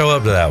didn't show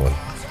up to that one.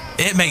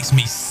 It makes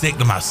me sick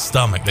to my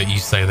stomach that you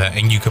say that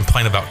and you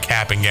complain about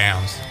cap and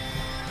gowns.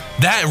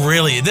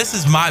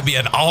 This might be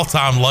an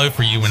all-time low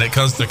for you when it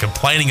comes to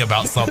complaining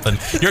about something.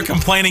 You're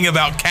complaining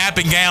about cap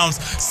and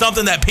gowns,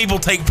 something that people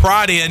take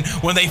pride in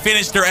when they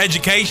finish their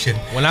education.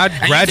 When I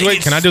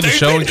graduate, can I do the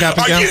show in cap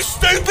and gowns? Are you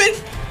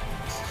stupid?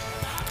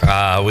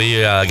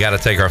 We got to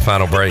take our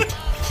final break.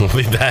 We'll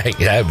be back.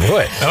 Yeah,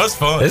 boy, that was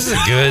fun. This is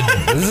good.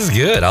 This is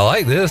good. I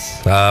like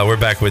this. We're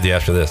back with you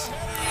after this.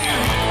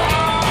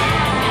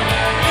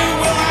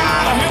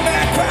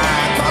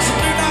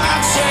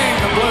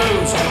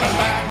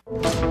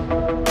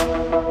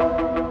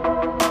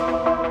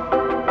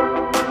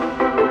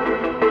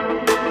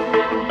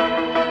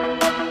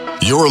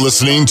 You're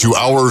listening to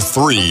Hour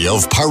 3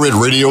 of Pirate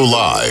Radio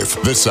Live.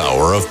 This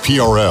hour of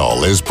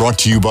PRL is brought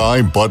to you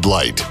by Bud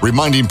Light,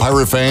 reminding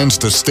Pirate fans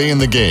to stay in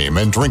the game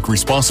and drink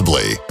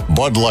responsibly.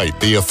 Bud Light,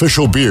 the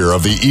official beer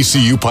of the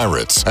ECU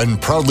Pirates, and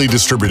proudly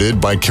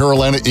distributed by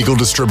Carolina Eagle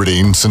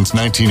Distributing since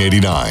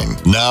 1989.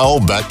 Now,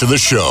 back to the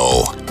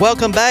show.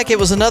 Welcome back. It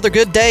was another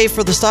good day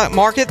for the stock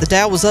market. The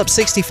Dow was up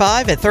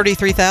 65 at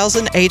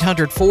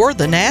 33,804.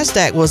 The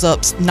NASDAQ was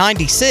up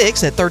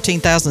 96 at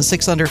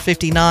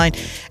 13,659.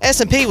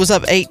 S&P was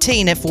up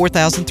 18 at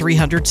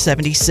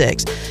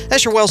 4,376.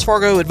 That's your Wells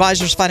Fargo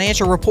Advisors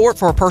financial report.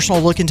 For a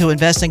personal look into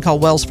investing, call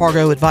Wells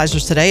Fargo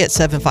Advisors today at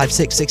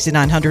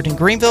 756-6900 in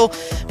Greenville.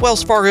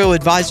 Wells Fargo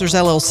Advisors,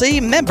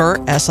 LLC, member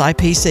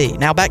SIPC.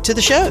 Now back to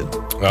the show.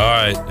 All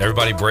right,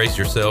 everybody brace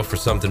yourself for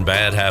something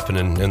bad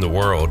happening in the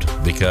world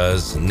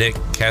because Nick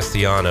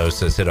Castellanos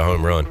has hit a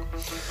home run.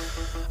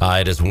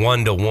 It is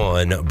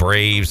 1-1,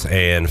 Braves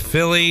and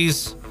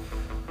Phillies.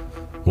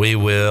 We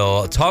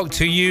will talk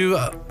to you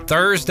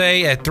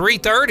Thursday at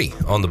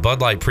 3:30 on the Bud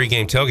Light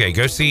pregame tailgate.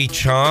 Go see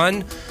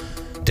Sean,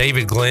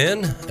 David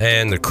Glenn,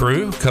 and the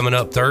crew coming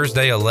up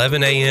Thursday,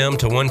 11 a.m.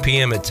 to 1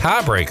 p.m. at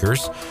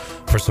Tiebreakers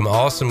for some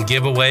awesome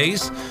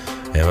giveaways.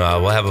 And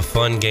we'll have a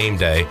fun game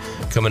day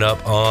coming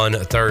up on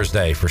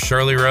Thursday. For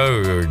Shirley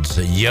Rhodes,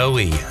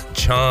 Yoey,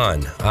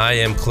 Chon, I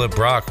am Clip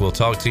Brock. We'll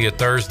talk to you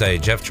Thursday.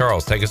 Jeff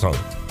Charles, take us home.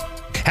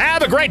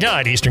 Have a great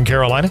night, Eastern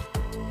Carolina.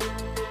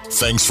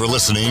 Thanks for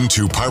listening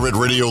to Pirate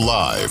Radio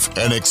Live,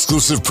 an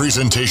exclusive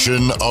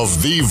presentation of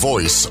the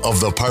voice of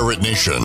the Pirate Nation.